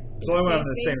you're in So I'm in the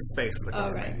space? same space for the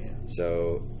kleptomania.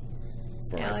 So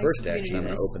for my Alex, first action, I'm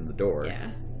going to open the door.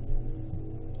 Yeah.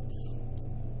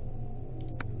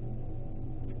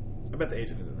 I bet the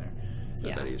agent is in there.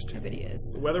 Yeah, I bet he is.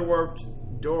 The weather warped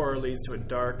door leads to a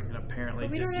dark and apparently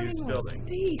disused building.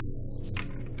 Space.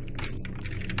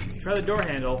 Try the door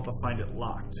handle, but find it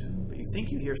locked. But you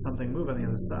think you hear something move on the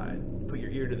other side. You put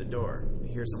your ear to the door.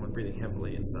 You hear someone breathing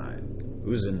heavily inside.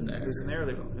 Who's in there? Who's in there?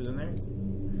 Who's in there?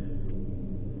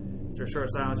 After a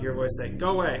short silence, your voice say,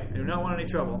 "Go away! I do not want any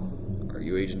trouble." Are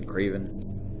you Agent Craven?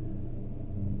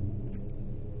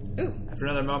 Ooh. After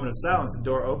another moment of silence, the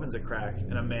door opens a crack,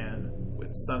 and a man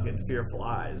with sunken, fearful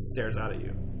eyes stares out at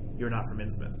you. You're not from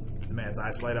Innsmouth. The man's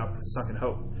eyes light up with sunken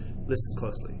hope. Listen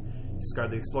closely.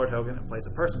 Discard the Explore token and place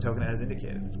a person token as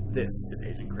indicated. This is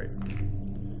Agent Craven.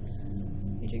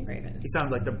 Agent Craven. He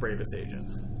sounds like the bravest agent.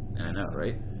 I know,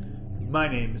 right? My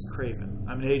name is Craven.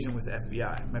 I'm an agent with the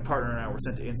FBI. My partner and I were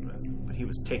sent to Innsmouth, but he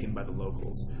was taken by the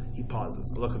locals. He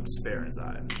pauses, a look of despair in his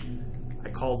eyes. I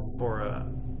called for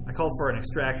an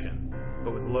extraction,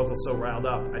 but with the locals so riled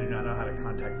up, I do not know how to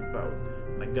contact the boat.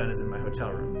 My gun is in my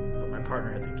hotel room, but my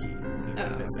partner had the key.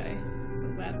 Okay. So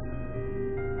that's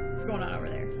what's going on over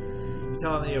there. You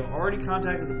tell him that you have already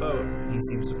contacted the boat, and he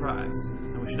seems surprised.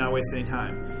 And we should not waste any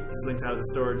time. He slinks out of the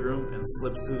storage room and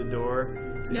slips through the door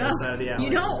to the outside of the alley.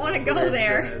 You don't want to go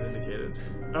there. As indicated.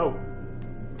 Oh.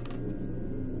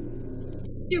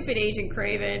 Stupid Agent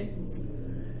Craven.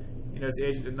 You notice the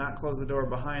agent did not close the door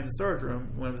behind the storage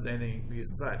room when there was anything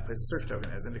used inside. Place a search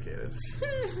token as indicated.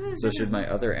 So should my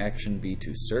other action be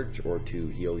to search or to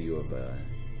heal you of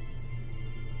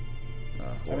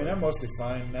I mean, I'm mostly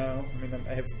fine now. I mean,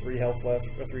 I have 3 health left,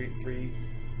 or 3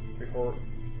 horror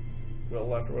will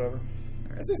left, or whatever.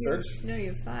 I say search. No, you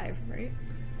have 5, right?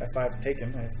 I have 5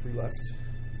 taken. I have 3 left.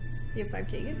 You have 5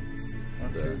 taken?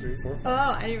 1, 2, 3, 4, 5. Oh,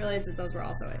 I didn't realize that those were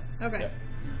also it. Okay.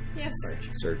 Yeah, search.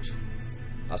 Search.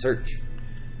 I'll search.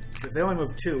 So if they only move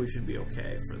 2, we should be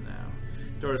okay for now.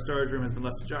 Door to storage room has been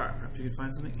left ajar. Perhaps you can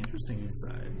find something interesting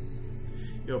inside.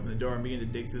 You open the door and begin to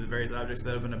dig through the various objects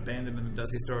that have been abandoned in the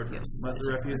dusty storage room. Much of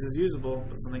the refuse is usable,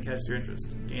 but something catches your interest.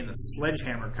 Gain the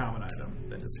sledgehammer common item,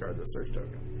 then discard the search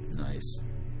token. Nice.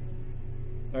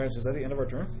 Alright, so is that the end of our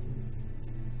turn?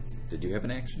 Did you have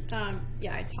an action?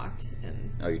 Yeah, I talked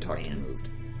and Oh, you talked ran. and moved.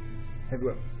 Heavy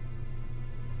whip.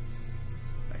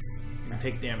 Nice. You can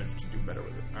take damage to do better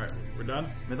with it. Alright, we're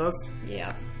done? Mythos?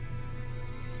 Yeah.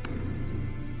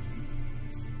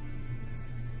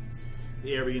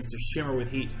 The air begins to shimmer with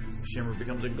heat. The shimmer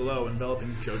becomes a glow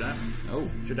enveloping Joe Diamond. Oh.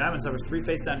 Joe Diamond suffers 3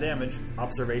 face-down damage.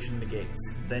 Observation negates.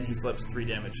 Then he flips 3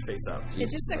 damage face up.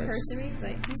 It just occurred to me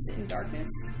that he's in darkness.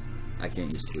 I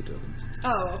can't use clue tokens.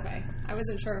 Oh, okay. I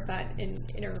wasn't sure if that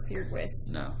interfered with.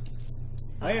 No.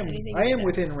 I am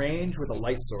within range with a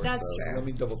light source. That's though, true. So let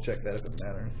me double check that if it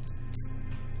matters.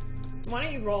 Why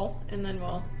don't you roll and then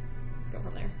we'll go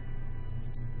from there.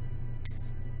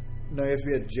 No, you have to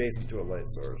be adjacent to a light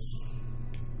source.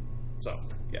 So,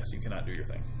 yes, you cannot do your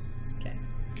thing. Okay.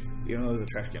 Even though there's a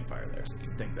trash can fire there.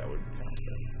 I think that would count.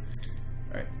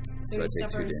 Alright. So So I he take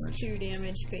 2 suffers damage. 2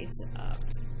 damage face up.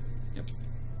 Yep.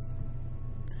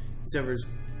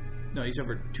 He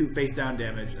suffered 2 face-down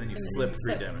damage, and then you And then flip you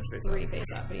 3 flip damage face 3 up.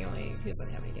 face up, but he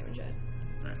doesn't have any damage yet.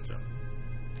 Alright, so.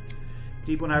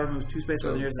 Deep one eye removes 2 space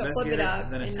for the nearest So flip it investigator,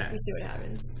 up then and attacks. we see what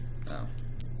happens. Oh.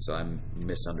 So I'm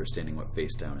misunderstanding what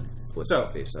face down and flip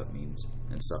face up means,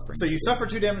 and suffering. So you suffer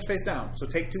 2 damage face down. So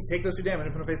take those 2 damage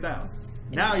and put them face down.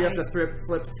 Now you have to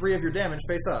flip 3 of your damage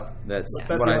face up. That's That's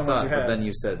what the I only one thought, you but had. then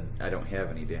you said I don't have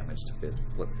any damage to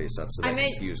flip face up, so that I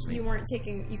meant confused me. you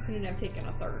couldn't have taken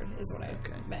a 3rd, is what I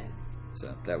meant.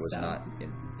 So that was not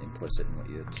implicit in what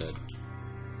you had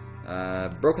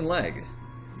said. Broken leg.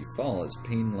 You fall as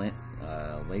pain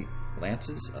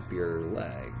lances up your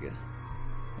leg.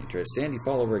 When you try to stand, you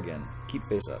fall over again. Keep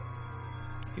face up.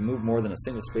 If you move more than a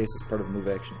single space as part of a move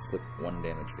action, flip 1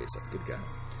 damage face up. Good guy.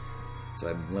 So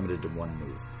I'm limited to 1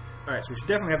 move. Alright, so we should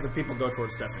definitely have the people go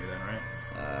towards Stephanie then, right?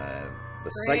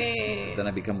 The Great. sight, then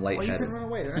I become Well, you lightheaded. can run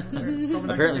away. They're probably not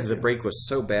gonna Apparently, get the you. break was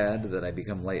so bad that I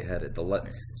become lightheaded. The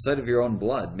sight of your own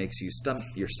blood makes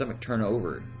your stomach turn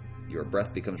over. Your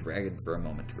breath becomes ragged for a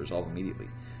moment. To resolve immediately.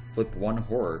 Flip one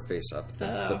horror face up,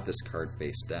 then flip this card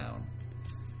face down.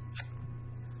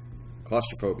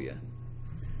 Claustrophobia.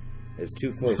 It's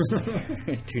too close,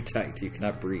 too tight. You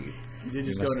cannot breathe. You did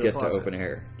You just must go into get the to closet. open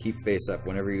air. Keep face up.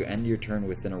 Whenever you end your turn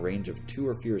within a range of 2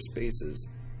 or fewer spaces.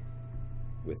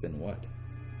 Within what?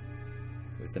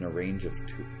 Within a range of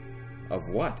 2. Of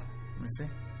what? Let me see.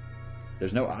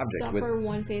 There's no object. Suffer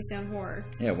one face down horror.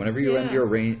 Yeah, whenever you end Yeah.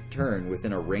 your turn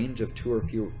within a range of 2 or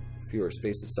fewer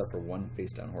spaces, suffer one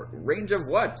face down horror. Range of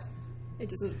what? It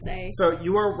doesn't say. So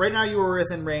you are right now. You are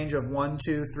within range of 1,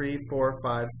 2, 3, 4,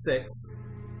 5, 6,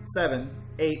 7,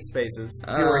 8 spaces.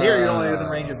 If you were here, you're only within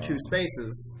range of 2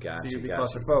 spaces. Gotcha, so you'd be gotcha.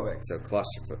 claustrophobic. So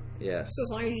claustrophobic. Yes. So as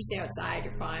long as you stay outside,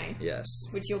 you're fine. Yes.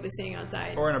 Which you'll be staying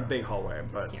outside. Or in a big hallway,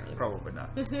 but Can't really- probably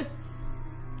not.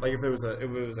 Like if it was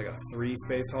like a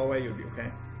 3-space hallway, you'd be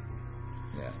okay.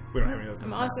 Yeah. We don't have any of those.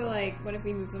 I'm also like, what if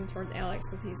we move them towards Alex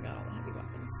because he's got all the heavy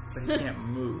weapons? But he can't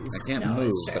move. I can't No, move,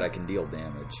 it's true. but I can deal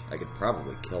damage. I could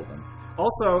probably kill them.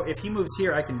 Also, if he moves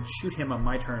here, I can shoot him on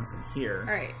my turn from here.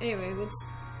 All right. Anyway, let's.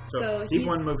 So he's, deep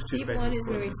one moves 2 Deep spaces. one is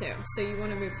forward. moving 2, so you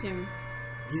want to move him.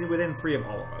 He's within 3 of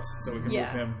all of us, so we can Yeah.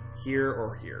 move him here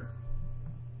or here.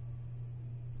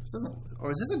 This doesn't.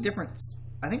 Or is this a different?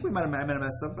 I think we might have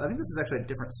messed up. I think this is actually a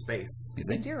different space. You I think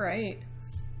think? you're right.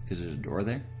 Because there's a door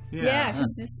there? Yeah,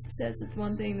 because this says it's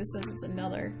one thing, this says it's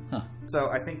another. Huh. So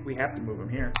I think we have to move him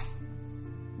here.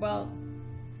 Well,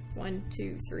 1,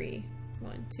 2, 3.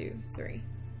 1, 2, 3.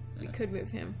 We could move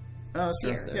him. Oh, that's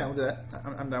true. Here. Yeah, we'll do that.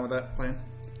 I'm down with that plan.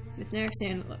 This next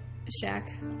stand shack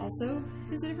also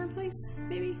is a different place.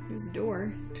 Maybe there's a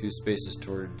door. 2 spaces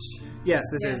towards... Yes,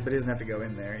 this Yeah. is, but he doesn't have to go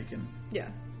in there. He can. Yeah.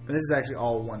 And this is actually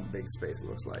all one big space. It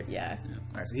looks like. Yeah.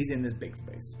 All right, so he's in this big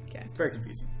space. Okay. It's very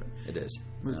confusing. But It is.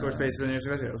 move towards space. Let's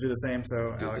do the same.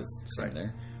 So Do Alex, the same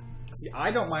there. See, I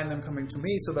don't mind them coming to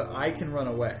me so that I can run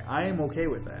away. I am okay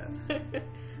with that.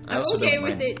 I I'm also okay don't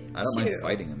with mind, it, I don't mind too.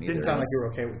 fighting them either. Didn't sound like you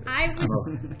were okay with it. I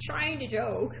was trying to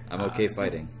joke. I'm okay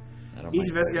fighting. I don't Each mind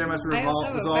investigator fighting. must I also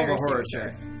have a resolve a fire horror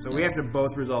extinguisher. check. So we have to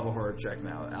both resolve a horror check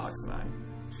now, Alex and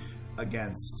I.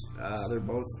 Against, they're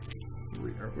both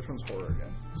 3. Or which one's horror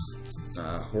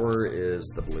again? Horror is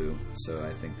the blue, so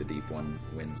I think the deep one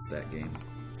wins that game.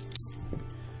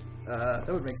 That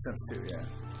would make sense too,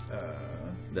 yeah.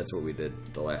 That's what we did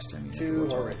the last time you had to 2 watch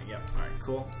horror it. rating, yep. Alright,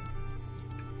 cool.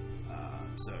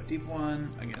 So deep one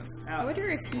against I Alex. wonder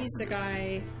if he's the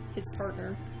guy, his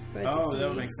partner. Who has Oh, the that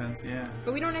would key. make sense, yeah.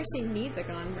 But we don't actually need the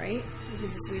gun, right? We can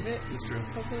just leave it. That's true.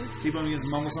 Hopefully. Deep one begins to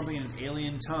mumble something in an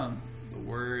alien tongue. The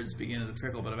words begin as a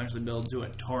trickle, but eventually build to a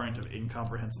torrent of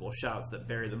incomprehensible shouts that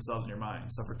bury themselves in your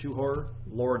mind. Suffer 2 horror,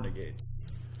 lore negates.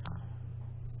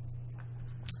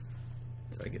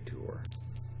 So I get 2 horror.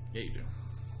 Yeah, you do.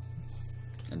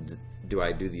 And do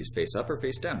I do these face up or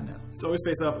face down now? It's always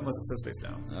face up unless it says face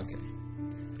down.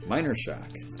 Okay. Minor shock.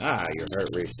 Your heart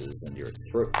races and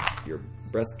your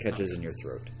breath catches in your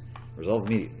throat. Resolve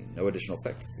immediately. No additional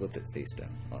effect. Flip it face down.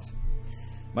 Awesome.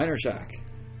 Minor shock.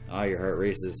 Your heart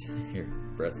races. Your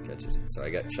breath catches. So I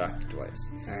got shocked twice.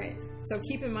 All right. So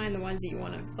keep in mind the ones that you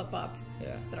want to flip up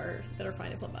Yeah. that are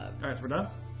fine to flip up. Alright, so we're done?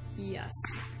 Yes.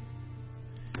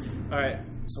 Alright,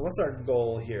 so what's our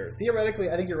goal here? Theoretically,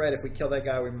 I think you're right. If we kill that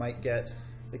guy, we might get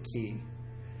the key.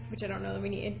 Which I don't know that we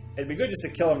need. It'd be good just to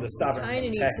kill him to stop him. Kind of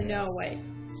from need attacking to know us. what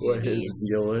he What his needs.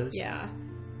 deal is? Yeah.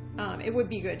 It would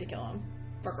be good to kill him,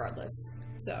 regardless.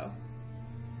 So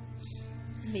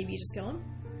maybe just kill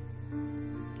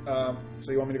him.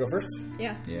 So you want me to go first?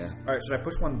 Yeah. Yeah. Alright, should I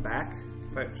push one back?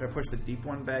 Should I push the deep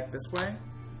one back this way?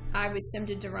 I was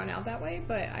tempted to run out that way,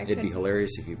 but I It'd could be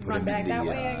hilarious if you put run him back in the, that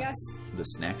way, I guess. the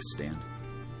snack stand.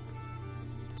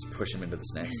 Just push him into the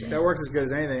snack stand. That works as good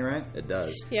as anything, right? It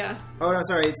does. Yeah. Oh no,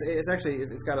 sorry. It's actually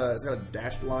it's got a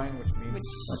dashed line, which means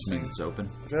Which means it's open.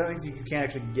 that means you can't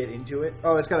actually get into it.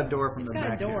 Oh, it's got a door from It's the got a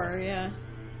back. door, yeah.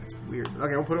 That's weird.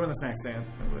 Okay, we'll put him in the snack stand.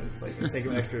 It's like take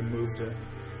him an extra move to.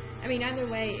 I mean, either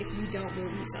way, if you don't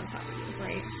move, he's on top of you,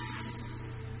 right?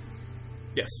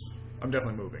 Yes, I'm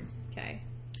definitely moving. Okay.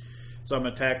 So I'm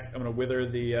gonna attack. I'm gonna wither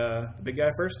the big guy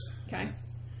first. Okay.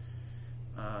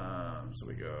 So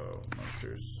we go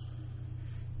monsters.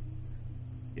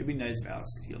 It'd be nice if Alex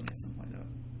could heal me at some point,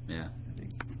 though. Yeah. I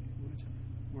think it would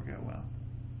work out well.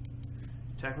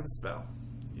 Attack with a spell.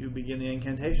 You begin the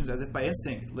incantations as if by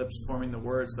instinct, lips forming the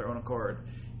words of their own accord.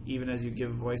 Even as you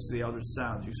give voice to the eldritch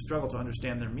sounds, you struggle to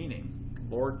understand their meaning.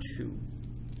 Lord 2.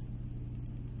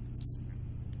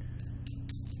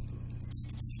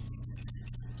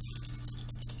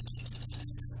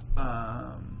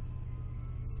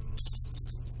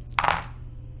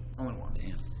 Only one.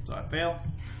 Damn. So I fail.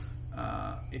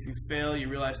 If you fail, you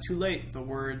realize too late the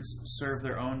words serve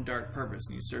their own dark purpose,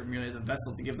 and you serve merely as a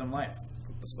vessel to give them life.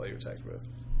 The spell you're attacked with.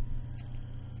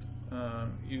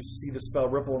 You see the spell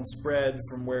ripple and spread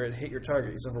from where it hit your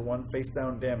target. You suffer 1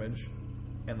 face-down damage,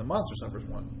 and the monster suffers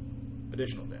 1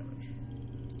 additional damage.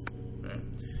 Okay.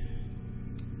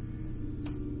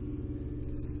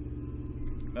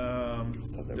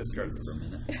 Discard For a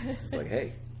minute. It's like,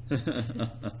 hey.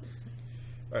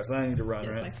 Alright, so I need to run,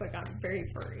 Yes, right? my foot got very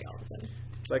furry all of a sudden.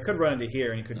 So I could run into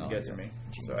here and he couldn't get yeah. to me.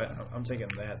 So I'm thinking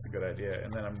that's a good idea.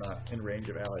 And then I'm not in range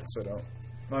of Alex, so I don't.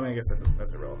 Well, I mean, I guess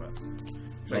that's irrelevant.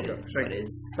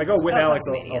 If I go with Alex,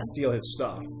 I'll steal his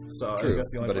stuff. So I think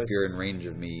that's the only But place. if you're in range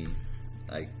of me,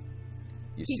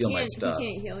 you steal my stuff.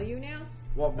 He can't heal you now?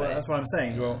 Well, but that's what I'm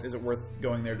saying. Well, is it worth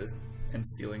going there and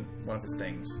stealing one of his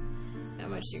things? How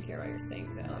much do you care about your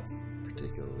things, Alex?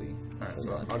 Particularly. Alright, Hold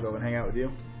so on. I'll go and hang out with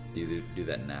you. Do you do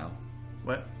that now?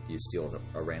 What? You steal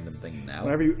a random thing now?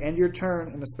 Whenever you end your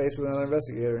turn in the space with another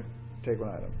investigator, take 1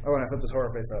 item. Oh, and I flipped this horror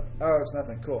face up. Oh, it's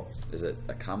nothing. Cool. Is it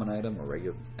a common item or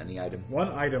regular any item?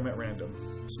 1 item at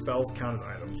random. Spells count as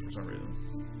items for some reason.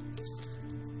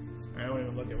 I don't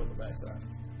even look at what the backs are.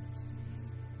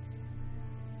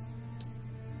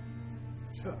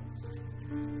 Sure.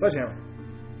 Sledgehammer.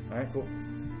 Alright, cool.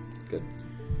 Good.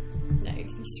 No, you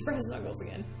can just press knuckles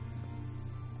again.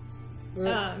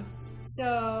 So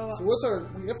So what's our?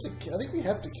 We have to. I think we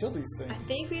have to kill these things. I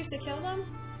think we have to kill them.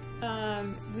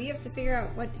 We have to figure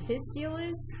out what his deal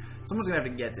is. Someone's gonna have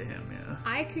to get to him, yeah.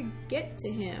 I could get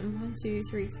to him. 1, 2,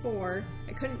 3, 4.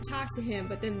 I couldn't talk to him,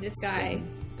 but then this guy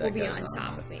That will be guy's on on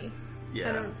top him. of me. Yeah.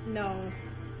 I don't know.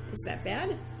 Is that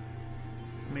bad?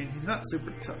 I mean, he's not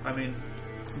super tough. I mean,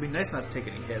 it'd be nice not to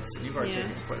take any hits, and you've already Yeah,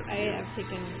 taken quite a few. I have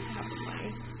taken half of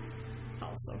my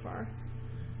health so far.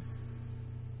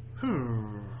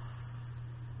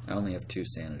 I only have 2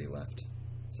 sanity left.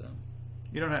 So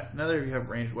You don't have. Neither of you have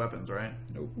ranged weapons, right?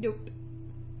 nope. Nope.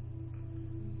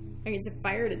 I can set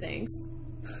fire to things.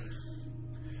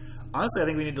 Honestly, I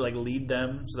think we need to like lead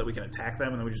them so that we can attack them,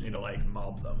 and then we just need to like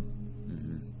mob them.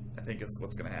 Mm-hmm. I think is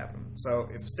what's going to happen. So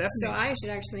if Stephanie, So I should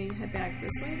actually head back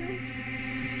this way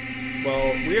then?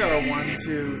 well, we are 1,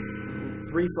 2,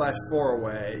 3/4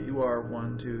 away. You are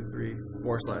 1, 2, 3,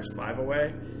 4/5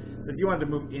 away. So if you wanted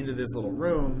to move into this little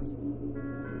room,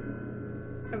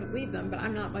 I would lead them, but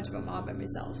I'm not much of a mob by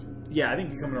myself. yeah, I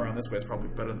think you coming around this way is probably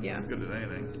better than Yeah. as good as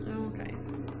anything. Oh, okay.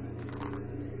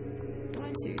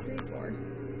 1, 2, 3, 4.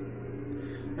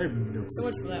 I have no So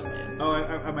much for that plan. Oh,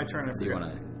 I my turn. I Do you forgot.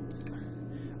 want to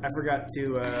I forgot to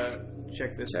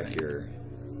check this. check thing. your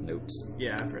notes?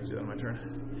 Yeah, I forgot to do that on my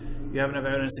turn. You have enough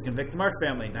evidence to convict the March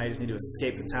family. Now you just need to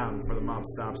escape the town before the mob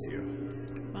stops you.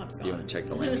 Mob's Do you want gone. to check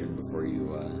the lantern before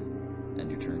you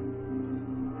end your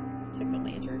turn? Check the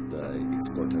lantern. The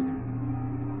explore token,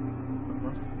 Which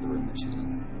one? the room that she's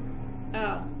in.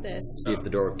 Oh, this. See if the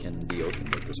door can be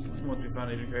opened at this point. Once we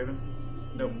found Agent Craven?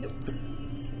 Nope. Nope.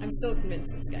 I'm still convinced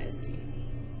this guy is the key.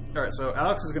 Alright, so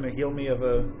Alex is going to heal me of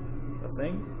a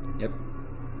thing. Yep.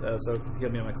 So heal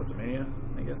me of my kleptomania,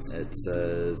 I guess. It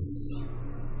says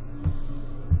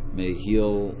may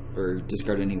heal or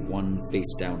discard any 1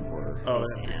 face down horror. Oh,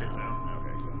 that's pretty good now.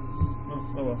 Okay,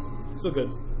 cool. Well. Still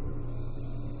good.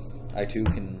 I too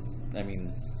can. I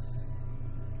mean,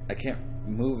 I can't.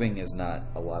 Moving is not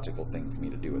a logical thing for me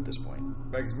to do at this point.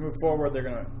 Like, if you move forward, they're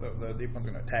going to, the deep one's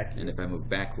going to attack you. And if I move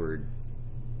backward,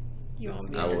 You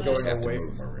won't be I will able just to. have to away move.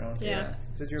 from where we're going. Yeah.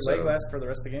 Does your So- leg last for the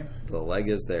rest of the game? the leg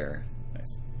is there.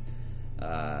 Nice.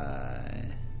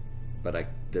 But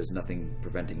there's nothing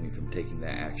preventing me from taking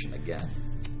that action again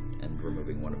and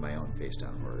removing one of my own face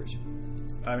down horrors,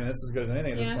 I mean, that's as good as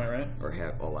anything at Yeah. this point, right? or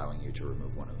allowing you to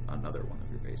remove another one of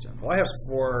your face down. Well, I have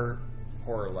 4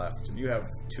 horror left, and you have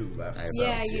 2 left. I have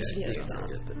Yeah, about- you should heal just yourself.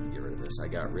 Get rid of this. I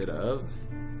got rid of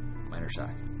minor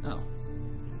shock. Oh.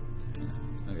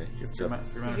 Okay. So Three Did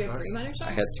minor you have shocks. 3 minor shots?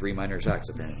 I had 3 minor shocks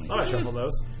apparently. Thought I shuffled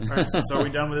those. Alright, so are we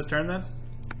done with this turn then?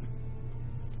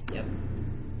 Yep.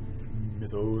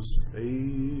 Mythos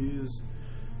phase.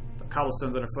 The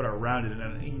cobblestones underfoot are rounded and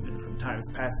uneven from time's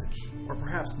passage, or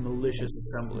perhaps malicious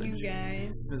assemblage. You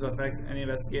guys. This affects any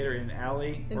investigator in an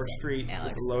alley or It's street with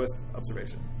Alex. the lowest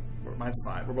observation. Mine's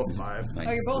 5. We're both 5. Mine's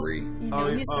Oh, you're both. 3. You know,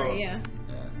 Oh, he's oh. 3, yeah.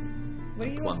 Yeah. What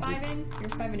are you Clumsy. at 5 in? You're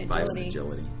 5 in 5 agility. in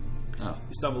agility. Oh,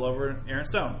 You stumble over Aaron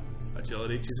Stone.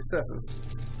 Agility, 2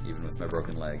 successes. even with my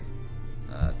broken leg,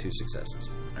 2 successes.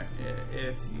 Alright,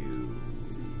 if you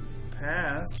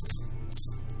pass,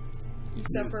 You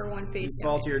suffer 1 face you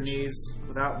fall to damage. your knees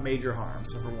without major harm.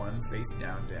 Suffer 1 face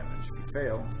down damage. If you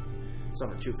fail,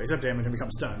 suffer 2 face-up damage and become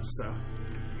stunned. So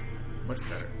much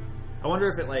better. I wonder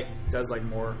if it does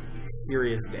more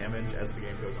serious damage as the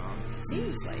game goes on.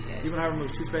 Seems like it. Even however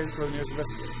moves 2 spaces toward the nearest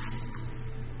investigator.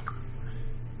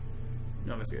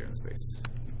 No investigator in space.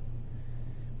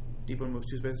 Deep one moves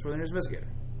 2 spaces toward the nearest investigator.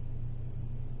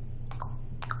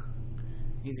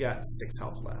 He's got 6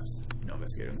 health left. No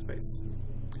investigator in space.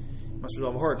 Must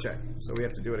resolve a horror check, so we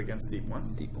have to do it against Deep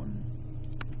One. Deep one.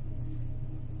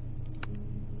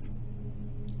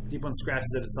 Deep One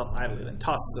scratches at itself idly, then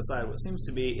tosses aside what seems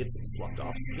to be its sloughed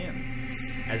off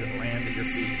skin. As it lands at your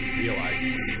feet, you realize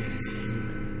the skin is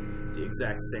human. The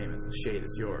exact same as the shade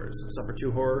as yours. Suffer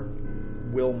 2 horror,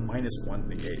 will -1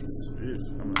 negates. Jeez,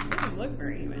 Doesn't look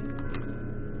very human.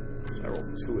 I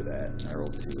rolled 2 of that. I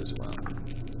rolled 2 as well.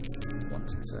 1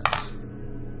 success.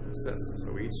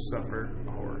 So we each suffer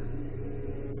a horror.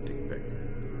 Let's take a pick.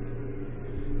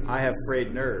 I have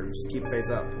frayed nerves. Keep face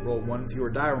up. Roll 1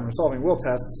 fewer die when resolving will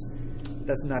tests.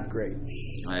 That's not great.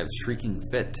 I have shrieking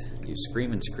fit. You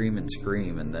scream and scream and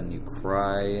scream, and then you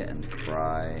cry and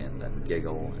cry, and then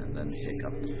giggle, and then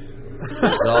hiccup.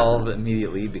 Resolve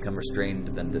immediately, become restrained,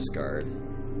 then discard.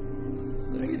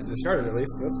 I get to discard it at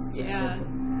least. That's Yeah.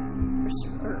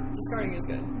 Or discarding is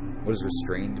good. What does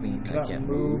restrained mean? I can't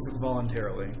move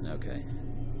voluntarily. Okay.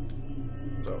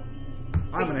 So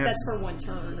I'm gonna have. That's for 1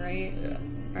 turn, right? Yeah.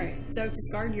 Alright, so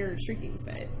discard your Shrieking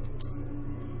Fit.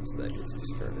 So that gets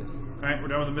discarded. All right, we're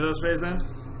done with the Mythos phase then.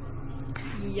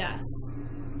 Yes.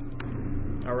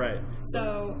 All right.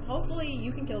 So hopefully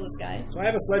you can kill this guy. So I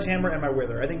have a sledgehammer and my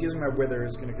wither. I think using my wither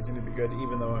is going to continue to be good,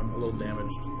 even though I'm a little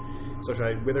damaged. So should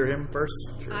I wither him first?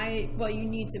 Sure. Well, you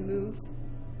need to move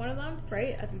one of them,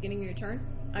 right? At the beginning of your turn.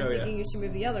 I'm Oh, yeah. thinking you should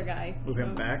move the other guy. Move him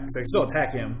Most- back. So I can still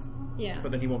attack him, Yeah.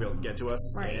 but then he won't be able to get to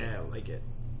us. Right. Yeah, I like it.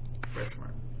 Very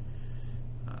smart.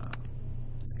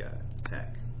 This guy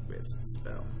attack with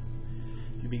spell.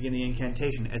 You begin the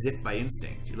incantation as if by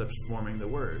instinct. Your lips forming the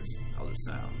words, other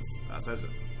sounds. So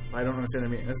I don't understand the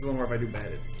meaning. This is one where if I do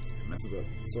bad, it messes up.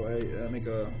 So I make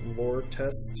a lore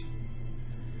test.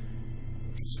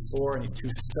 Which is 4. I need 2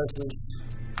 successes.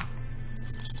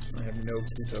 I have no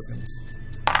 2 tokens.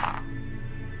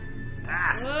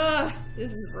 Ugh,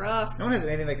 this is rough. No one has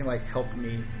anything that can help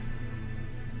me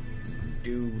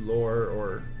do lore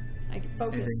or I can anything.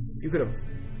 focus. You could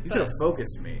have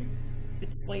focused me.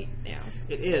 It's late now.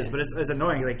 It is, but it's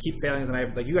annoying because I keep failing, and I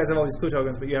have, you guys have all these clue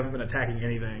tokens, but you haven't been attacking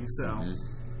anything. So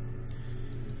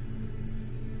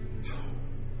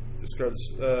discards.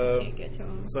 Can't get to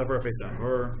him. Suffer a face down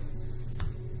horror.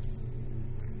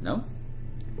 No?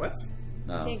 What?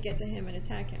 No. Can't get to him and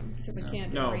attack him because I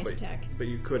can't do No, a range attack. but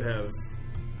you could have.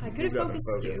 I could have moved up and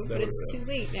focused you, focused. but That it's too would've-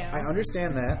 late now. I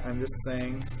understand that. I'm just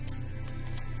saying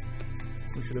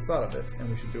we should have thought of it, and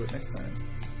we should do it next time.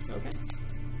 Okay.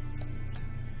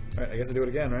 All right, I guess I do it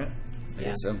again, right? I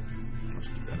guess so. Let's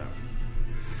keep that out.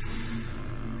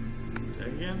 Do that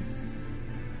again.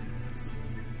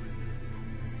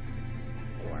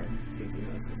 4. 2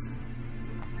 successes.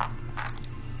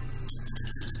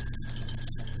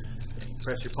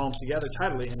 Press your palms together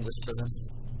tightly and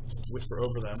whisper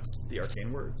over them the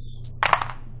arcane words.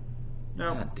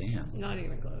 No. God damn. Not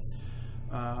even close.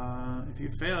 If you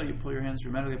fail, you pull your hands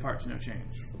dramatically apart to no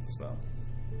change. What's the spell?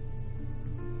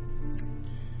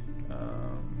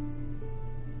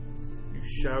 You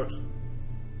shout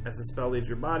as the spell leaves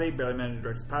your body, barely managing to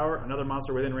direct its power. Another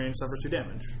monster within range suffers 2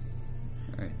 damage.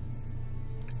 Alright.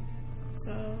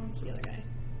 So, the other guy.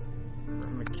 I'm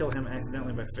going to kill him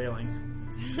accidentally by failing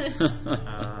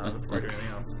before I do anything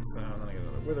else. So then I get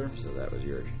another wither. So that was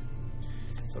yours.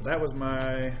 So that was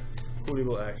my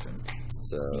legal action.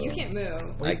 So So you can't move.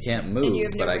 I can't move, And you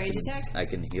have no but range attack? I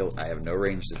can heal. I have no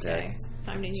ranged attack. Okay.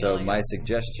 Time to heal. So I my guess.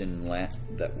 suggestion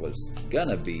that was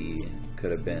gonna be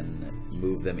could have been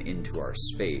move them into our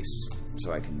space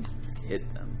so I can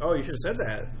hit them. Oh, you should have said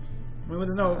that. I mean,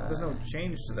 there's no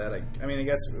change to that. I mean, I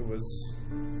guess it was.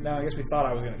 No, I guess we thought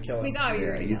I was going to kill him. We thought you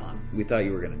were going to kill him. We thought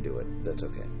you were gonna do it. That's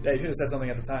okay. Yeah, you should have said something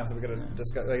at the time. So we could have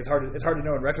discussed. It's hard to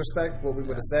know in retrospect what we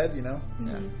would have said. You know.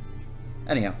 Mm-hmm.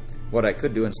 Anyhow, what I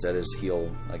could do instead is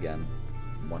heal again.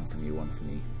 1 from you, 1 from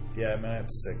me. Yeah, I mean, I have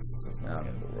 6. So it's not the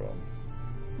end of the world.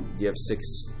 You have 6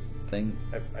 thing.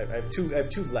 I have 2. I have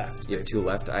 2 left. You have 2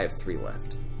 left. I have 3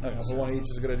 left. Okay, so 1 each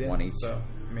is a good idea. 1 each. So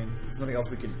I mean, there's nothing else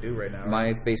we can do right now.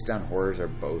 My face down horrors are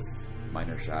both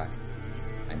minor shock.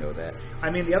 I know that. I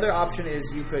mean, the other option is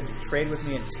you could trade with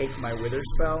me and take my wither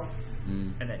spell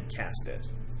and then cast it.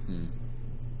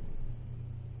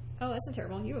 Oh, that's not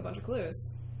terrible. You have a bunch of clues.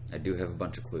 I do have a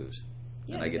bunch of clues.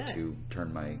 Yeah, and I do get that. to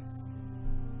turn my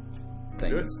Do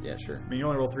it? things. Yeah, sure. I mean, you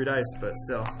only roll 3 dice, but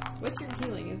still. What's your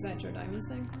healing? Is that Joe Diamond's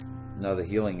thing? No, the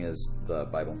healing is the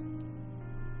Bible.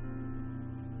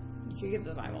 You could give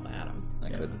the Bible to Adam. I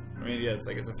could. I mean, yeah,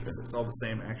 it's all the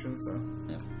same action, so.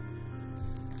 Yeah.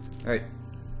 All right.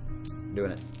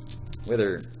 Doing it.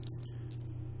 Wither.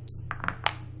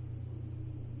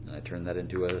 And I turned that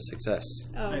into a success.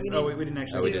 Oh, Nice. we Oh, didn't, we didn't Oh,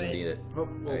 actually we do didn't it. need it.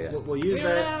 We'll, yeah. we'll use We don't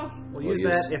that. know. We'll We'll use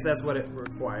that use- if that's what it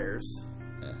requires.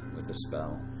 Yeah, with the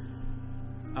spell.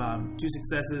 2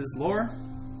 successes. Lore.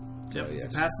 Yep. Oh,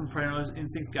 yes. You pass some primal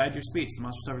instincts guide your speech. The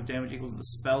monster suffers damage equal to the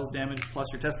spell's damage plus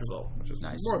your test result, which is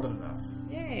Nice. more than enough.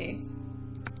 Yay.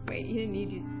 Wait, you didn't need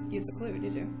to use the clue,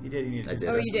 did you? You did. You needed I to. did.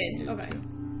 Oh, That's you what did. needed Okay. to.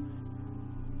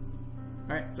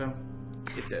 All right. So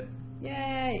it did.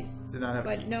 Yay. Did not have.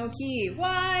 But no key.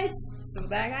 What? So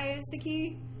that guy is the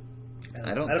key?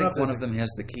 I don't know think if one there's of them has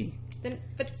the key. Then,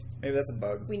 but Maybe that's a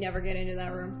bug. we never get into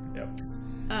that room. Yep.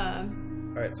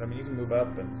 Um, All right. So I mean, you can move up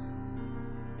and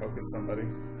focus somebody.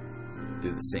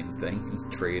 Do the same thing.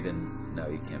 Trade and... No,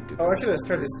 you can't do Oh, I that. should have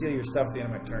tried to steal your stuff at the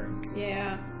end of my turn.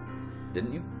 yeah.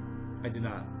 Didn't you? I did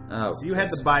not. Oh. So you had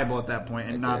the Bible at that point,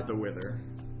 and I not did. the Wither.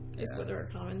 Is Yeah. Wither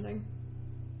a common thing?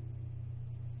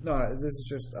 No, this is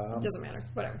just It doesn't matter.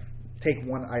 Whatever. take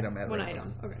one item at One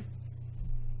random. item. Okay.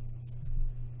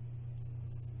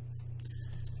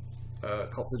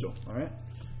 Cult Sigil. All right.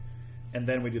 And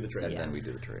then we do the trade. And Yeah. then we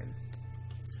do the trade.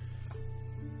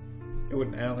 It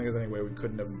wouldn't. I don't think there's any way we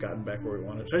couldn't have gotten back where we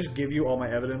wanted. Should I just give you all my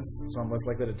evidence so I'm less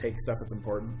likely to take stuff that's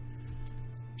important?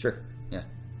 Sure. Yeah.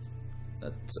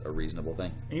 That's a reasonable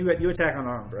thing. And you attack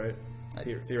unarmed, right? I-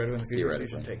 Theoretically in the future, so you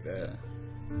should take that.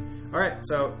 All right.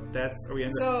 So that's are we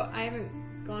end. So I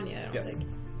haven't gone yet, I don't Yeah. think.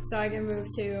 So I can move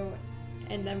to,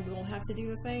 and then we'll have to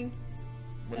do the thing.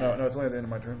 No, it's only at the end of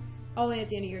my turn. Only at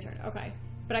the end of your turn. Okay.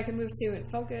 But I can move to and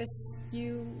focus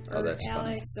you or Oh, that's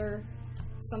Alex or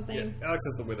something. Yeah, Alex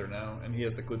has the Wither now, and he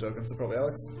has the clue token, so probably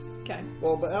Alex. Okay.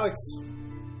 Well, but Alex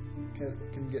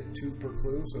can get 2 per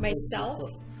clue. So Myself?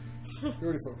 You're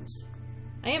already focused.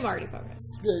 I am already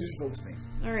focused. Yeah, you should focus me.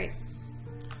 All right.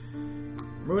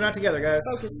 We're moving out together, guys.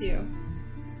 Focus you.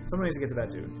 Someone needs to get to that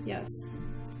dude. Yes.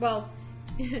 Well,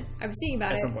 I'm thinking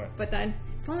about At it, some point. but then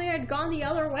if only I'd gone the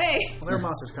other way. Well, there are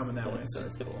monsters coming that way, so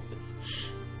it's cool.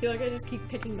 I feel like I just keep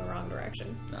picking the wrong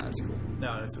direction. Nah, that's cool.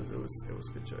 No, it was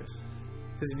a good choice.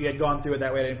 Because if you had gone through it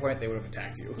that way at any point, they would have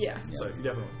attacked you. Yeah. So you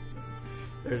definitely.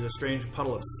 There's a strange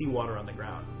puddle of seawater on the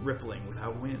ground, rippling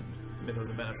without wind. Mythos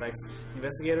event affects the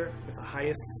investigator with the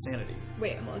highest sanity.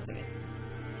 Wait, hold on a second.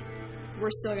 We're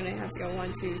still gonna have to go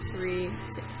 1, 2, 3.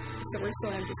 So we're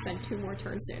still gonna have to spend 2 more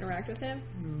turns to interact with him.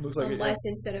 Looks like Unless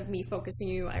instead of me focusing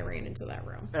you, I ran into that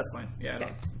room. that's fine. Yeah, Okay.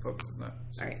 no, focus is not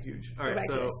All right. huge. Go All right, back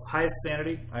to so this. highest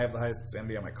sanity. I have the highest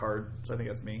sanity on my card, so I think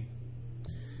that's me.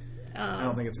 I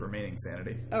don't think it's remaining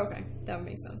sanity. Okay, that would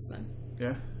make sense then.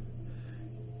 Yeah.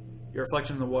 Your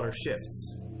reflection in the water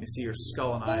shifts. You see your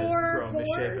skull and eyes 4 grow horror.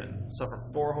 misshapen. Suffer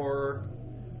 4 horror.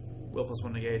 Will plus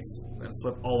 1 negates. Then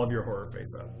flip all of your horror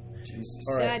face up. Jesus.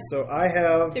 All right. That- So I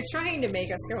have. They're trying to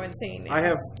make us go insane now. I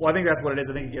have. Well, I think that's what it is.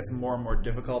 I think it gets more and more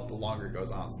difficult the longer it goes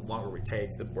on. So the longer we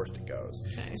take, the worse it goes.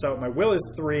 Okay. So my will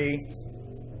is 3,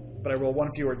 but I roll 1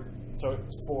 fewer. So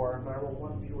it's 4. But I roll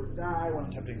 1 fewer die when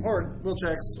attempting horror will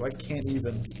checks. So I can't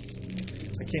even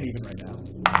right now.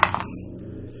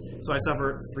 So I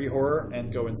suffer 3 horror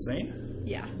and go insane.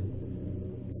 Yeah.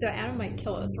 So Adam might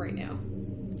kill us right now.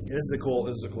 This is a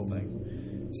cool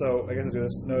thing. So I guess I'll do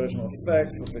this. No additional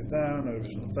effect. Flip face down. No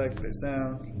additional effect. Face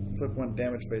down. Flip 1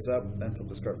 damage face up. Then flip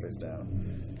this card face down.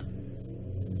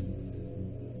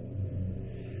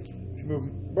 If you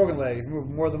move broken leg. If you move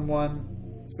more than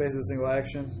 1 space is a single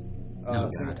action. Oh,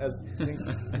 Single,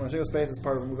 God. when a single space is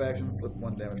part of a move action, flip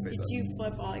 1 damage face Did up. you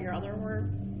flip all your other horror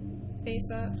face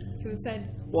up? Because it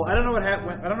said. Well, I don't know what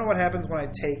I don't know what happens when I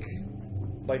take,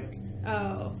 like,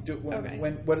 Oh. Okay.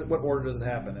 what order does it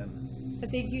happen in? I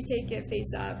think you take it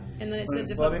face up, and then it said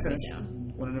to Well, flip let me it face finish.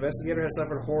 down. When an investigator has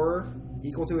suffered horror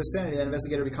equal to his sanity, that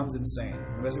investigator becomes insane.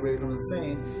 When an investigator becomes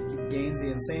insane, he gains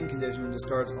the insane condition and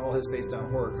discards all his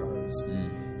face-down horror cards.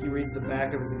 He reads the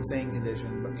back of his insane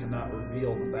condition, but cannot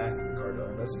reveal the back of the card to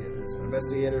other investigators. An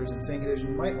investigator's insane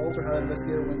condition might alter how that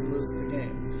investigator wins or loses the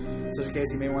game. In such a case,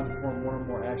 he may want to perform 1 or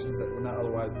more actions that would not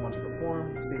otherwise want to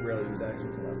perform. See rarely used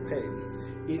actions on the left page.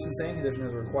 Each insane condition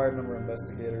has a required number of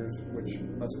investigators, which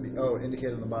must be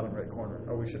indicated in the bottom right corner.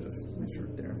 Oh, we should have made sure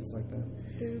Darren was like that.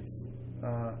 Oops.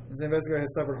 If the investigator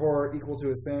has suffered horror equal to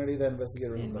his sanity, that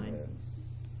investigator is And mine. eliminated.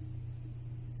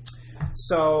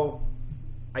 So,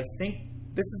 I think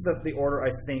this is the order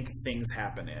I think things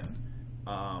happen in.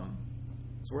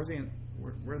 So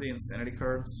where are the insanity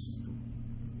cards?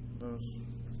 Those.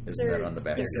 Isn't that on the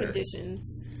back? They're here?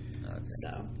 conditions. Okay.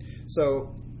 So.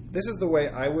 So this is the way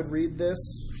I would read this.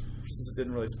 since it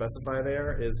didn't really specify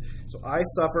there, is so I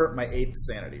suffer my 8th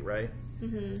sanity, right?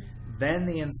 Mm-hmm. Then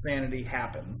the insanity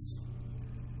happens,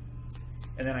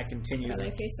 and then I continue. Are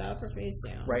they face up or face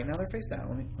down? Right now they're face down.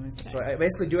 Let me, Okay. So I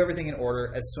basically do everything in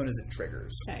order as soon as it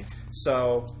triggers. Okay.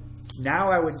 So now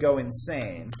I would go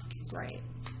insane. Right.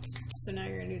 So now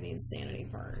you're going to do the insanity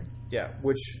part. Yeah,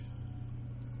 which,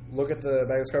 look at the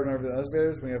bag of discard numbers of the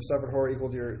investigators. When you have suffered horror equal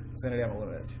to your sanity, I'm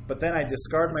eliminated. But then I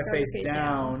discard my face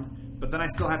down, but then I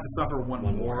still have to suffer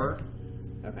one more.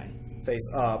 Okay. Face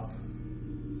up.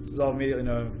 Resolve immediately,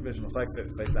 no vision effect,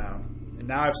 face down. And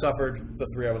now I've suffered the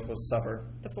 3 I was supposed to suffer.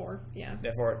 The 4, yeah.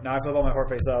 Therefore, now I flip all my horror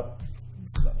face up.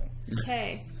 Nothing.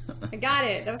 Okay. I got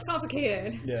it. That was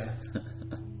complicated. Yeah.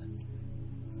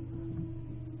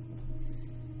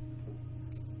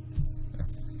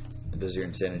 Does your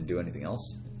insanity do anything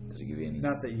else? Does it give you any?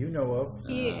 Not that you know of.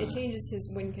 It changes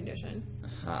his win condition,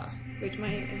 Aha. which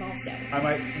might involve stabbing. I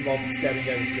might involve stabbing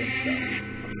guys with doing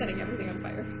stuff. Or setting everything on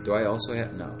fire. Do I also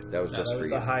have? No, that was No, just that for was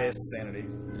you. the highest sanity.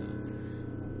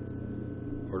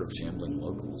 Horde of shambling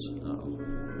locals. Oh.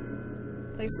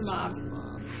 Place the mob.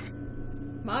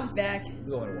 Mob's back.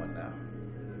 There's only one now.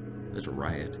 There's a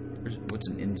riot. What's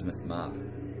an Innsmouth mob?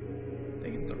 I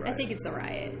think it's the right. I think it's the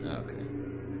riot. Oh, okay.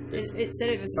 It said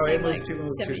it was the Oh, same, it like, moves two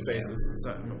 72. spaces. It's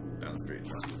not down the street.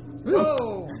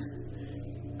 Whoa!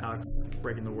 Alex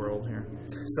breaking the world here.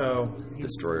 So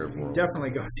Destroyer of he world. definitely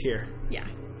goes here. Yeah.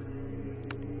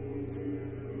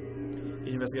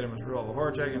 Each investigator must roll a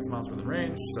horror check against monsters within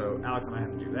range. So Alex and I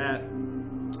have to do that.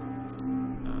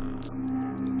 No,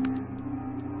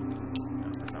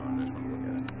 that's not what I just want to look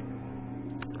at it.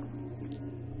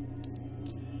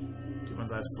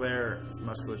 T1's eyes flare. His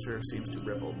musculature seems to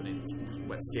ripple beneath his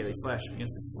wet, scaly flesh.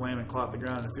 Begins to slam and claw at the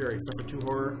ground in fury. Suffer 2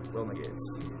 horror. Will negates.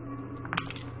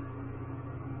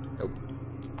 Nope.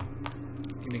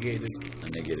 He negated. I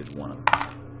negated one of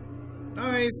them.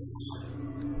 Nice.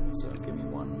 So give me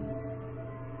one.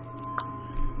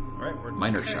 All right, we're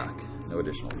Minor shock. No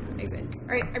additional. Amazing.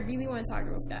 Alright, I really want to talk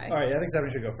to this guy. All right, yeah, I think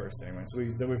Stephanie should go first anyway. So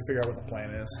then we figure out what the plan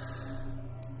is.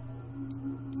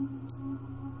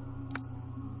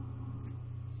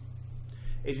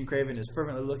 Agent Craven is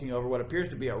fervently looking over what appears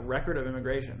to be a record of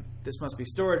immigration. This must be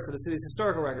storage for the city's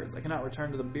historical records. I cannot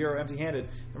return to the Bureau empty-handed.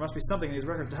 There must be something in these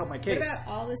records to help my case. What about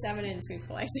all this evidence we've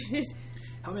collected?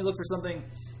 Help me look for something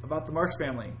about the Marsh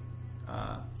family.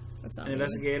 That's not An me.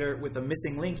 investigator with a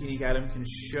missing link unique item can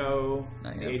show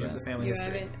I the have agent that. the family You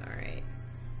history. have it? Alright.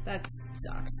 That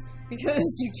sucks.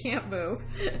 Because you can't move.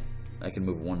 I can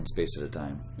move one space at a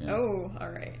time. Yeah. Oh,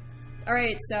 alright.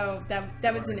 Alright, so that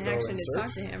was an Wanna go action and to talk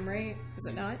search? to him, right? Was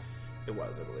it not? It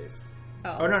was, I believe.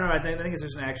 Oh. Oh, no, I think it's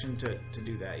just an action to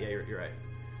do that. Yeah, you're right.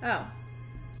 Oh.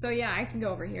 So yeah, I can go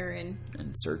over here and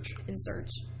search. search.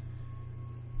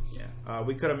 Yeah.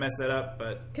 We could have messed that up,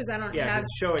 but Because I don't Yeah, have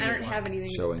just show it I here don't one. have anything.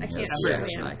 Showing I here. can't That's show right.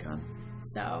 There's an him. icon.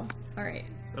 So, alright.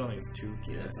 I don't think it's too.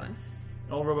 Do this one.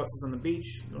 An old rowboat sits on the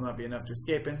beach. It will not be enough to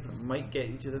escape in, but it might get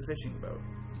you to the fishing boat.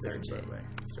 Search By it. the way.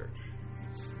 Search.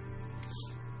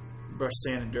 Brush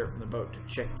sand and dirt from the boat to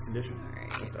check its condition.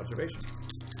 Alright. Just observation.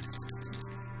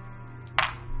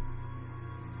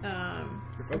 I'm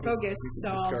You're focused, You so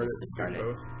can I'll discard just discard do it.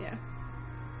 both. Yeah.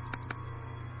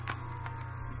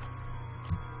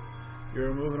 You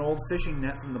remove an old fishing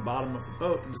net from the bottom of the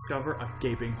boat and discover a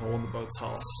gaping hole in the boat's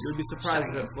hull. You would be surprised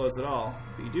if Shiny. it floats at all,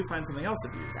 but you do find something else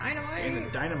of use. And a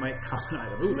Dynamite! dynamite common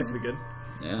item. Ooh, that could be good.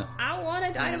 Yeah. I want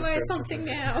to dynamite sure, something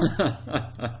sure. now.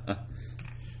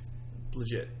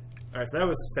 Legit. Alright, so that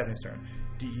was Stephanie's turn.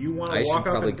 Do you want I to should walk up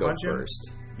probably and go punch him?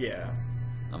 first. Yeah.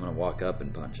 I'm gonna walk up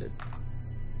and punch it.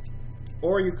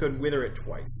 Or you could wither it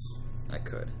twice. I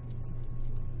could.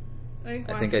 I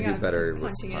I think I do better with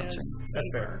punching. It punching. is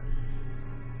That's safer.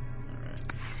 Alright.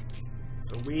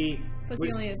 So we Plus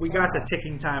he only has we 4 got the health.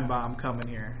 ticking time bomb coming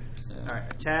here. Yeah.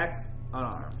 Alright, attack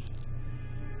unarmed.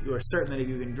 You are certain that if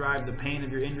you can drive the pain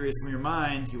of your injuries from your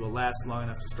mind, you will last long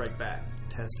enough to strike back.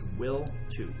 Test will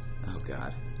 2. Oh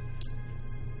God.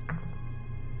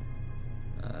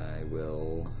 I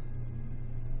will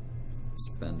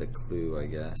spend a clue, I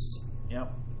guess.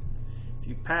 Yep. If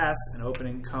you pass, an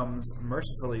opening comes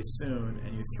mercifully soon,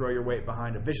 and you throw your weight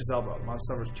behind a vicious elbow. The monster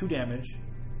suffers 2 damage.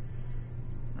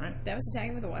 Alright. That was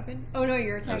attacking with a weapon? Oh no,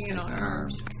 you're attacking attacking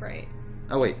unarmed. Right.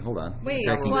 Oh wait, hold on. Wait,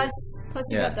 Attacking- plus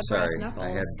you yeah, got the sorry. brass knuckles. I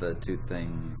had the 2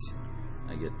 things.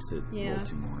 I get to Yeah. roll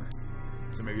 2 more.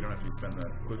 So maybe you don't have to spend the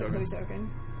clue the token. blue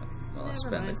token. Well, I Never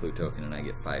spend mind. the clue token and I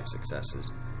get 5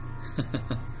 successes.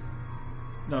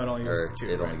 No, it only gives Or 2.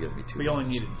 it right? only gives me 2. We only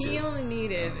needed 2. He only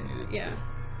needed, Only needed yeah,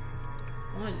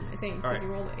 1, I think, because Alright. you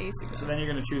rolled a So success. then you're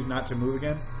going to choose not to move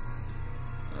again?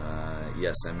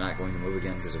 Yes, I'm not going to move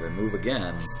again because if I move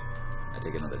again, I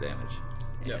take another damage.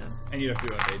 Yep. And you have to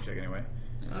do an aid check anyway.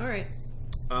 All right.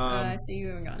 I see you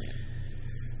haven't gone yet.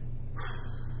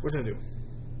 What should I do?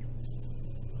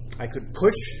 I could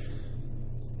push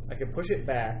it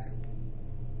back.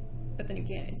 But then you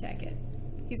can't attack it.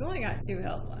 He's only got 2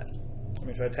 health left. I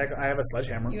mean, should I attack? I have a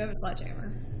sledgehammer. You have a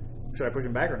sledgehammer. Should I push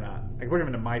him back or not? I can push him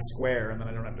into my square, and then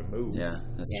I don't have to move. Yeah,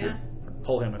 that's Yeah. true.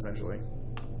 Pull him, essentially.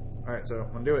 Alright, so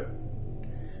I'm going to do it.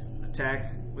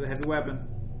 Attack with a heavy weapon.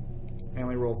 I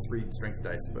only roll 3 strength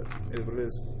dice, but it is what it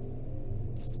is.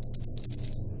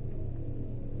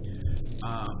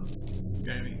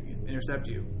 Going to intercept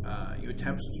you. You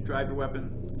attempt to drive your weapon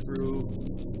through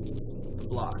the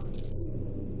block.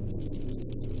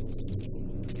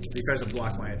 He tries to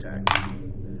block my attack.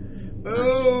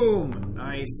 Boom!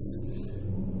 Nice.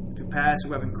 If you pass,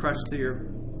 your weapon crushes through your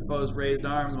foe's raised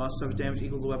arm. The monster's surface damage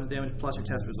equals the weapon's damage plus your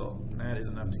test result. That is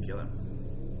enough to kill him.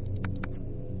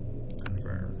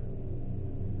 Confirm.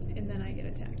 And then I get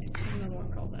attacked. Because another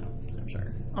one crawls out. I'm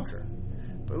sure. I'm sure.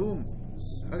 Boom.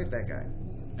 Look at that guy.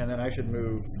 And then I should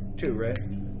move 2, right?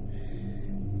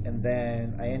 And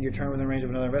then I end your turn within range of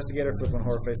another investigator. Flip one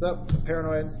horror face up.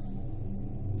 Paranoid.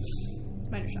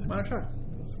 Minor shock. Minor shock.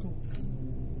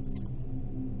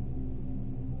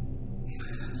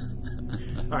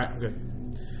 Alright, I'm good.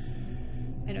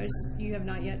 I noticed you have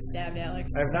not yet stabbed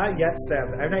Alex. I have not yet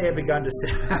stabbed. I have not yet begun to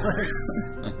stab Alex.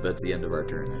 That's the end of our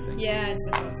turn, I think. Yeah, it's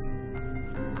with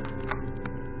us.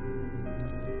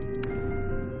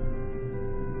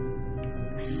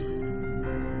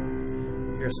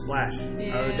 You hear a splash out of the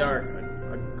Yeah. dark.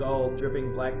 A gull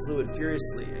dripping black fluid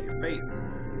furiously at your face.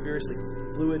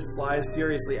 Fluid flies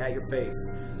furiously at your face.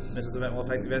 This event will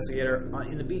affect the investigator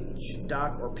in the beach,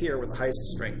 dock, or pier with the highest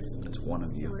strength. That's one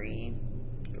of you. 3.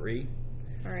 3?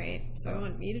 Alright, so you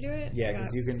want me to do it? Yeah, I because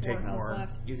got you can 4 take health more.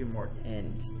 left You can more.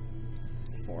 and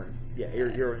 4. Yeah,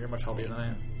 you're much healthier than I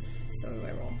am. So what do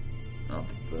I roll? Oh,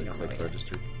 the don't clicks know yet.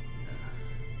 registered.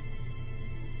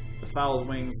 The fowl's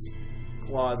wings,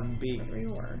 claws, and beak 3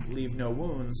 horror. leave no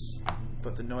wounds,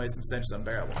 but the noise and stench is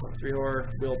unbearable. So 3 horror,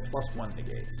 will plus 1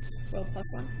 negate. Will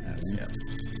plus 1? Oh. Yeah.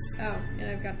 Oh, and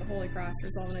I've got the Holy Cross,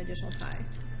 resolve an additional die.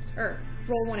 Or,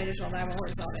 roll 1 additional die, but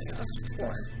resolve it.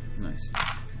 4. Nice.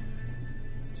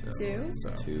 So, 2. So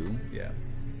 2. yeah. So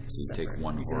you Separate. take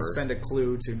 1 You can horror. spend a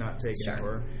clue to not take Sure. any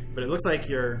horror, but it looks like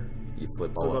you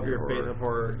flip all flip of up your horror. faith of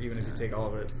horror, even if you take all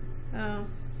of it. Oh,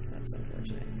 that's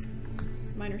unfortunate.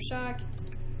 Minor shock.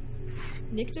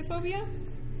 Nyctophobia?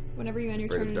 Whenever you end your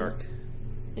Afraid turn of dark.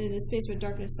 in a space with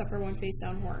darkness, suffer 1 face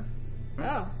down horror.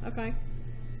 Oh, okay.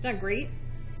 It's not great.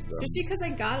 Especially because I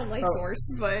got a light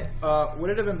source, but... Would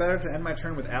it have been better to end my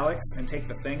turn with Alex and take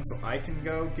the thing so I can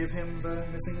go give him the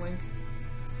missing link?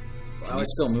 Can you Alex,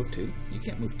 still move 2? You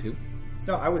can't move 2.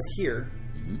 no, I was here,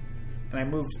 Mm-hmm. and I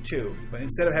moved 2. But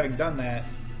instead of having done that,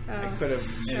 I Oh, could have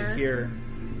sure. ended here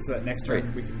so that next turn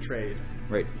Right. we can trade.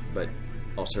 Right, but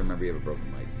also remember you have a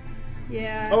broken leg.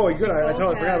 Yeah. Oh, good. I both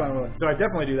totally forgot have- about it. So I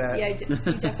definitely do that. Yeah, you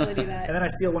definitely do that. And then I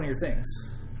steal one of your things.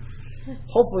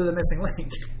 Hopefully the missing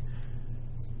link.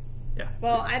 Yeah.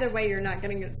 Well, either way, you're not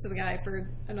getting it to the guy for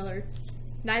another...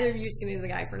 Neither of you is getting to the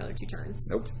guy for another 2 turns.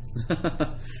 Nope.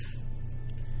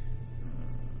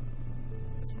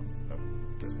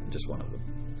 Just one of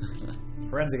them.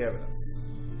 Forensic evidence.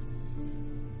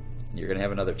 You're going to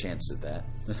have another chance at that.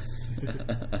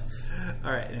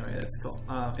 All right. Anyway, that's cool.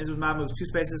 Innsmouth Mob moves 2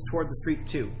 spaces toward the street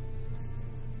 2.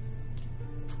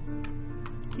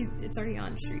 It's already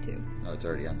on street 2. Oh, it's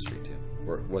already on street 2.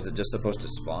 Or was it just supposed to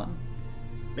spawn?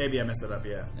 Maybe I messed it up.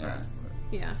 Yeah. Yeah. All right.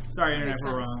 Yeah. Sorry, internet, Makes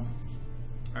we're sense. wrong.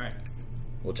 All right.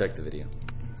 We'll check the video.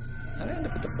 How did I end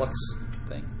up with the flux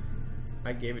thing?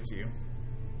 I gave it to you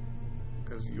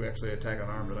because you actually attack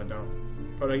unarmed, and I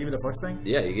don't. Oh, did I give you the flux thing?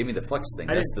 Yeah, you gave me the flux thing.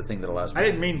 I That's didn't- the thing that allows me. I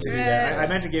didn't mean to do that. I Yeah.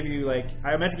 meant to give you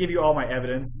I meant to give you all my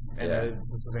evidence, and Yeah. it's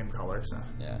the same color. So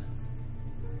Yeah.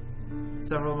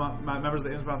 several members of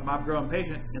the Innsmouth Mob grow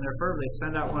impatient. In their fervor, they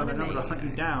send out one of their number to hunt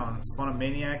you down. Spawn a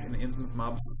maniac in the Innsmouth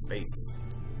Mob's space.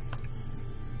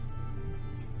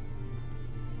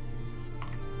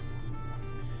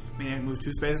 Maniac moves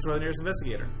 2 spaces toward the nearest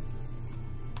investigator.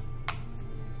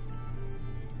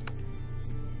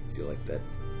 I feel like that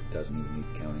doesn't even need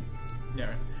counting. Yeah.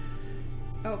 Right.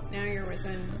 Oh, now you're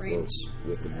within range.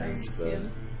 Close within range of the...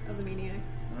 him, of the maniac.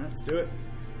 All right, let's do it.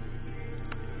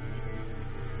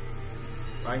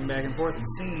 Riding back and forth and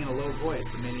singing in a low voice,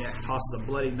 the maniac tosses a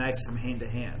bloody knife from hand to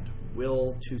hand.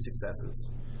 Will 2 successes.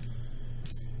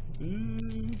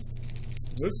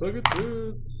 Let's look at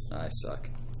this. I suck.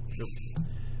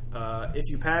 If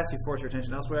you pass, you force your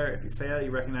attention elsewhere. If you fail, you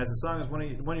recognize the song as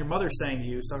one your mother sang to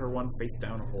you. Suffer 1 face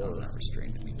down I'm horror. not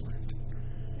restrained anymore.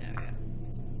 Yeah, yeah.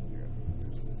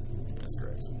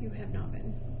 You have not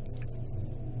been.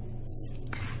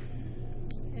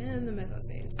 And the mythos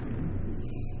phase.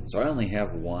 So I only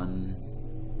have one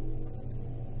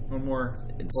more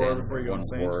insane, horror before you go one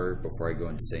insane. horror before I go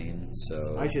insane.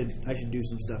 So I should do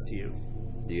some stuff to you.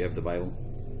 do you have the Bible?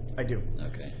 I do.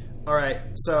 Okay. All right.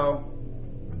 So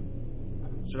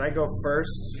should I go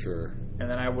first? Sure. And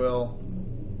then I will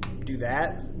do that,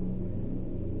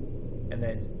 and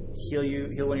then heal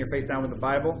one of your face down with the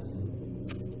Bible,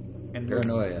 and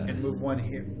Paranoia. and move one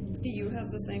here. Do you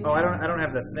have the thing? Oh, I don't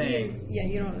have the thing. Yeah,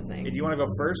 you don't have the thing. If you want to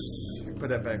go first, put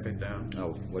that back face down.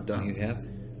 Oh, what don't you have?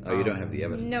 Oh, you don't have the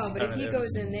evidence. No, but I if don't he have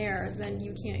goes in there, then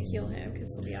you can't heal him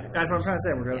because he'll be out of That's what I'm trying to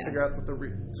say. We're trying to Yeah. figure out what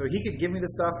so he could give me the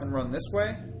stuff and run this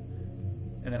way,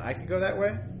 and then I could go that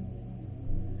way,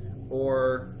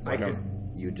 or Why I could.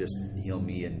 don't you just heal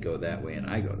me and go that way, and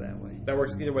I go that way? That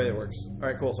works. Either way, that works. All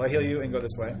right, cool. So I heal you and go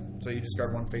this way. So you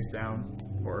discard one face down,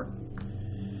 or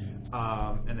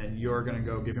and then you're gonna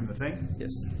go give him the thing. Yes.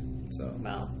 So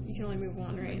Well, you can only move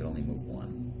one, I right? can only move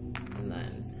one. And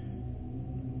then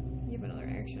you have another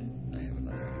action. I have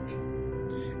another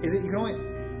action. Is it you can only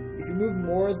if you move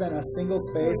more than a single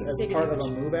space You as take part an of a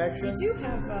action. move action? You do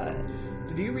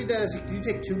have Do you read that as do you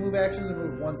take 2 move actions and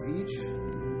move once each?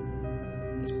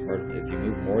 It's part. If you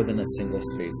move more than a single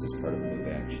space as part of a move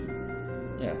action.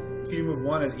 Yeah. Can you move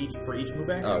one as for each move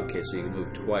action? Oh, okay. So you can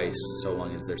move twice, so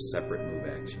long as they're separate move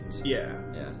actions. Yeah.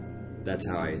 Yeah. That's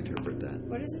how I interpret that.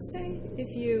 what does it say? If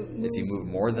you If you move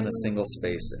more than a single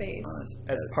space,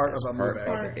 As part of a move action.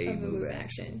 part of a move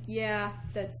action. Yeah,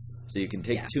 that's So you can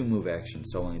take Yeah. 2 move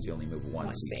actions, so long as you only move once one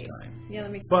each space. time. Yeah,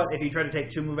 that makes But sense. if you try to take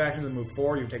 2 move actions and move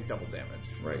 4, you take double damage.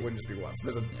 Right. It wouldn't just be once.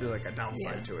 There's like a downside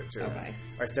Yeah. to it too. Okay.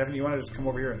 All right, Stephanie, you want to just come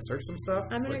over here and search some stuff?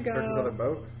 I'm gonna Search this go- other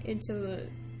boat. Into the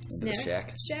Into the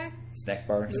shack. Shack? Snack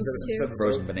bars. Those Instead of- two.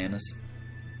 Frozen bananas.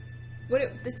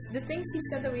 The things he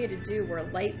said that we had to do were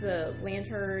light the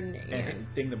lantern and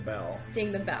And ding the bell.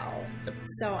 ding the bell.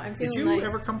 So I'm Did feeling you like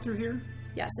ever come through here?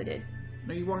 yes, I did.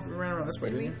 No, you ran around this way,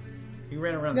 Did didn't we? you? You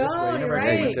ran around No, this way. You never you're actually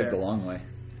right. You went took there. the long way.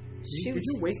 Shoot. Did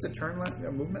you waste a turn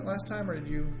a movement last time, or did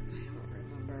you? I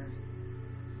don't remember.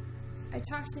 I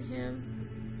talked to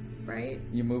him, right?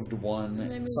 You moved one,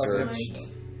 And I moved searched.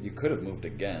 You could have moved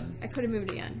again. I could have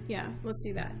moved again. Yeah, let's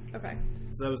do that. Okay.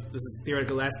 So this is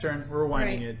theoretical last turn. We're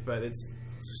rewinding Right. it, but there's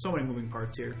so many moving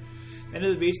parts here. End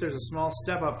of the beach, there's a small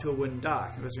step up to a wooden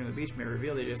dock. Visiting the beach may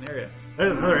reveal the adjacent area.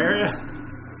 There's another area.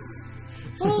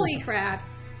 Holy crap!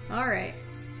 All right,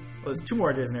 Well, there's 2 more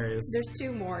adjacent areas. there's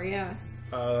 2 more. Yeah.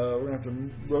 We're gonna have to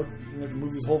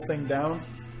move this whole thing down.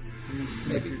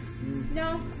 Maybe.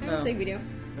 No, I don't No. think we do.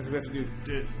 That's what we have to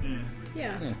do.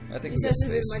 Yeah. Yeah, I think You we said got to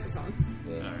move space. the microphone.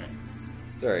 Yeah. All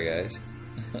right. Sorry, guys.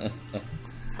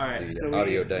 All right. The So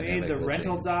audio we need dynamic the will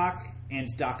rental change. dock and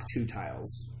dock 2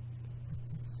 tiles.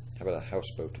 How about a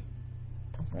houseboat?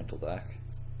 Rental dock.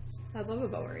 I love a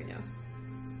boat right now.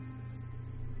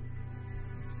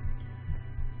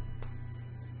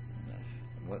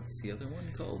 What's the other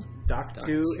one called? Dock Dock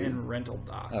 2 2. and rental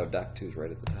dock. Oh, dock 2 is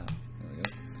right at the top. There we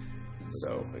go.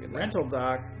 So Look at that. rental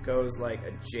dock goes like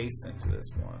adjacent to this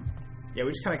one. Yeah,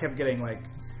 we just kind of kept getting like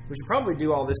we should probably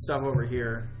do all this stuff over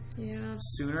here Yeah.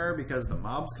 sooner because the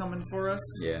mob's coming for us.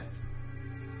 Yeah.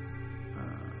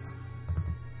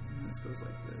 This goes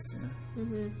like this. Yeah.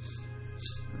 Mhm.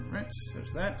 All right.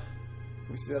 There's that.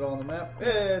 We see that all on the map.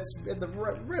 It's at the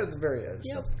right at the very edge.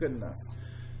 Yep. So that's good enough.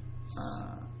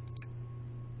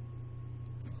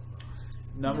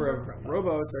 Number of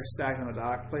rowboats are stacked on the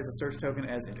dock. Place a search token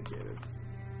as indicated.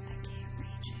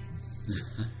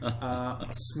 A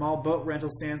small boat rental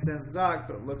stand stands at the dock,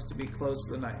 but it looks to be closed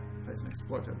for the night. Place an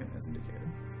explore token as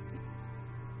indicated.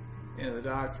 Into the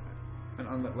dock, an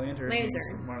unlit lantern. needs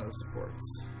Lantern. One of the supports.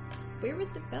 Where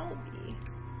would the bell be?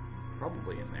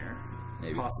 Probably in there.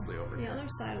 Maybe. Possibly over The here. other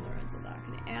side of the rental dock,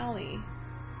 an alley.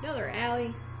 Another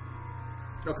alley.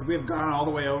 Oh, could we have gone all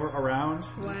the way over around?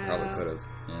 Wow. Probably could have.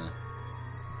 Yeah.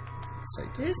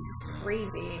 Sight. This is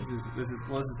crazy. This is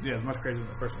yeah, it's much crazier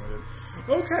than the first one we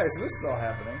did. Okay, so this is all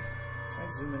happening. Can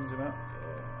I zoom in, zoom out?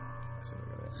 Yeah. So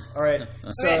we got it. All right.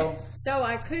 So Okay, so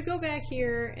I could go back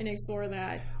here and explore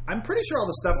that. I'm pretty sure all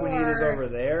the stuff we need is Or- over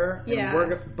there. And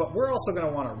Yeah. but we're also going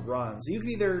to want to run. So you can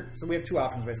either. So we have 2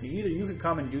 options basically. Either you could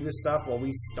come and do this stuff while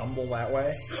we stumble that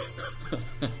way,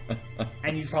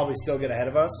 and you'd probably still get ahead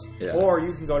of us. Yeah. Or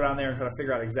you can go down there and try to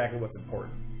figure out exactly what's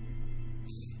important.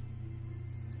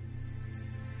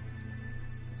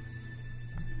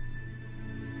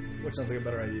 Which sounds like a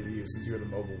better idea to use since you're the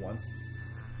mobile one.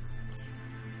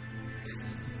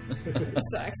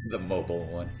 Sucks. The mobile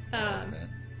one.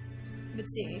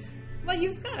 Let's see. Well,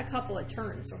 you've got a couple of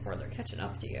turns before they're catching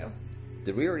up to you.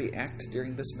 Did we already act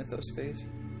during this Mythos phase?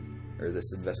 or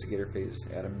this investigator phase,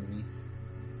 Adam and me?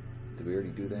 Did we already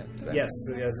do that? Yes.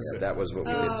 That was what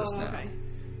we did just now. Okay.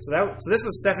 So this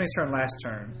was Stephanie's turn last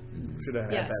turn. Should have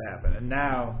had Yes. that happen. And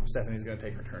now Stephanie's going to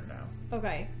take her turn now.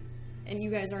 Okay. And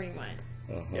you guys already went.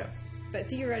 Yeah. But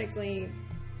theoretically,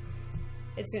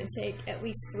 it's going to take at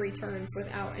least 3 turns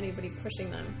without anybody pushing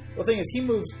them. Well, the thing is, he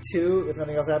moves 2 if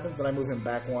nothing else happens, then I move him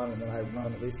back 1, and then I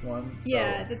run at least 1.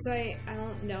 Yeah, that's why I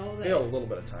don't know They got a that. little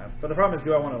bit of time. But the problem is,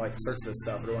 do I want to like search this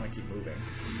stuff or do I want to keep moving?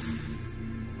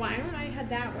 Why don't I head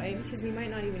that way? Because we might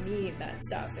not even need that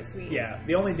stuff if we... Yeah,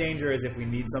 the only danger is if we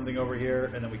need something over here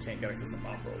and then we can't get it because the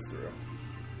mob rolls through.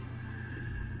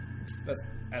 That's,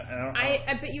 I don't know.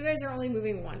 I bet you guys are only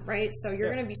moving 1, right? So you're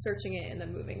Yeah. going to be searching it and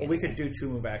then moving Well, it. we could do 2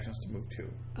 move actions to move 2.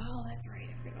 Oh, that's right.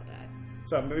 I forgot about that.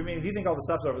 So, I mean, if you think all the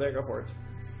stuff's over there, go for it.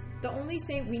 The only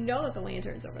thing... We know that the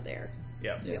lantern's over there.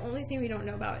 Yeah. The only thing we don't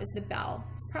know about is the bell.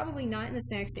 It's probably not in the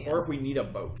snack stand. Or if we need a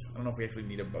boat. I don't know if we actually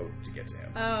need a boat to get to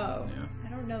him. Oh. Yeah. I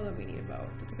don't know that we need a boat.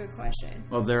 That's a good question.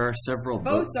 Well, there are several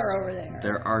Boats are over there.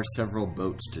 There are several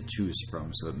boats to choose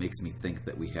from, so it makes me think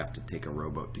that we have to take a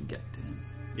rowboat to get to him.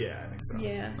 Yeah, I think so.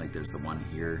 Yeah. Like, there's the one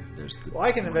here. There's the. Well,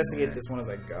 I can one investigate there. this one as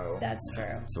I go. That's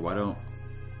true. So why don't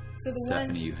So the Stephanie,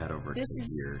 one... you head over This to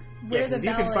is here? where Yeah, the if you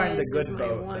bell can find the is good my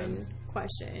boat, one then-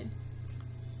 question.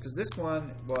 Because this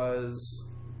one was...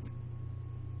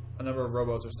 A number of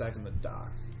rowboats are stacked in the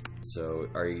dock. So,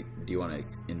 do you want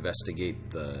to investigate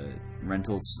the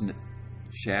rental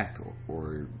shack,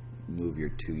 or move your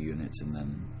 2 units and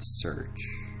then search?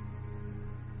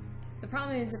 The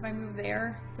problem is if I move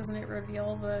there, doesn't it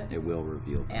reveal the... It will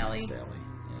reveal the Alley. next alley.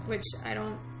 Yeah. Which I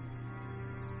don't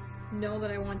know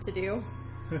that I want to do.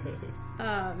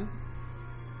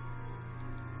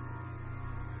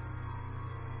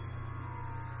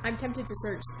 I'm tempted to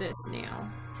search this now,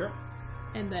 Sure.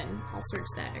 and then I'll search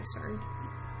that next turn.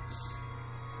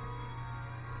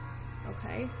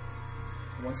 Okay.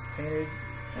 Once painted,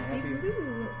 a Happy happy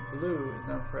blue. blue is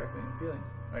now crackling and peeling.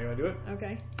 Are you going to do it?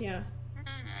 Okay, yeah.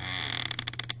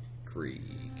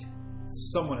 Krieg.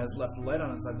 Someone has left lead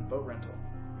on inside the boat rental.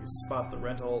 You spot the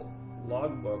rental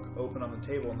logbook open on the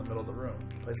table in the middle of the room.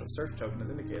 Place a search token as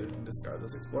indicated and discard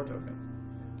this explore token.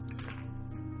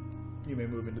 You may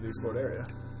move into the explored area.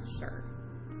 Sure.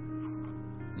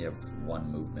 You have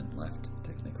 1 movement left,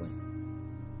 technically.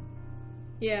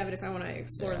 Yeah, but if I want to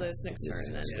explore Yeah, this next you turn,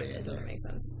 just then stay in it doesn't there. make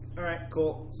sense. Alright,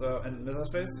 cool. So, and the Mythos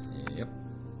phase? Yep.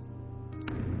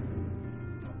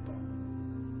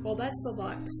 Well, that's the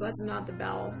lock, so that's not the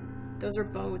bell. Those are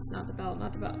boats, not the bell.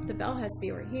 Not the bell. The bell has to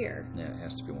be over here. Yeah, it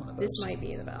has to be one of those. This might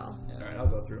be the bell. Alright, I'll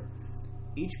go through.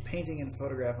 Each painting and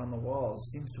photograph on the walls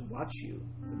seems to watch you.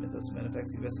 The Mythos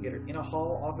Manifests Investigator in a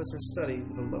hall, office, or study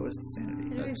with the lowest I sanity.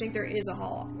 don't even think there is a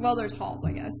hall. Well, there's halls,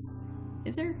 I guess.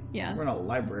 Is there? Yeah. We're in a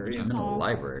library. I'm and in a all-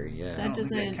 library, yeah. I That don't think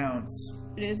doesn't- counts.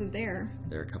 It isn't there.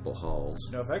 There are a couple halls,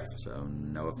 No effect? so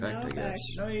no effect, No I guess.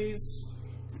 effect. Nice.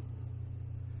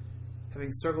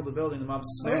 Having circled the building, the mob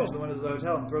smashes the windows of the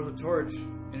hotel and throws a torch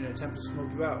in an attempt to smoke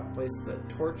you out. Place the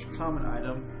torch common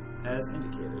item as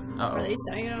indicated. Uh-oh. Are they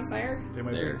setting it on fire? They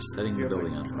might They're be- setting the you have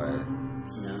building on fire.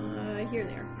 No, here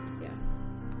they are. Yeah.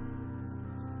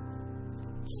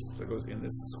 So it goes in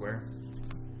this square.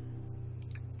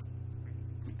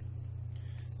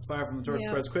 Fire from the torch Yep.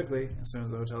 spreads quickly as soon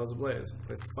as the hotel is ablaze.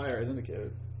 Place the fire as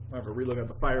indicated. I'll have to relook at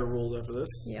the fire rules after this.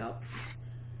 Yep.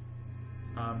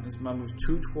 This mob moves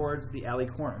 2 towards the alley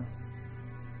corner.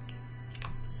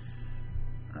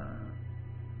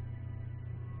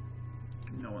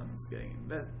 No one's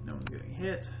getting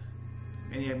hit.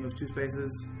 Maniac moves 2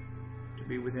 spaces to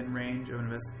be within range of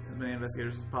as many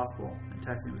investigators as possible, and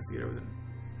attacks the investigator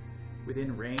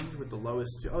within range with the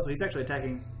lowest. Oh, so he's actually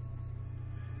attacking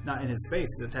not in his face.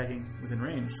 He's attacking within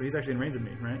range. So he's actually in range of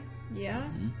me, right? Yeah.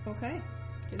 Mhm. Okay.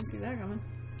 Didn't see that coming.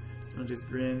 Someone's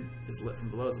grin is lit from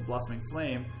below as a blossoming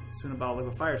flame. Soon a bottle of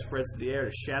liquid fire spreads to the air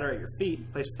to shatter at your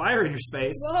feet. Place fire in your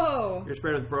space. Whoa! You're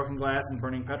sprayed with broken glass and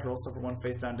burning petrol. Suffer 1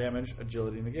 face-down damage.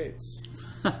 Agility negates.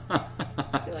 I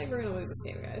feel like we're gonna lose this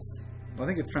game, guys. Well, I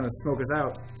think it's trying to smoke us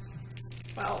out.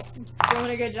 Wow, it's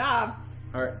doing a good job.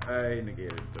 Alright, I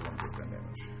negated the 1 face-down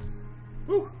damage.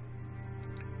 Woo!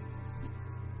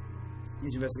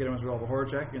 Each investigator must roll a horror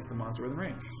check against the monster within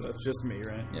range. So that's just me,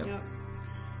 right? Yep.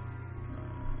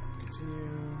 Continue.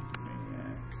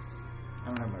 Maniac. I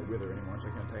don't have my wither anymore, so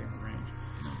I can't attack him in range.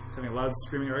 He's having a loud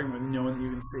screaming argument with no one that you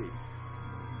can see.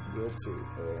 Will 2.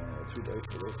 2 dice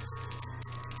for this.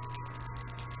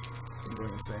 I'm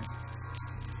going insane.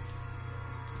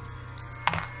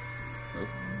 Nope.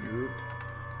 Nope.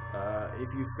 If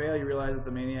you fail, you realize that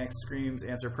the maniac's screams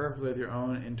answer perfectly with your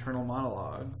own internal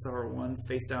monologue. Suffer 1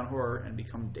 face-down horror and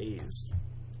become dazed.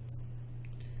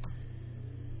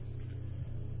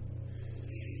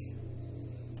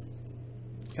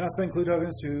 Cannot spend clue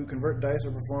tokens to convert dice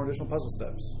or perform additional puzzle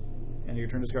steps. And your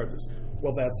turn discard this.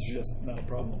 Well, that's just not a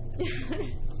problem.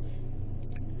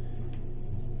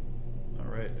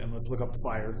 Alright, and let's look up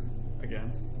fire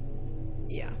again.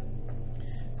 Yeah.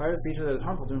 Fire is a feature that is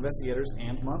harmful to investigators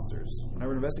and monsters.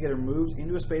 Whenever an investigator moves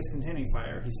into a space containing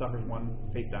fire, he suffers 1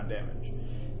 face-down damage.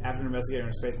 After an investigator in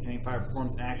a space containing fire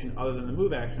performs an action other than the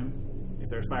move action, if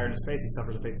there's fire in his face, he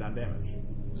suffers a face-down damage.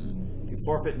 If you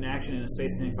forfeit an action in a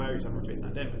space containing fire, you suffer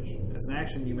face-down damage. As an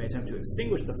action, you may attempt to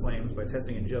extinguish the flames by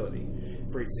testing agility.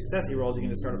 For each success he rolls, he can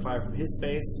discard a fire from his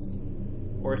space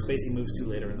or a space he moves to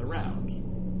later in the round.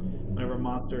 Whenever a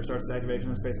monster starts its activation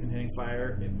in a space containing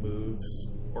fire, it moves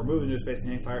into a space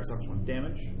containing fire, it suffers 1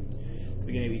 damage. At the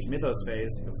beginning of each Mythos phase,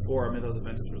 before a Mythos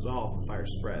event is resolved, the fire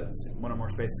spreads. If 1 or more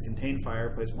spaces contain fire,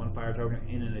 place 1 fire token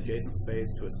in an adjacent space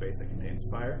to a space that contains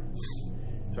fire.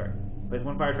 Place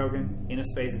 1 fire token in a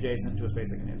space adjacent to a space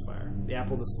that contains fire. The app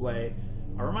will display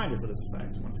a reminder for this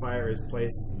effect. When fire is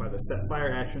placed by the set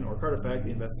fire action or card effect,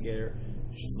 the investigator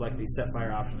should select the set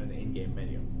fire option in the in-game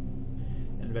menu.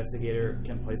 An investigator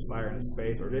can place fire in a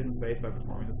space or adjacent space by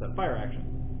performing the set fire action.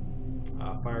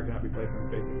 Fire cannot be placed in a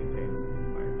space that contains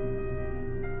fire.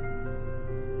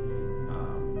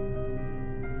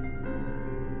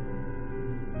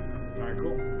 Alright,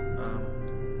 cool.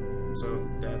 So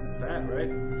that's that, right?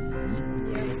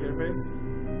 Yeah. Investigator phase?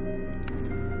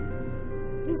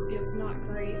 This feels not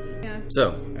great. Yeah.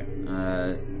 So,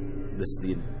 this is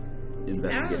the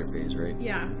investigator phase, right?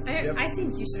 Yeah. I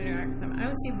think you should interact with him. I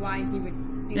don't see why he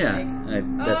would be Yeah. like,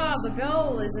 the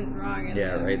bell isn't rung. And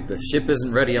Yeah, right. The ship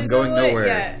isn't ready. I'm going nowhere.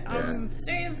 Yeah, I'm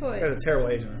staying put. That's a terrible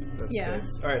agent. Yeah.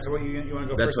 Alright, so what you want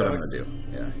to go That's first? what I'm Alex? going to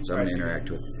do. Yeah. So I'm going to interact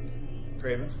with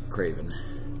Craven.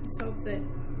 Let's hope that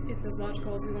it's as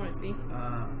logical as we want it to be.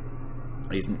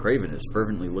 Agent Craven is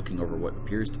fervently looking over what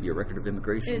appears to be a record of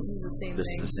immigration. This is the same This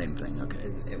thing. is the same thing. Okay.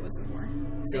 As it was before.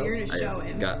 So you're going to show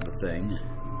him. Got the thing.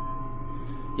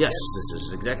 Yes, this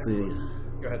is exactly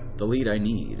Go ahead. the lead I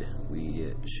need.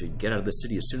 We should get out of the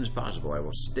city as soon as possible. I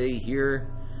will stay here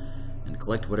and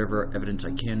collect whatever evidence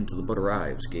I can until the boat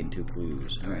arrives. Gain 2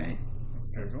 clues. All right.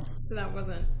 There we go. So that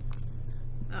wasn't...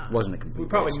 Wasn't a complete We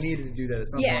probably waste. needed to do that at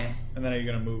some Yeah. point. And then are you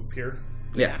going to move here?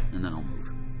 Yeah, and then I'll move.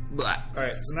 Blah.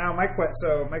 Alright, so now my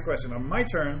question. On my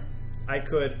turn, I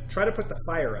could try to put the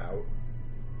fire out.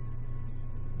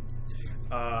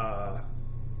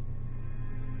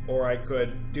 Or I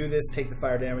could do this, take the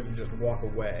fire damage, and just walk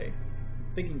away.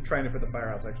 I'm thinking trying to put the fire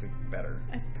out is actually better.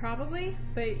 Probably,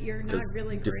 but you're not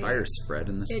really Do great. fire spread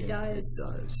in this It game? does. It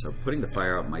does. So putting the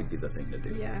fire out might be the thing to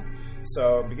do. Yeah.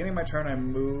 So, beginning my turn, I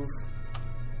move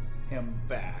him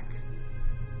back.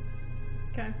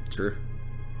 Okay. Sure.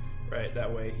 Right,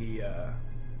 that way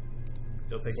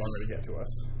he'll take longer to get to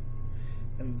us.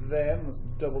 And then, let's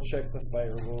double check the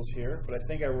fire rules here, but I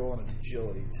think I roll an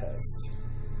agility test.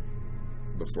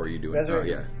 Before you do it. That's Oh, right.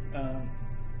 yeah.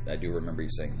 I do remember you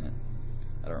saying that.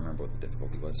 I don't remember what the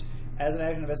difficulty was. As an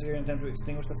action, investigator can attempt to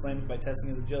extinguish the flames by testing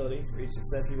his agility. For each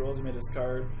success he rolls, he may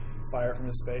discard fire from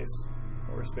his space,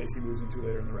 or a space he moves into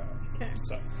later in the round. Okay.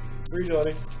 So, 3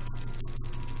 agility.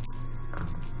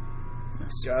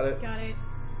 Nice. Got it. Got it.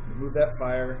 Remove that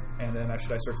fire, and then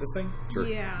should I search this thing? Sure.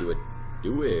 Yeah. Do it.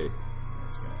 Do it.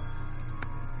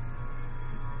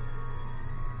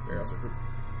 Where else?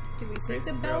 Do we think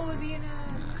the bell would be in a...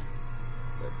 Nah.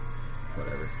 But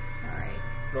whatever. Alright.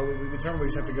 Well, we determined we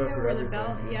just have to go through Where the everything.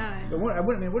 bell... Yeah. It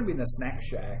wouldn't be in the snack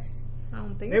shack. I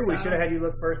don't think Maybe so. we should have had you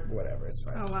look first. Whatever, it's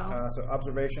fine. Oh, well. So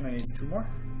observation, I need 2 more.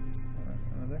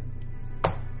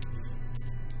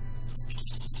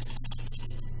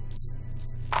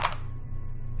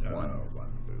 There. One.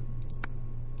 Boom.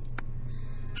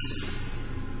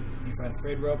 You find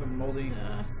frayed rope and moldy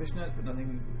fishnet, but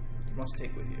nothing you must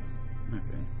take with you.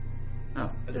 Okay. Oh,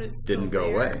 But it it's still didn't go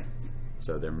there. away.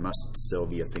 So there must still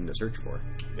be a thing to search for.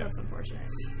 That's unfortunate.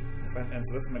 And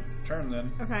so this is my turn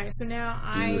then. Okay, so now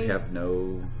Do I... you have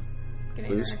no... Gonna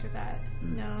clues? interact with that.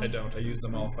 Mm. No. I don't. I use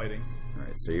them all fighting.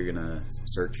 Alright, so you're gonna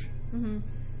search. Mm-hmm.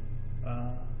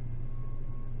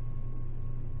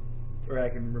 Or I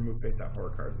can remove face down horror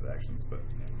cards as actions, but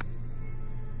yeah.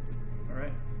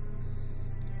 Alright.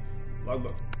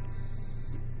 Logbook.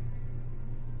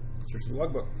 Search the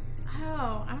logbook.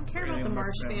 Oh, I don't care about the Alien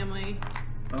Marsh family. family.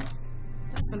 Oh.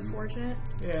 That's unfortunate.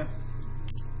 Yeah.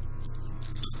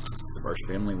 The Marsh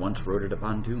family once rode a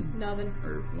pontoon. Nothing.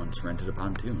 Or once rented a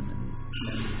pontoon. And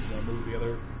then you want to move the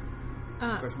other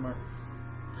question mark?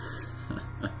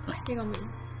 I think I'll move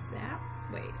that.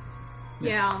 Wait.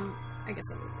 Yeah, I guess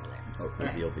I'll move over there. Oh,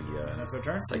 reveal the... And that's our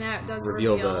turn? site, That does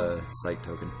reveal reveal. the site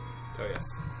token. Oh, yes.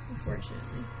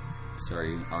 Unfortunately.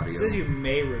 Sorry, audio. This you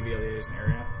may reveal the agent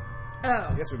area.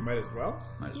 I Oh. guess we might as well.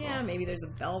 Might as Yeah, well. maybe there's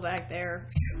a bell back there.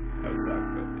 That would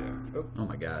suck, but yeah. Oh. Oh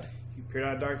my god. You appeared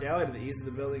on a dark alley to the east of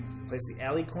the building. Place the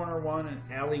alley corner 1 and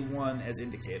alley 1 as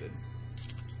indicated.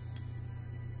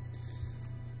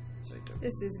 So I took-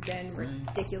 This has been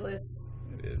ridiculous.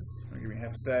 It is. Give me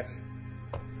half a stack.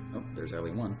 Oh, there's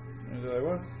alley 1. There's the other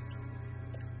one.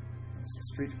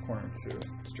 Street corner 2.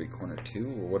 Street corner 2,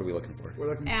 or what are we looking for? We're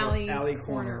looking Alley, for alley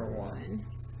corner corner 1.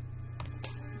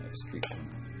 1. Street corner.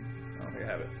 I don't think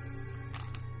I have it.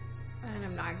 And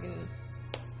I'm knocking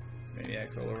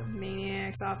Maniacs all over.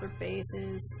 maniacs off their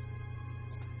faces.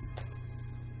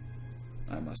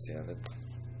 I must have it.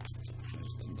 I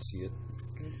just didn't see it.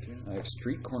 I have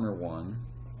street corner 1,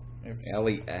 I have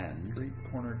alley N, street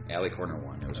corner 2. alley corner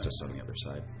 1. It was just on the other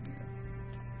side.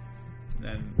 And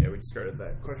then, yeah, we discarded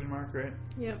that question mark, right?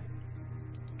 Yep.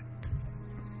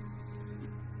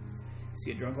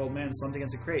 See a drunk old man slumped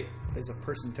against a crate. Place a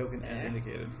person token as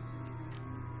indicated.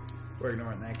 We're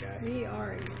ignoring that guy. We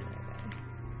are ignoring that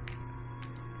guy.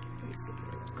 He's the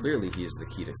killer. Clearly, he's the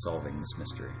key to solving this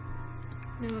mystery.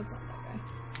 No, it's not that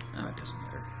Oh, it doesn't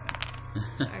matter.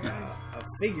 guy. I got A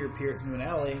figure peers into an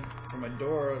alley from a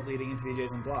door leading into the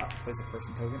adjacent block. Place a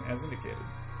person token as indicated.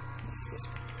 This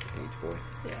page boy.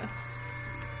 it. Yeah.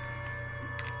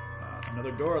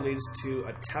 Another door leads to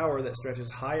a tower that stretches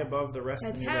high above the rest A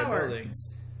of the nearby tower. buildings.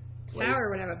 Tower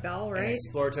would have a bell, An right?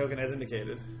 explore token as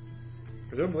indicated.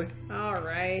 Presumably. All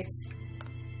right.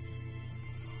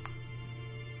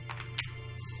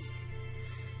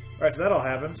 Alright, so that all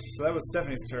happened. So that was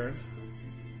Stephanie's turn.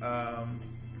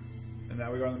 And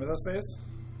now we go on the Mythos phase?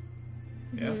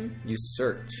 Yeah. Mhm. You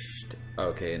searched.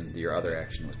 Okay, and your other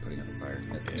action was putting out the fire.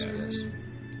 That makes sense.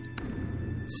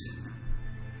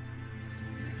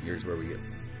 Here's where we get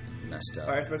messed up.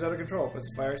 Fire spreads out of control. Puts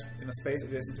fires in a space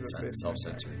adjacent to a space.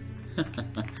 Self-censoring.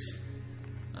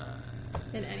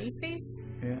 In any space?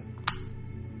 Yeah.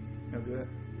 No good.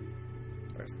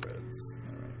 Fire spreads.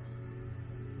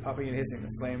 Alright. Popping and hissing, the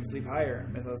flames leap higher.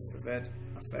 Mythos event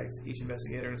affects each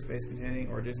investigator in a space containing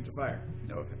or adjacent to fire.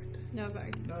 No effect. No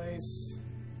bug. Nice.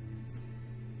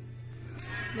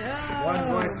 No. One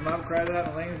voice, the mob cried out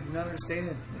in a language none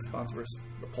understanding. The response was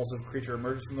repulsive creature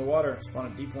emerges from the water.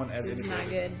 Spawn a deep one as This is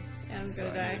indicated. not good. Adam's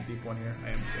gonna So I need die. a deep one here. I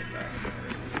am going to die.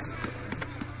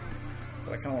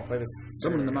 But I kind of want to play this.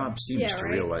 Someone in the mob seems Yeah, to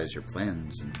right. realize your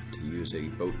plans and to use a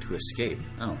boat to escape.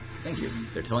 Oh, thank you.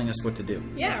 They're telling us what to do.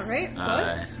 Yeah, right?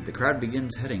 What? The crowd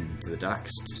begins heading to the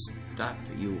docks to stop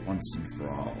you once and for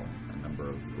all. A number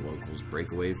of the locals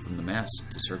break away from the mass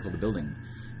to circle the building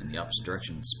in the opposite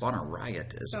direction, spawn a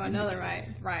riot. So another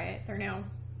riot. They're now.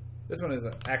 This one is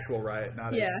an actual riot,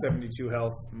 not Yeah. a 72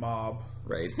 health mob.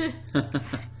 Right?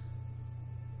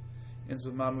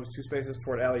 Innsmouth mob moves 2 spaces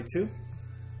toward alley 2.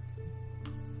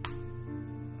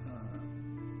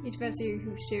 Each investigator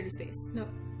who shared a space. No.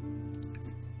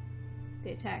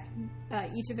 They attack.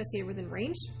 Each investigator within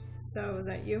range. So is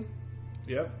that you?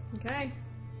 Yep. Okay.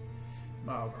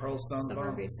 Mob hurls stun Suffer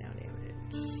bomb. base down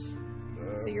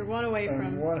damage. So you're one away And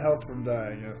from. 1 health from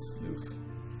dying, yes. Oof.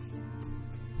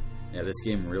 Yeah, this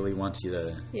game really wants you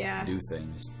to Yeah. do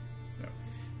things. No.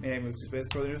 Maniac moves 2 spaces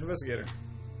toward the nearest investigator.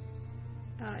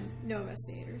 No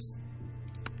investigators.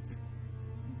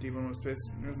 Deep one moves 2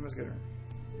 spaces nearest investigator.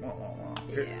 Wah, wah, wah.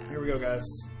 Yeah. Here we go, guys.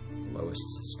 Lowest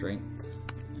strength.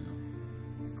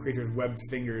 Creature's webbed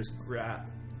fingers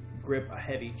grip a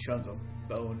heavy chunk of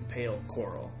bone pale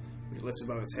coral, which lifts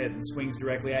above its head and swings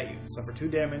directly at you. Suffer 2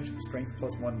 damage, strength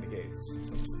plus 1 negates.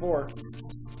 So it's 4.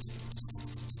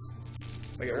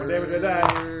 I get 1 damage, I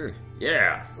die.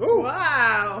 Yeah. Ooh!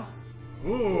 Wow.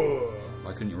 Ooh!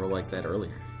 Why couldn't you roll like that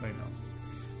earlier? I know.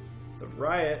 The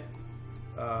riot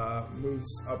moves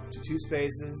up to 2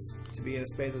 spaces to be in a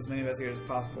space with as many investigators as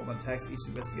possible and attacks each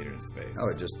investigator in space. Oh,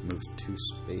 it just moves 2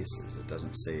 spaces. It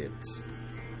doesn't say it's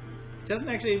It doesn't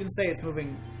actually even say it's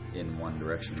moving in one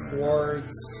direction or another.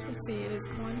 towards. Let's see. It is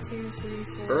 1, 2, 3,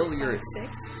 4, Earlier 5,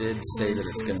 6. it did say that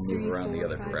it's going to move around the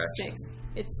other direction. 6.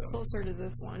 It's closer to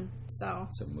this one. So.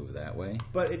 So move that way.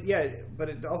 But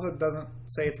it also doesn't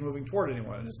say it's moving toward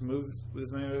anyone. It just moves with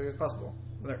as many investigators as possible.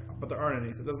 But there aren't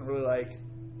any, so it doesn't really like.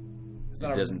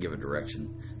 It doesn't give a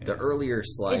direction. The earlier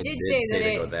slide It did say that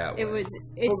to go that way. it was.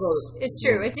 It's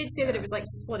true. It did say that it was like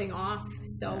splitting off.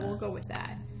 So we'll go with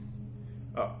that.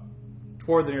 Oh,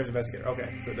 toward the nearest investigator.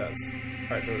 Okay, so it does.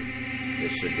 All right, so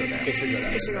It should go that it way. should go that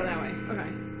way. It should go that way.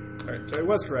 Okay. All right, so it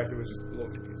was correct. It was just a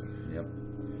little confusing. Yep.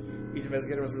 Each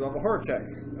investigator must resolve a horror check.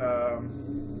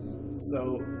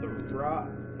 So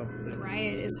the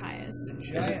Riot is highest.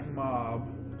 giant mob.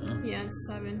 Yeah, it's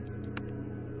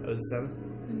 7. Oh, is it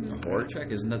 7? A horror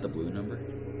check? Isn't that the blue number?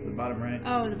 the bottom right.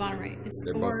 Oh, the bottom right. It's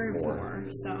They're 4 and both 4. 4.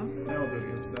 So Now we'll do it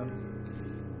against them.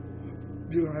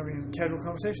 You don't have any casual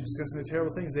conversations discussing the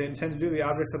terrible things they intend to do, the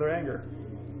objects of their anger.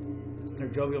 Their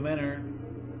jovial manner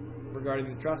regarding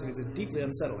these atrocities is deeply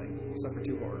unsettling. You suffer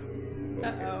 2 horror.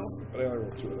 uh-oh. But I only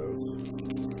rolled 2 of those.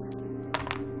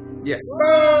 Yes.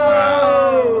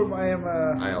 Oh! I am,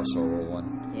 I also roll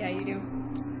 1. Yeah, you do.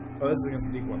 Oh, this is against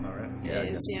the deep one, though, right? Yeah, It is,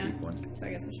 against the yeah. deep one. So I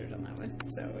guess we should have done that one.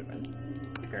 So it would have been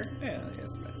quicker. Yeah,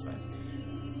 it's fine.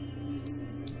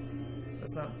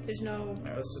 That's not... There's no.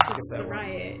 Alright, let's just skip It's that the one.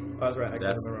 riot. Oh, that's right. I clicked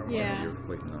That's on the wrong Yeah. one. You're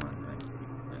clicking the wrong thing.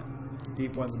 Yeah.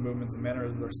 Deep ones, movements, and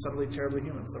manners are subtly terribly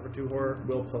human. Suffer 2 horror.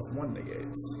 Will plus 1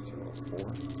 negates. So roll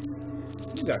 4.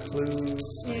 You got clues.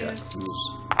 I Yeah. got clues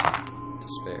to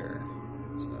spare.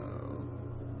 So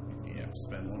You have to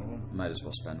spend one of them. might as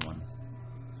well spend 1.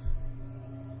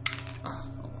 Ah,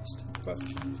 almost. But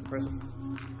impressive.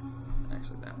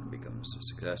 Actually, that one becomes a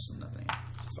success and nothing.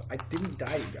 So I didn't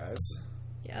die, you guys.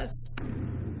 Yes.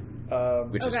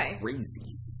 Which Okay. is crazy.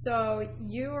 So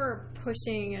you're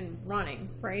pushing and running,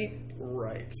 right?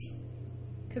 Right.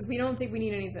 Because we don't think we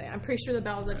need anything. I'm pretty sure the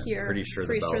bell's up here. pretty sure the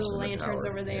pretty bell's the in the lantern's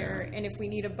tower, over there. yeah. And if we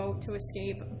need a boat to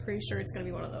escape, I'm pretty sure it's going to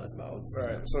be one of those boats.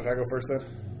 alright, so should I go first then?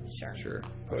 Sure. Sure.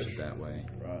 Push Push. it that way.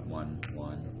 Run. 1,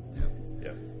 1. Yep.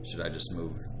 Yep. Should I just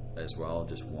move as well?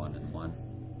 Just 1 and 1?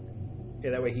 Yeah,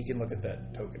 that way he can look at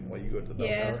that token while you go to the bell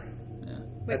Yeah. tower. Yeah.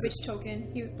 Wait, That's which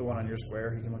token? The one on your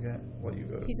square he can look at while you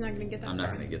go to... He's not going to get that I'm not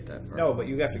far. going to get that far. No, but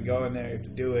you have to go in there, you have to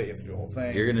do it, you have to do the whole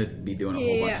thing. You're going to be doing a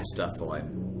whole Yeah. bunch of stuff while I'm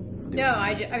doing No,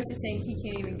 I was just saying he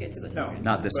can't even get to the No, token.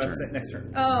 Not this but I'm turn. saying next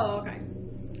turn. Oh, okay.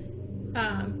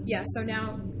 Yeah, so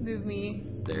now move me.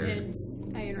 There. And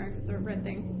I interact with the red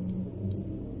thing.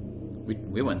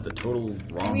 We went the total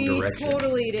wrong We direction.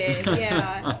 totally did,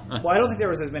 yeah. Well, I don't think there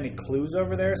was as many clues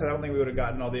over there, so I don't think we would have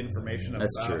gotten all the information about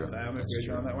That's true. them if That's we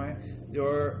had gone true. that way.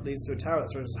 Your leads to a tower that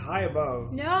soars high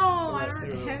above No, I Right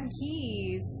don't through. have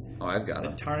keys. Oh, I've got a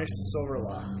it. tarnished silver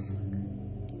lock.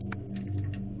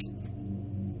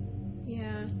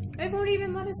 Yeah. It won't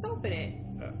even let us open it.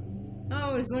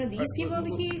 Oh, does one of these people have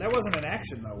a key? That wasn't an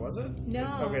action, though, was it? No.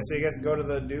 Okay, so you guys go to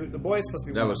the dude. The boy's supposed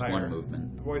to be That one was higher. one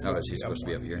movement. The boy's Oh, is he supposed to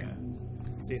be up here? Yeah.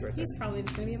 See, he's right there. He's probably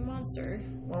just going to be a monster.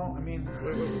 Well, I mean,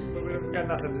 we've got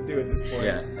nothing to do at this point.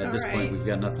 Yeah, at this Alright. point, we've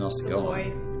got nothing else to go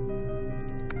Boy. on.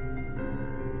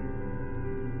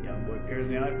 Young boy appears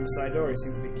in the alley from the side door. He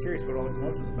seems to be curious what all the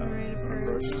commotion's about. Right, of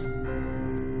Approach. course.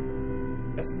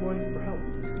 Ask the boy for help.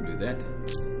 You can do that.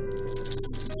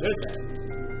 There's that.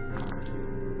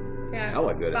 Yeah.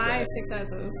 Hella good at 5 that.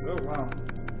 successes. Oh, wow.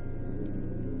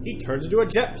 He turns into a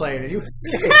jet plane and you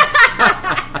escape.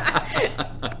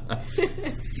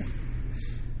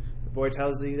 The boy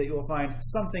tells you that you will find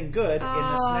something good in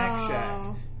the snack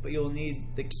shack, but you'll need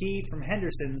the key from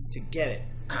Henderson's to get it.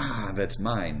 Ah, that's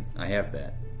mine. I have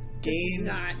that. Gain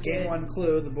not good. 1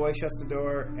 clue. The boy shuts the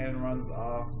door and runs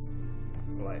off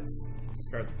the lights.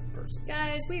 Discard the person.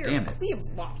 Guys, we Damn it.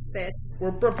 have lost this.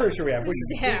 We're pretty sure we have. This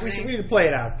is happening. We need to play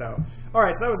it out, though.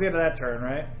 Alright, so that was the end of that turn,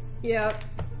 right? Yep.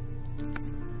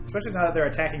 Especially now that they're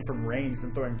attacking from range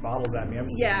and throwing bottles at me.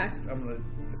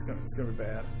 It's gonna be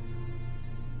bad.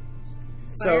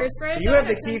 Fire spread you have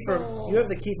the out key of from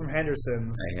control.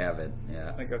 Henderson's. I have it. I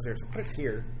Yeah. think it goes here. So put it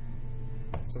here,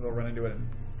 so they'll run into it and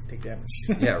take damage.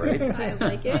 Yeah, right. I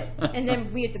like it. And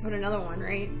then we have to put another one,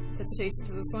 right? That's adjacent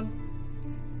to this one.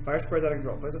 Fire spreads out of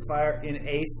control. Place a fire in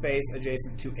a space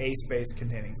adjacent to a space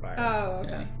containing fire. Oh, okay.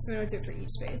 Yeah. So we don't do it for each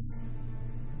space.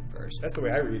 First. That's the way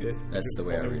I read it. That's Just the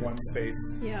way I only read it, one too.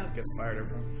 space Yeah. gets fired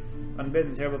every time.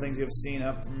 Unbidden terrible things you have seen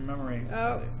up from memory.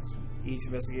 Oh. Each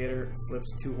investigator flips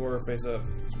 2 horror face up.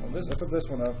 Well, I put this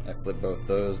one up. I flip both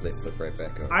those. They flip right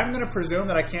back up. I'm going to presume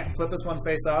that I can't flip this one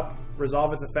face up,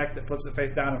 resolve its effect that flips it face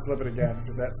down, and flip it again,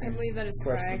 because that I seems believe that is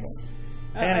correct. questionable.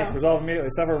 Panic, Uh-oh. resolve immediately.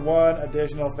 Suffer 1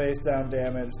 additional face down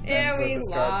damage. Yeah, and we flip this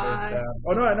card face down. lost.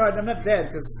 Oh, no, I'm not dead,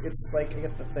 because it's like, I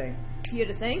get the thing. You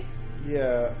had a thing?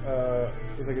 Yeah,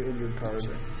 it's like an injured card.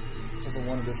 Suffer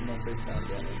 1 additional face down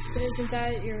damage. But isn't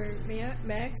that your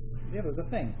max? Yeah, there's a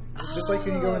thing. Just like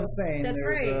when you go Oh, insane. that's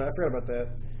there's, right. I forgot about that.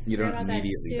 You don't Forgot about that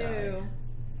immediately die. too.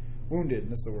 Wounded,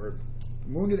 that's the word.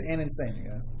 Wounded and insane, you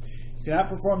guys. You cannot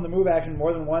perform the move action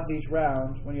more than once each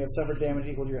round. When you have suffered damage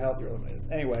equal to your health, you're eliminated.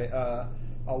 Anyway,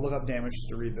 I'll look up damage just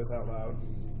to read this out loud.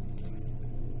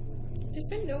 There's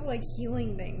been no like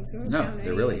healing things. We haven't No, found there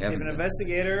any. really If haven't an been.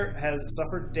 investigator has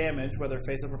suffered damage, whether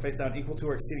face up or face down, equal to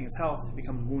or exceeding his health, he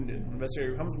becomes wounded. When an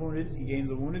investigator becomes wounded, he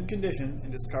gains a wounded condition and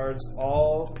discards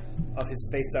all of his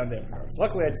face down damage cards.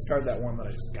 Luckily, I discarded that one that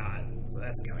I just got, so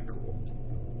that's kind of cool.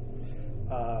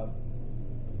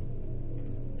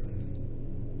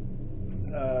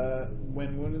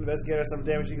 When wounded investigator suffer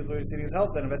damage, you can lose his health.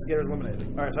 Then investigator is eliminated.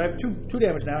 All right, so I have two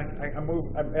damage now. I'm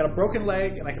at a broken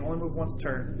leg, and I can only move once a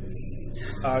turn.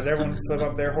 Did everyone flip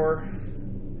up their horror?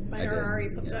 Mine are already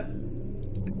flipped up.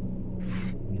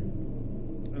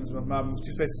 Innsmouth mob moves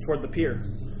 2 spaces toward the pier.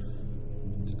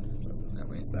 That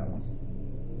way. It's that one.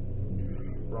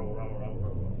 Roll.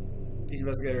 Each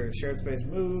investigator in shared space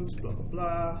moves. Blah blah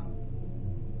blah.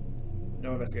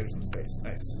 No investigators in space.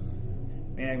 Nice.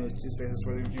 Maniac moves 2 spaces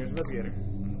toward the nearest investigator.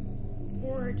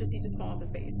 Or just you just fall off the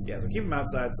space. Yeah, so keep him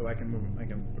outside so I can move him. I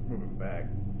can move him back.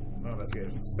 No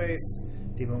investigators in space.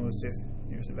 Depot moves to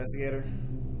nearest investigator.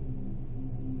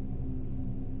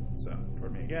 So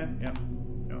toward me again. Yep.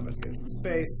 No investigators in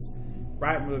space.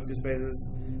 Riot moves 2 spaces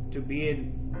to be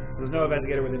in. So there's no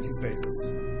investigator within 2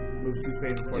 spaces. Moves 2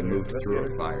 spaces toward It the moved investigator.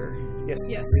 through a fire. Yes.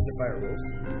 Yes. Read the fire rules.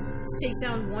 This takes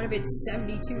down one of its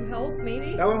 72 health,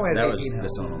 maybe? That one only That has was 18 health.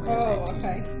 this one only. Oh, had 18.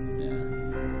 okay. Yeah.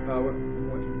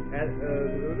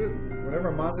 Whenever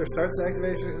a monster starts the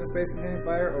activation in a space containing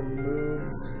fire or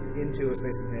moves into a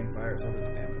space containing fire, it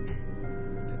suffers damage.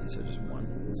 Okay, so just one.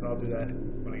 So I'll do that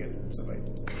when I get somebody.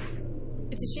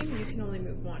 It's a shame you can only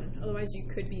move one. Otherwise, you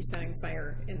could be setting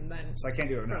fire and then So I can't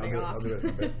do it now. running off. I'll do it in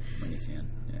a bit. When you can.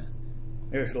 Yeah.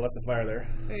 Maybe I should have left the fire there.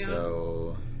 Yeah.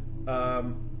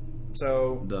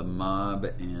 So the mob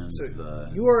and the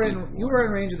you are in deep you one. are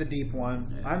in range of the deep one.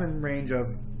 Yeah. I'm in range of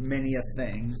many a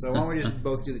thing. So why don't we just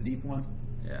both do the deep one?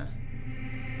 Yeah.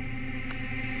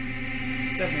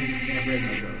 Definitely can't break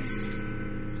my bones.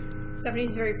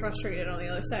 Stephanie's very frustrated on the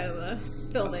other side of the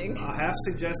building. A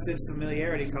half-suggested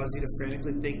familiarity causes you to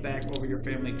frantically think back over your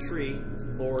family tree.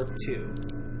 Lore 2.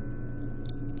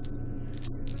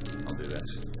 I'll do that.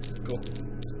 Cool.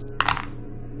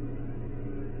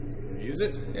 Use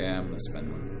it. Yeah, I'm gonna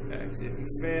spend one. If you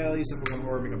fail, you suffer 1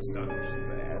 horror and become stunned, which is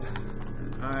bad.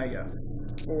 I got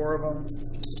 4 of them.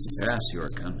 Yes, you are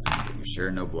confident. You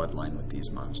share no bloodline with these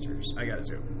monsters. I got it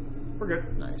too. We're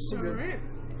good. Nice. Alright.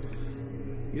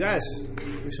 You guys,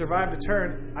 we survived a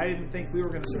turn. I didn't think we were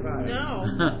going to survive. No.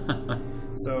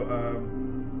 So,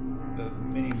 the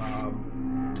mini mob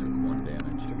Took 1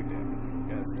 damage. took a damage.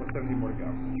 Guys, what's 17 more to go?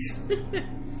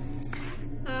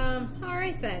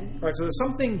 Alright then. Alright, so there's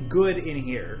something good in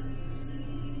here.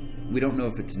 We don't know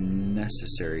if it's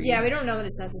necessary. Yeah, we don't know that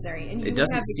it's necessary. And you It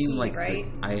doesn't have the seem key, like right?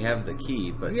 I have the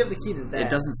key, but You have the key to that. it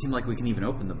doesn't seem like we can even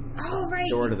open the Oh, right.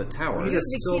 door to the tower. You need have a the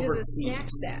key to silver the key. snack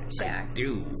shack.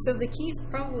 Do So the key's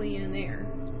probably in there.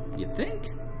 you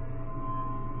think?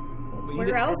 But Where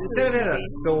you else It would said it it had a be?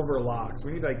 silver lock, so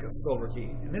we need like a silver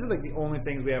key. And these are like the only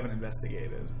things we haven't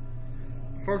investigated.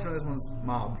 Unfortunately, this one's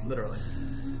mobbed, literally.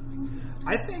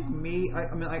 I think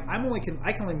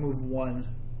I can only move 1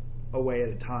 away at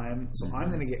a time, so I'm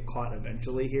going to get caught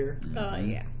eventually here.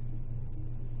 Yeah.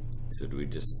 So do we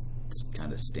just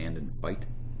kind of stand and fight?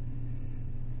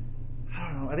 I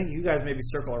don't know. I think you guys maybe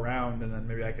circle around, and then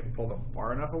maybe I can pull them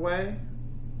far enough away.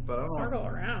 But I don't know. Circle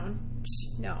around.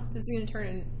 No, this is gonna turn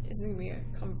in. This is gonna be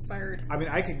come fired. I mean,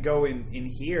 I could go in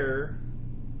here,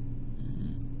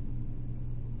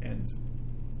 and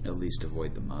At least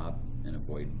avoid the mob and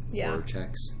avoid horror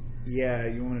checks. yeah,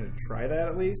 you want me to try that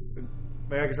at least?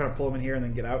 Maybe I could try to pull them in here and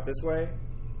then get out this way.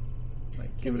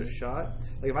 Like, give it a shot.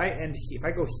 Like, if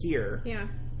I go here Yeah.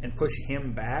 and push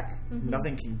him back,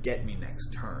 nothing can get me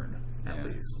next turn, at Yeah.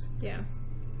 least. Yeah.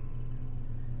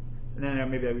 And then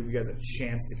maybe I'll give you guys a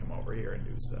chance to come over here and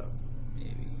do stuff.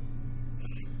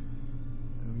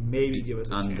 Maybe give us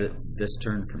a On chance. this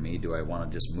turn for me, do I want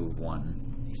to just move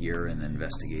 1 here and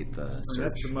investigate the I mean, search?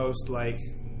 that's the most, like,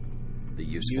 The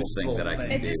useful thing that I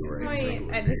can At do. this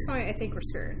point, I think we're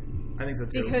screwed. I think so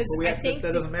too. Because But I think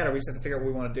that doesn't matter. We just have to figure out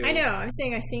what we want to do. I know. I'm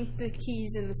saying I think the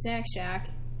key's in the snack shack,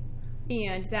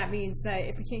 and that means that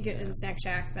if we can't get in the snack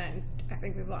shack, then I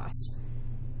think we've lost.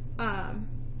 I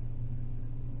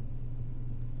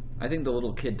think the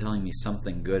little kid telling me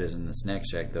something good is in the snack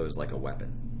shack, though, is like a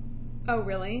weapon. Oh,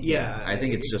 really? Yeah, I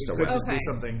think it's just a could weapon. just be Okay.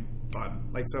 something fun.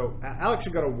 Like, so Alex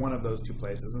should go to one of those 2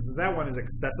 places, and since that one is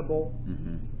accessible,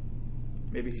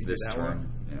 maybe he should This do that turn, one.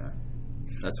 yeah.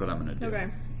 That's what I'm going to do. Okay.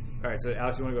 All right, so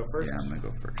Alex, you want to go first? Yeah, I'm going to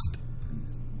go first.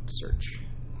 Search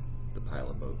the pile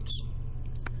of boats.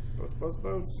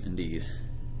 Boats. Indeed.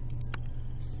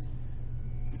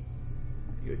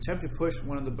 You attempt to push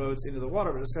one of the boats into the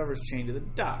water, but discover it's chained to the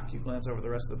dock. You glance over the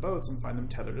rest of the boats and find them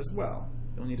tethered as well.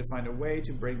 You'll need to find a way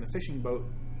to bring the fishing boat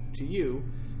to you.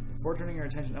 Before turning your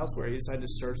attention elsewhere, you decide to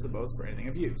search the boats for anything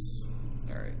of use.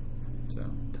 All right. So,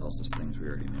 tells us things we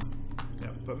already knew.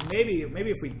 Yeah, but maybe if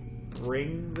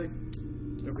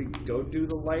we go do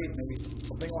the light, maybe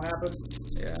something will happen.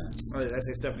 Yeah. I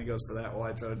say Stephanie goes for that while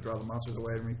I try to draw the monsters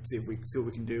away and see what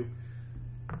we can do.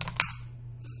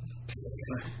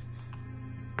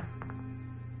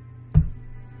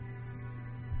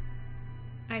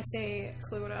 I say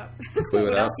clue it up. Clue it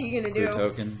what up. else are you gonna Clue do?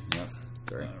 token. Yep.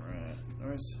 Sorry.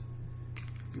 Alright.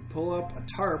 You pull up a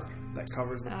tarp that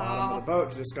covers the bottom of the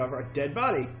boat to discover a dead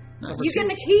body. You get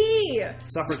the key!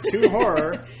 Suffer 2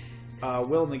 horror.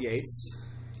 Will negates.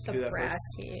 The brass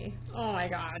key. Oh my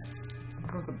god.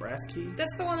 Which one's the brass key? That's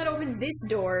the one that opens this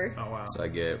door. Oh wow. So I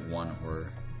get 1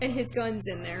 horror. And his gun's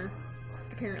in there,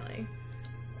 apparently.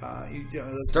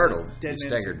 Startled. Dead You man.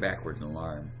 staggered backward in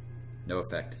alarm. No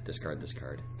effect. Discard this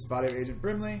card. It's the body of Agent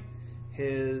Brimley.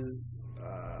 His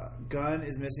gun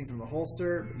is missing from the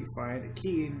holster, but you find a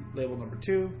key labeled number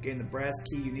 2. Gain the brass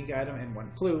key unique item and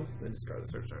 1 clue. Then discard the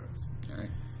search items. Alright.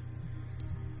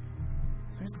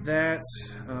 That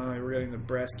we're getting the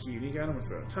brass key unique item, which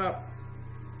is on top.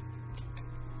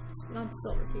 It's not the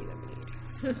silver key that we need.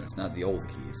 It's not the old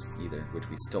keys either, which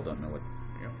we still don't know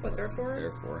What they're for?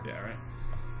 they're for. Yeah, right.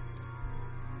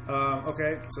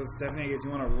 Okay, so Stephanie, if you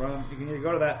want to run, you can either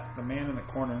go to the man in the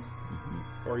corner,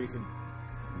 or you can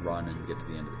Run and get to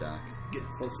the end of the dock. get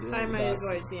close to the I end of might the as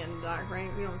well use the end of the dock, right?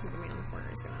 We don't think the man on the corner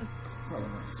is gonna.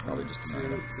 It's probably just a 2,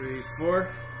 minute. 3, 4.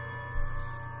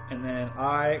 And then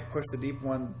I push the deep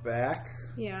one back,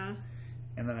 Yeah.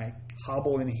 and then I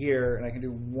hobble in here, and I can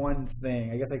do one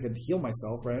thing. I guess I could heal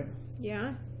myself, right?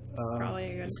 Yeah. It's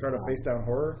probably a good Discard a call. face down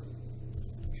horror.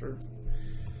 Sure.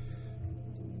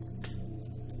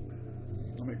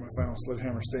 I'll make my final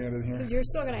sledgehammer stand in here. Because you're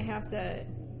still gonna have to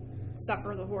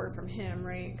suffer the horror from him,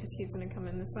 right? Because he's gonna come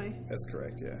in this way. That's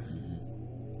correct, yeah.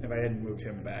 If I hadn't moved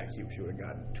him back, she would have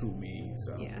gotten to me.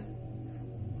 So Yeah.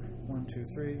 1, 2,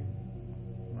 3.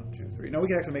 1, 2, 3. No, we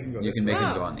can actually make him go. You this can way. make him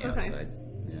Oh, go on the okay. outside.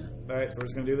 Yeah. All right, so we're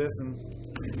just gonna do this and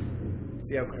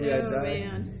see how quickly I Oh die.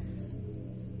 man.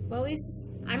 Well, at least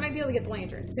I might be able to get the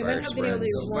lantern. So I Fire might have been able to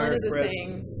spreads. do one Fire of the spreads.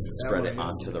 things. Spread That it one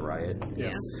is- onto the riot. Yeah.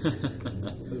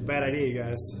 It was a bad idea, you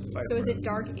guys. So is it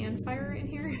dark and fire in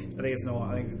here? I think it's no.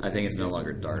 I think it's no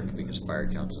longer dark because fire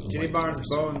counts as a Jenny light Barnes'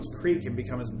 source. bones creak and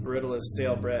become as brittle as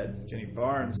stale bread. Jenny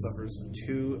Barnes suffers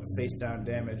 2 face-down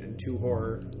damage and 2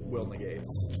 horror will negates.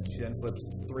 She then flips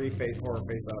 3 horror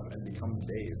face up and becomes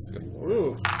dazed.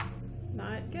 Ooh.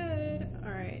 Not good.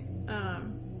 Alright.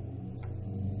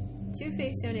 2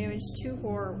 face down damage, 2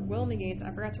 horror, will negates.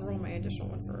 I forgot to roll my additional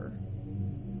one for.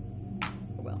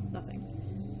 Oh well, nothing.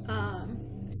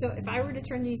 So if I were to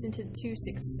turn these into 2 You could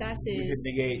successes.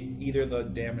 negate either the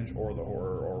damage or the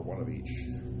horror or one of each.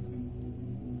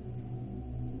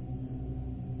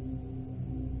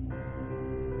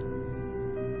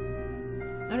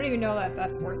 I don't even know that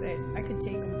that's worth it. I could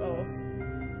take them both,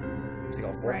 Take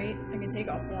all 4. right? I can take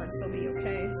all 4 and still be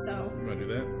okay, so You want to do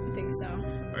that? I think so.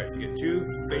 Alright, so you get 2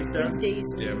 face-down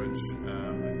Dazed. damage.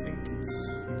 I think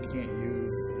you can't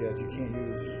use. Yeah, you can't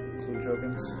use clue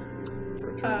tokens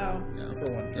for a turn. Oh. Yeah.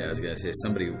 For 1 turn. Yeah, I was gonna say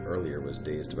somebody earlier was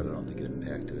dazed, but I don't think it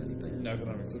impacted anything. No, because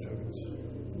I don't have clue tokens.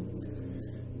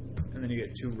 And then you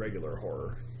get 2 regular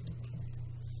horror.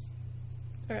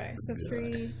 Alright, so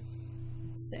 3,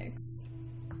 6.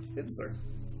 Oops, sorry.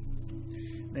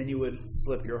 Then you would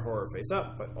flip your horror face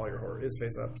up, but all your horror is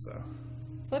face up, so.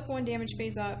 Flip 1 damage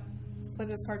face up, flip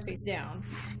this card face down.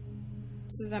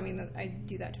 So does that mean that I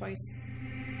do that twice? I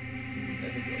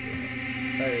think you'll do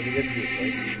it. Alright, we get to do it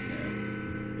twice.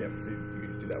 Yep, so you can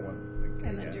just do that one.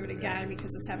 And then do it again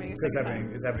because it's happening a It's second happening,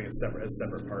 time. it's happening as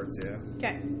separate parts, yeah.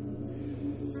 Okay.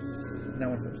 That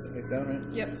one flips the face down,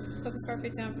 right? Yep. Flip this card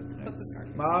face down, flip this card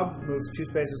face down. Mob moves 2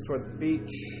 spaces toward the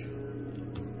beach.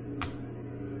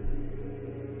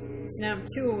 So now I'm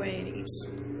 2 away in each.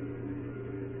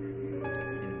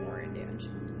 And more in damage.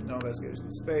 No investigation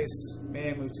space.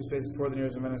 Maniac moves 2 spaces toward the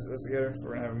nearest investigator. So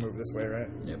we're going to have him move this way, right?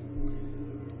 Yep.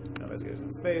 No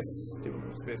investigation space. People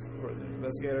move space toward the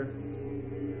investigator.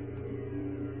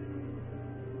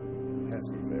 It has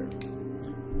to move there.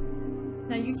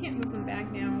 Now you can't move them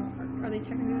back now. Are they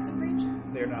technically within range?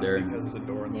 They're not They're- because there's a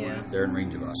door in the Yeah. way. They're in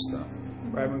range of us, though.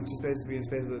 Right, move 2 spaces to be in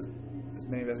space with as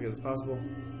many investigators as possible.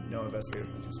 No investigators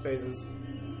in 2 spaces.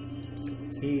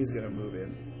 So he's going to move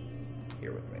in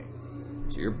here with me.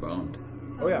 So you're boned.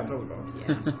 Oh yeah, I'm totally boned.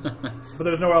 Yeah. But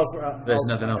there's no else. There's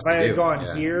nothing else If I to had do, gone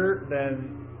yeah. here,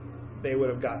 then they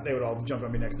would all jump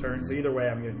on me next turn. So either way,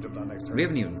 I'm getting jumped on next turn. We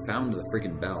haven't even found the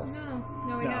freaking bell.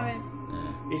 No, we No. haven't.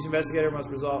 Yeah. Each investigator must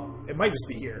resolve. It might just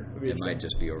be here. It might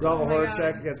just be over resolve a there. my horror God.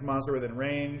 check against monster within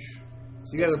range.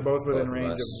 So you guys are both within Both of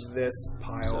range us. of this So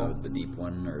pile. the deep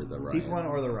one or the riot? Deep one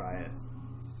or the riot,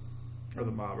 or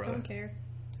the mob, rather. Don't care.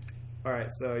 All right,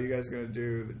 so you guys are gonna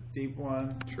do the deep one.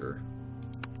 Sure.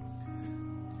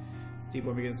 Deep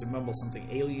one begins to mumble something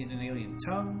alien in alien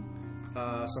tongue.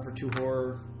 Suffer 2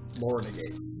 horror. Lore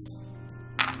negates.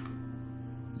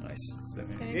 Nice.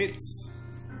 Stepping Okay. gates.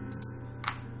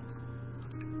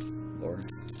 Lore.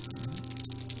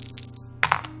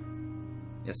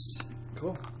 Yes.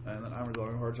 Cool. And then I'm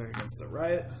resolving a horror check against the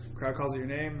riot. Crowd calls out your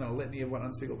name, then a litany of what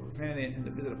unspeakable profanity they intend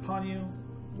to visit upon you.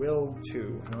 Will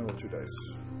 2. I'm going to roll 2 dice.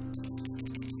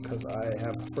 Because I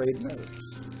have frayed nerves.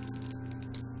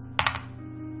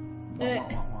 Wah, wah,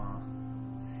 wah,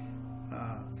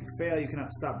 wah. If you fail, you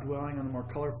cannot stop dwelling on the more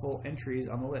colorful entries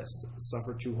on the list.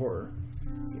 Suffer 2 horror.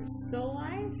 So you're still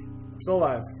alive? Still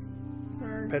alive.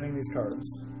 Or Pending these cards.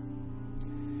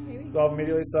 maybe? Resolve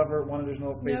immediately, suffer 1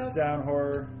 additional face Nope. down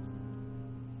horror.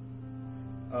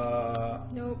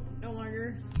 Nope, no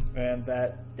longer. And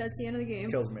that That's the end of the game.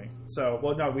 kills me. So,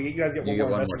 well, no, you guys get one You more.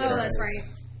 get one more investigator. Oh, that's right.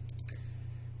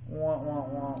 Wah, wah,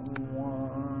 wah,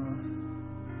 wah.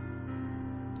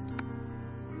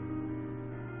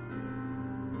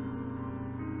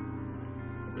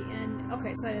 At the end.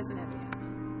 Okay, so that isn't at the end.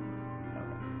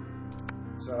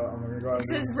 So I'm going to go out It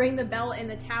and says ring the bell in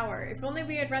the tower. If only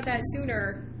we had read that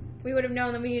sooner, we would have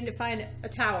known that we needed to find a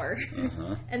tower.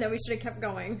 Uh-huh. And that we should have kept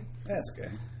going. That's okay.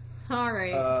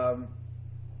 Alright.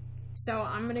 So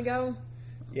I'm gonna go.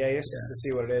 Yeah, just to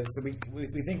see what it is. So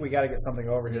we think we got to get something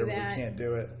over Do here, but that. we can't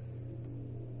do it.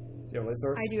 You have a light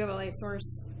source? I do have a light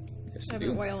source. Yes, I have you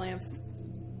an do. oil lamp.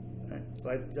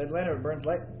 Light lantern burns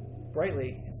light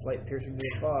brightly. Its light piercing through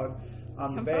the fog.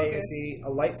 On the Become bay, focused. you see a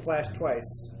light flash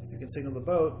twice. If you can signal the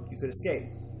boat, you could escape.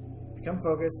 Become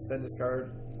focused, then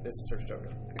discard this search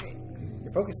token. Alright.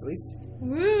 You're focused at least.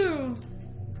 Woo!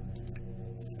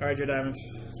 Alright, Joe Diamond.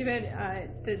 Too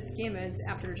bad the game is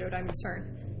after Joe Diamond's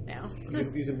turn now.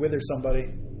 You could wither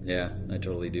somebody. Yeah, I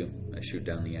totally do. I shoot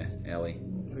down the alley.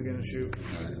 Who's going to shoot?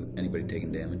 Anybody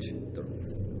taking damage? The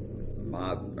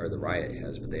mob or the riot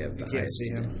has, but they have the You can't highest. see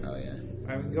him. Oh yeah.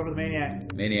 Alright, we can go for the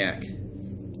maniac. Maniac.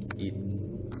 Eat.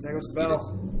 Attack with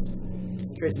spell.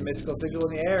 Trace a mystical sigil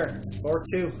in the air. Or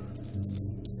 2.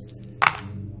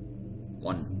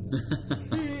 1.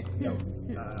 No.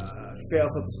 Fail,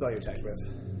 flip the spell you attacked with.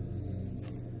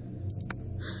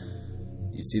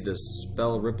 You see the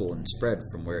spell ripple and spread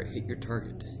from where it hit your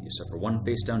target. You suffer 1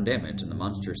 face down damage, and the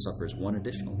monster suffers 1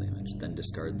 additional damage. Then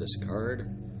discard this card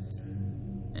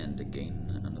and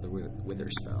gain another wither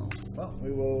spell. Well,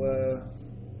 we will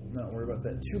not worry about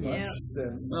that too much Yeah.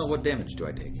 since. Well, what damage do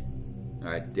I take?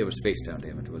 Alright, it was face down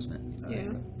damage, wasn't it?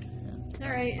 Yeah.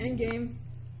 Alright, end game.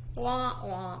 Wah,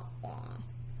 wah, wah.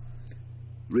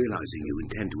 Realizing you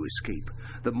intend to escape,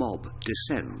 the mob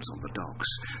descends on the docks.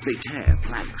 They tear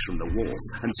planks from the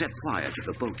wharf and set fire to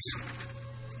the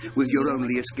boats. With your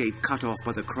only escape cut off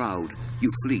by the crowd,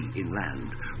 you flee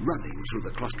inland, running through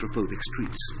the claustrophobic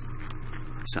streets.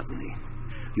 Suddenly,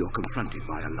 you're confronted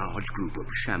by a large group of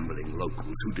shambling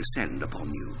locals who descend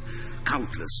upon you.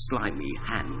 Countless slimy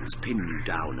hands pin you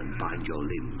down and bind your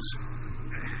limbs.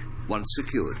 Once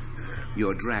secured,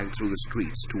 you're dragged through the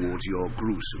streets towards your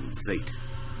gruesome fate.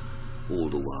 All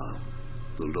the while,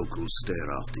 the locals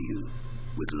stare after you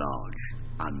with large,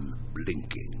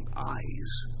 unblinking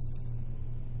eyes.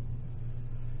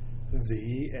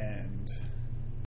 The end.